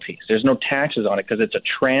penalties. There's no taxes on it because it's a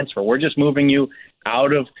transfer. We're just moving you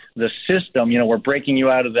out of the system. We're breaking you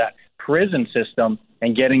out of that prison system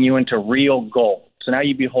and getting you into real gold. So now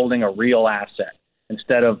you'd be holding a real asset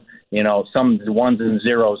instead of, some ones and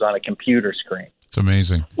zeros on a computer screen. It's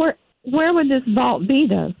amazing. Where would this vault be,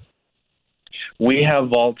 though? We have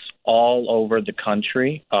vaults all over the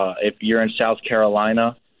country. If you're in South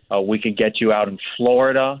Carolina, we could get you out in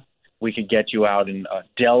Florida. We could get you out in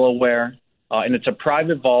Delaware. And it's a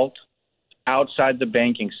private vault outside the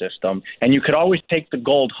banking system. And you could always take the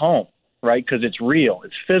gold home, right, because it's real.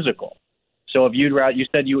 It's physical. So if you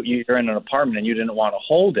said you're in an apartment and you didn't want to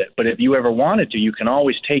hold it, but if you ever wanted to, you can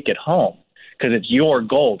always take it home because it's your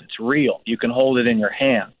gold. It's real. You can hold it in your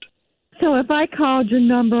hand. So if I called your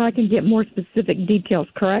number, I can get more specific details,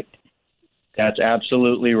 correct? That's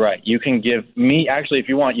absolutely right. You can give me, actually, if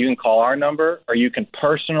you want, you can call our number, or you can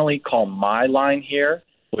personally call my line here,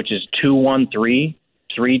 which is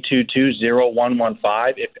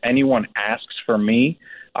 213-322-0115. If anyone asks for me,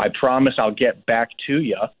 I promise I'll get back to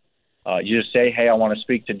you. You just say, hey, I want to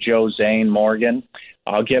speak to Joe Zane Morgan.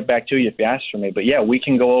 I'll get back to you if you ask for me. But, yeah, we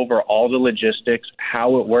can go over all the logistics,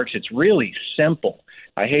 how it works. It's really simple.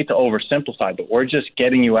 I hate to oversimplify, but we're just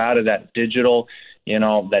getting you out of that digital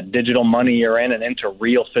money you're in and into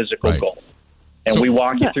real physical gold. And we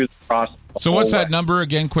walk you through the process. So what's that number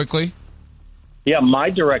again, quickly? Yeah, my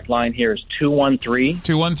direct line here is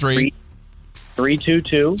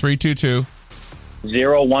 213-322-0115.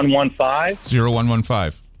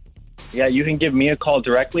 0115. Yeah, you can give me a call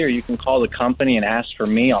directly, or you can call the company and ask for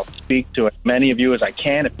me. I'll speak to as many of you as I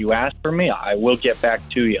can. If you ask for me, I will get back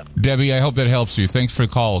to you. Debbie, I hope that helps you. Thanks for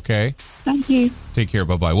the call, okay? Thank you. Take care.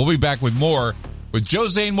 Bye-bye. We'll be back with more with Joe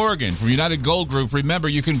Zane Morgan from United Gold Group. Remember,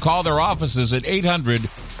 you can call their offices at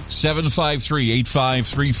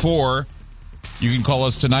 800-753-8534. You can call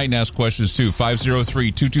us tonight and ask questions, too.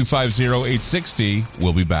 503-2250-860.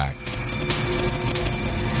 We'll be back.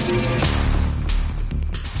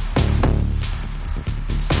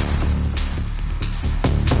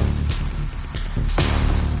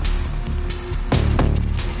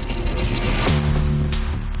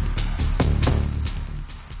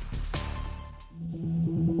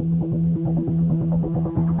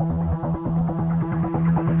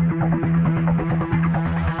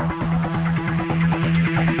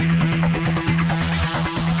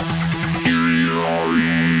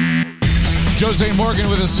 Zane Morgan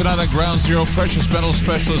with us tonight at Ground Zero, precious metals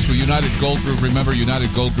specialist with United Gold Group. Remember,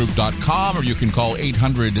 UnitedGoldGroup.com, or you can call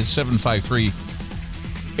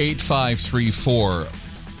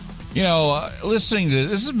 800-753-8534. You know, listening to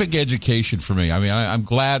this is a big education for me. I mean, I'm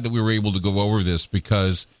glad that we were able to go over this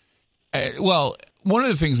because, one of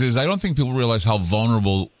the things is I don't think people realize how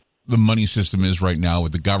vulnerable the money system is right now,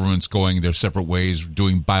 with the governments going their separate ways,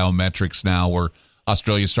 doing biometrics now, where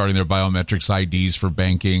Australia's starting their biometrics IDs for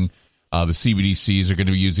banking. The CBDCs are going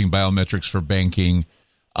to be using biometrics for banking.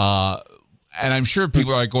 And I'm sure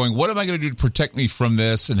people are going, what am I going to do to protect me from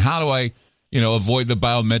this? And how do I, avoid the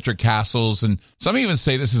biometric hassles? And some even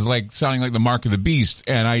say this is like sounding like the mark of the beast.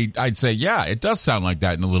 And I'd say, yeah, it does sound like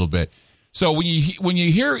that in a little bit. So when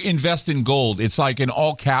you hear invest in gold, it's like in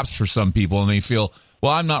all caps for some people, and they feel,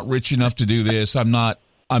 well, I'm not rich enough to do this. I'm not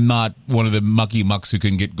one of the mucky mucks who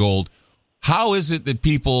can get gold. How is it that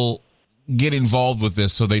people get involved with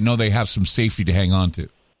this so they know they have some safety to hang on to?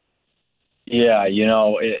 Yeah,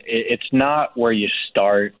 it's not where you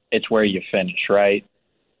start, it's where you finish, right?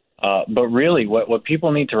 But really, what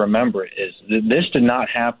people need to remember is that this did not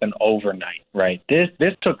happen overnight, right? This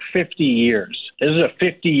took 50 years. This is a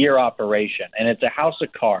 50-year operation, and it's a house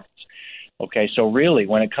of cards. Okay, so really,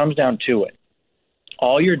 when it comes down to it,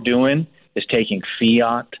 all you're doing is taking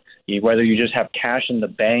fiat, whether you just have cash in the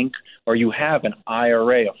bank or you have an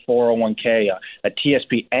IRA, a 401k, a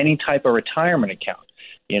TSP, any type of retirement account,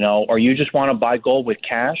 or you just want to buy gold with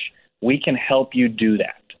cash, we can help you do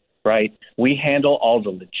that, right? We handle all the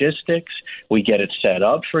logistics. We get it set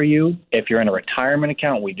up for you. If you're in a retirement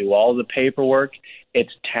account, we do all the paperwork.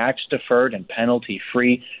 It's tax deferred and penalty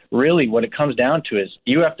free. Really, what it comes down to is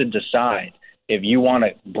you have to decide if you want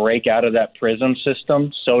to break out of that prison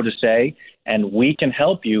system, so to say, and we can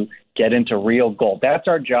help you get into real gold. That's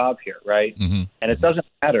our job here, right? Mm-hmm. And it doesn't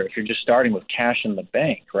matter if you're just starting with cash in the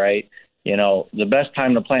bank, right? The best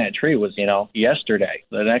time to plant a tree was, yesterday.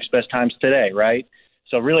 The next best time's today, right?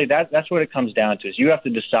 So really that's what it comes down to, is you have to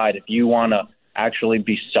decide if you want to actually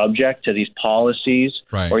be subject to these policies,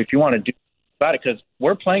 right, or if you want to do about it, because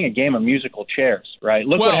we're playing a game of musical chairs, right?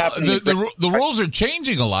 Look what happened. The rules are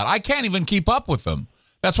changing a lot. I can't even keep up with them.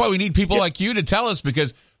 That's why we need people like you to tell us,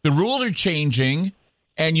 because the rules are changing,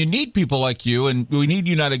 and you need people like you, and we need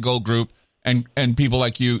United Gold Group and people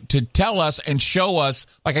like you to tell us and show us.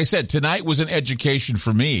 Like I said, tonight was an education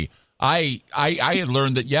for me. I had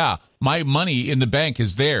learned that, yeah, my money in the bank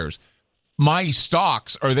is theirs. My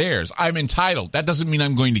stocks are theirs. I'm entitled. That doesn't mean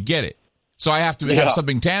I'm going to get it. So I have to have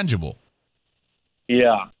something tangible.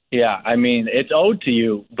 Yeah. I mean, it's owed to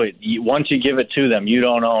you, but once you give it to them, you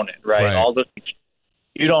don't own it, right?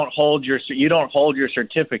 You don't hold your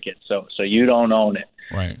certificate, so you don't own it.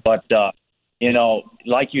 Right. But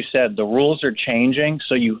like you said, the rules are changing,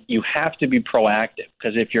 so you have to be proactive,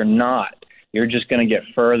 because if you're not, you're just going to get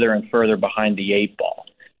further and further behind the eight ball.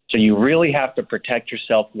 So you really have to protect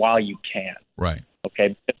yourself while you can. Right.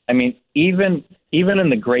 Okay, I mean, even in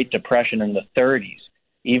the Great Depression in the 30s,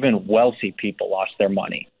 even wealthy people lost their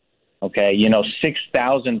money. Okay,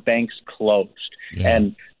 6,000 banks closed,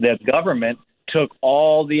 and the government took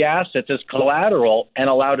all the assets as collateral and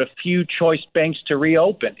allowed a few choice banks to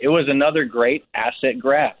reopen. It was another great asset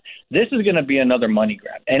grab. This is going to be another money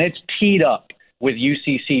grab, and it's teed up with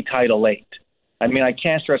UCC Title 8. I mean, I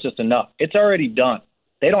can't stress this enough. It's already done.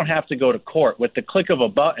 They don't have to go to court. With the click of a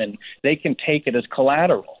button, they can take it as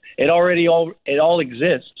collateral. It all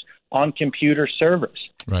exists on computer servers.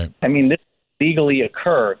 Right. I mean, this legally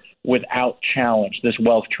occur without challenge, this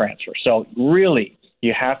wealth transfer. So really,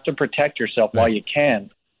 you have to protect yourself while you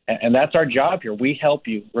can. And that's our job here. We help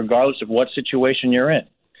you regardless of what situation you're in.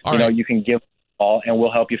 You can give a call and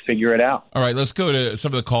we'll help you figure it out. All right, let's go to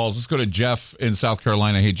some of the calls. Let's go to Jeff in South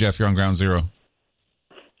Carolina. Hey, Jeff, you're on Ground Zero.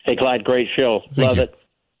 Hey, Clyde, great show. Thank you. It.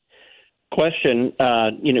 Question,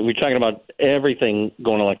 we're talking about everything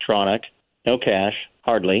going electronic, no cash,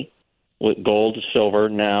 hardly, with gold, silver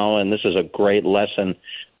now, and this is a great lesson.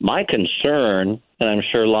 My concern, and I'm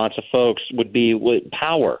sure lots of folks, would be with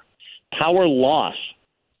power loss.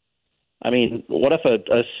 I mean, what if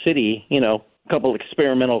a city, a couple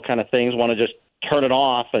experimental kind of things want to just turn it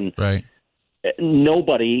off and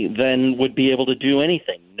nobody then would be able to do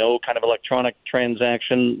anything, no kind of electronic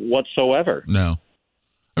transaction whatsoever. No.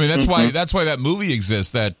 I mean, that's why that movie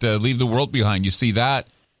exists, that Leave the World Behind. You see that,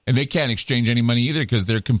 and they can't exchange any money either because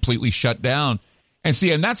they're completely shut down. And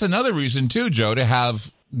that's another reason, too, Joe, to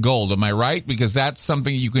have gold. Am I right? Because that's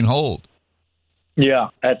something you can hold. Yeah,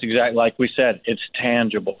 that's exactly like we said. It's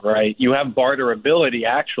tangible, right? You have barterability,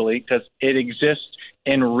 actually, because it exists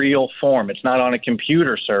in real form. It's not on a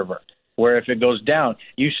computer server, where if it goes down,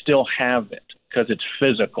 you still have it because it's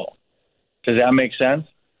physical. Does that make sense?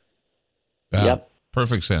 Yep.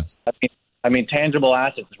 Perfect sense. I mean, tangible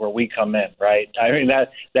assets is where we come in, right? I mean,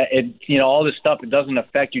 all this stuff, it doesn't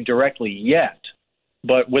affect you directly yet.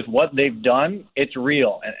 But with what they've done, it's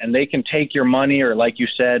real. And they can take your money, or like you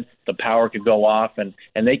said, the power could go off, and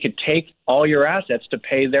they could take all your assets to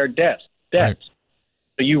pay their debts. Right.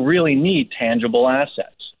 So you really need tangible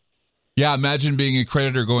assets. Yeah, imagine being a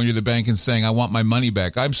creditor going to the bank and saying, I want my money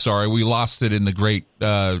back. I'm sorry, we lost it in the great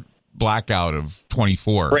blackout of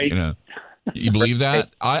 24. Great. You believe that?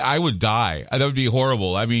 I would die. That would be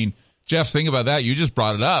horrible. I mean, Jeff, think about that. You just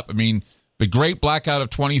brought it up. I mean, the great blackout of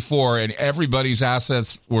 24, and everybody's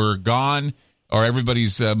assets were gone, or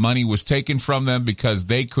everybody's money was taken from them because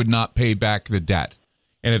they could not pay back the debt.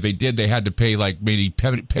 And if they did, they had to pay like maybe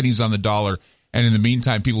pennies on the dollar. And in the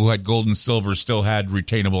meantime, people who had gold and silver still had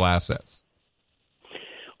retainable assets.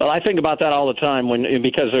 Well, I think about that all the time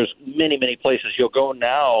because there's many, many places you'll go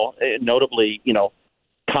now, notably,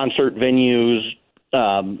 concert venues,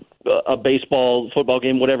 a baseball, football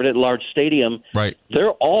game, whatever, at a large stadium. Right.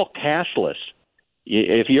 They're all cashless.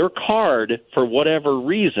 If your card, for whatever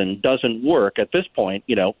reason, doesn't work at this point,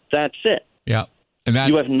 that's it. Yeah. And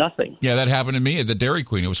you have nothing. Yeah, that happened to me at the Dairy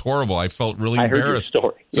Queen. It was horrible. I felt really embarrassed. I heard your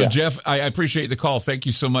story. So, Jeff, I appreciate the call. Thank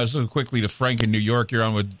you so much. So quickly to Frank in New York. You're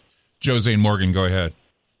on with Joe Zane Morgan. Go ahead.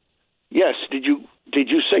 Yes. Did you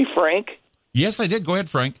say Frank? Yes, I did. Go ahead,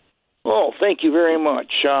 Frank. Oh, thank you very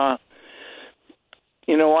much. I'm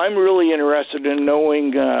really interested in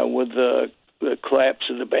knowing with the collapse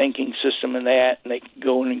of the banking system and they can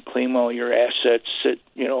go in and claim all your assets as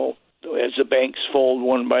the banks fold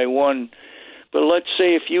one by one. But let's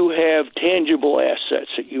say if you have tangible assets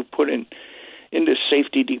that you put into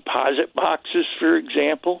safety deposit boxes, for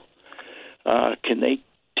example, can they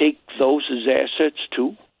take those as assets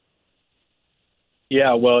too?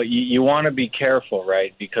 Yeah, well, you want to be careful,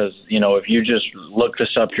 right? Because, if you just look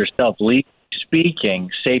this up yourself, legally speaking,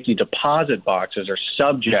 safety deposit boxes are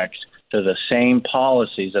subject to the same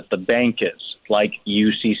policies that the bank is, like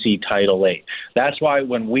UCC Title 8. That's why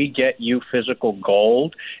when we get you physical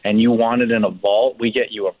gold and you want it in a vault, we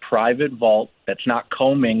get you a private vault that's not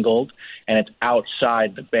commingled and it's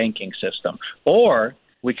outside the banking system. Or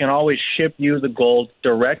we can always ship you the gold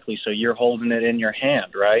directly so you're holding it in your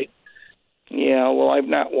hand, right? Yeah, well, I've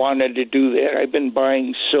not wanted to do that. I've been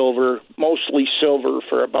buying silver, mostly silver,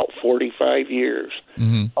 for about 45 years.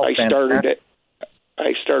 Mm-hmm. I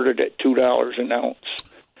started at $2 an ounce.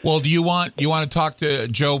 Well, do you want to talk to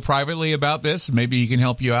Joe privately about this? Maybe he can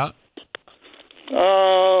help you out.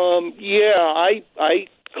 Yeah, I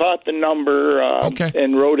caught the number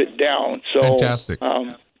and wrote it down. So fantastic.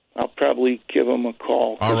 I'll probably give him a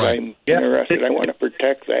call because right. I'm interested. I want to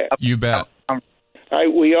protect that. You bet.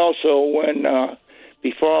 We also, when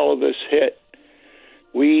before all of this hit,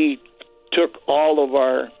 we took all of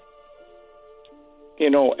our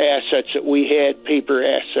assets that we had, paper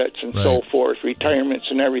assets and so forth, retirements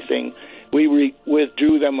and everything. We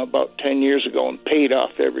withdrew them about 10 years ago and paid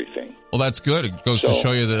off everything. Well, that's good. It goes to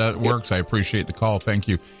show you that works. I appreciate the call. Thank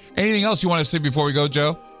you. Anything else you want to say before we go,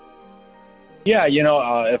 Joe? Yeah,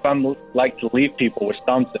 if I'm like to leave people with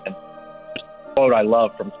something, just a quote I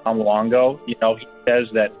love from Tom Longo, he says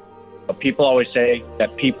that people always say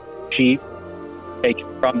that people cheat, take it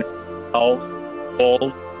from themselves,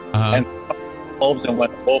 wolves, and wolves, and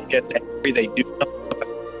when the wolf gets angry, they do something.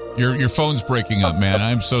 Your phone's breaking up, man.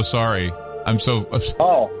 I'm so sorry. Your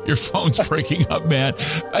phone's breaking up, man.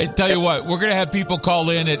 I tell you what, we're going to have people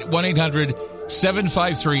call in at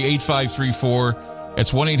 1-800-753-8534.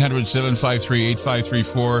 It's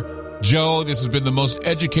 1-800-753-8534. Joe, this has been the most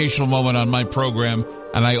educational moment on my program,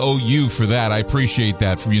 and I owe you for that. I appreciate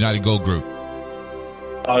that from United Gold Group.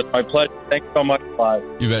 It's my pleasure. Thanks so much, Clive.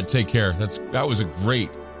 You bet. Take care. That was a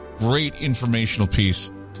great informational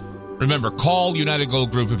piece. Remember, call United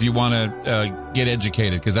Gold Group if you want to get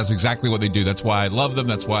educated, because that's exactly what they do. That's why I love them.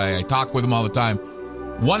 That's why I talk with them all the time.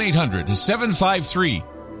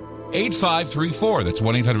 1-800-753-8534. That's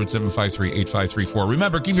 1-800-753-8534.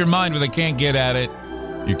 Remember, keep your mind where they can't get at it.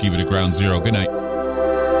 You keep it at ground zero. Good night.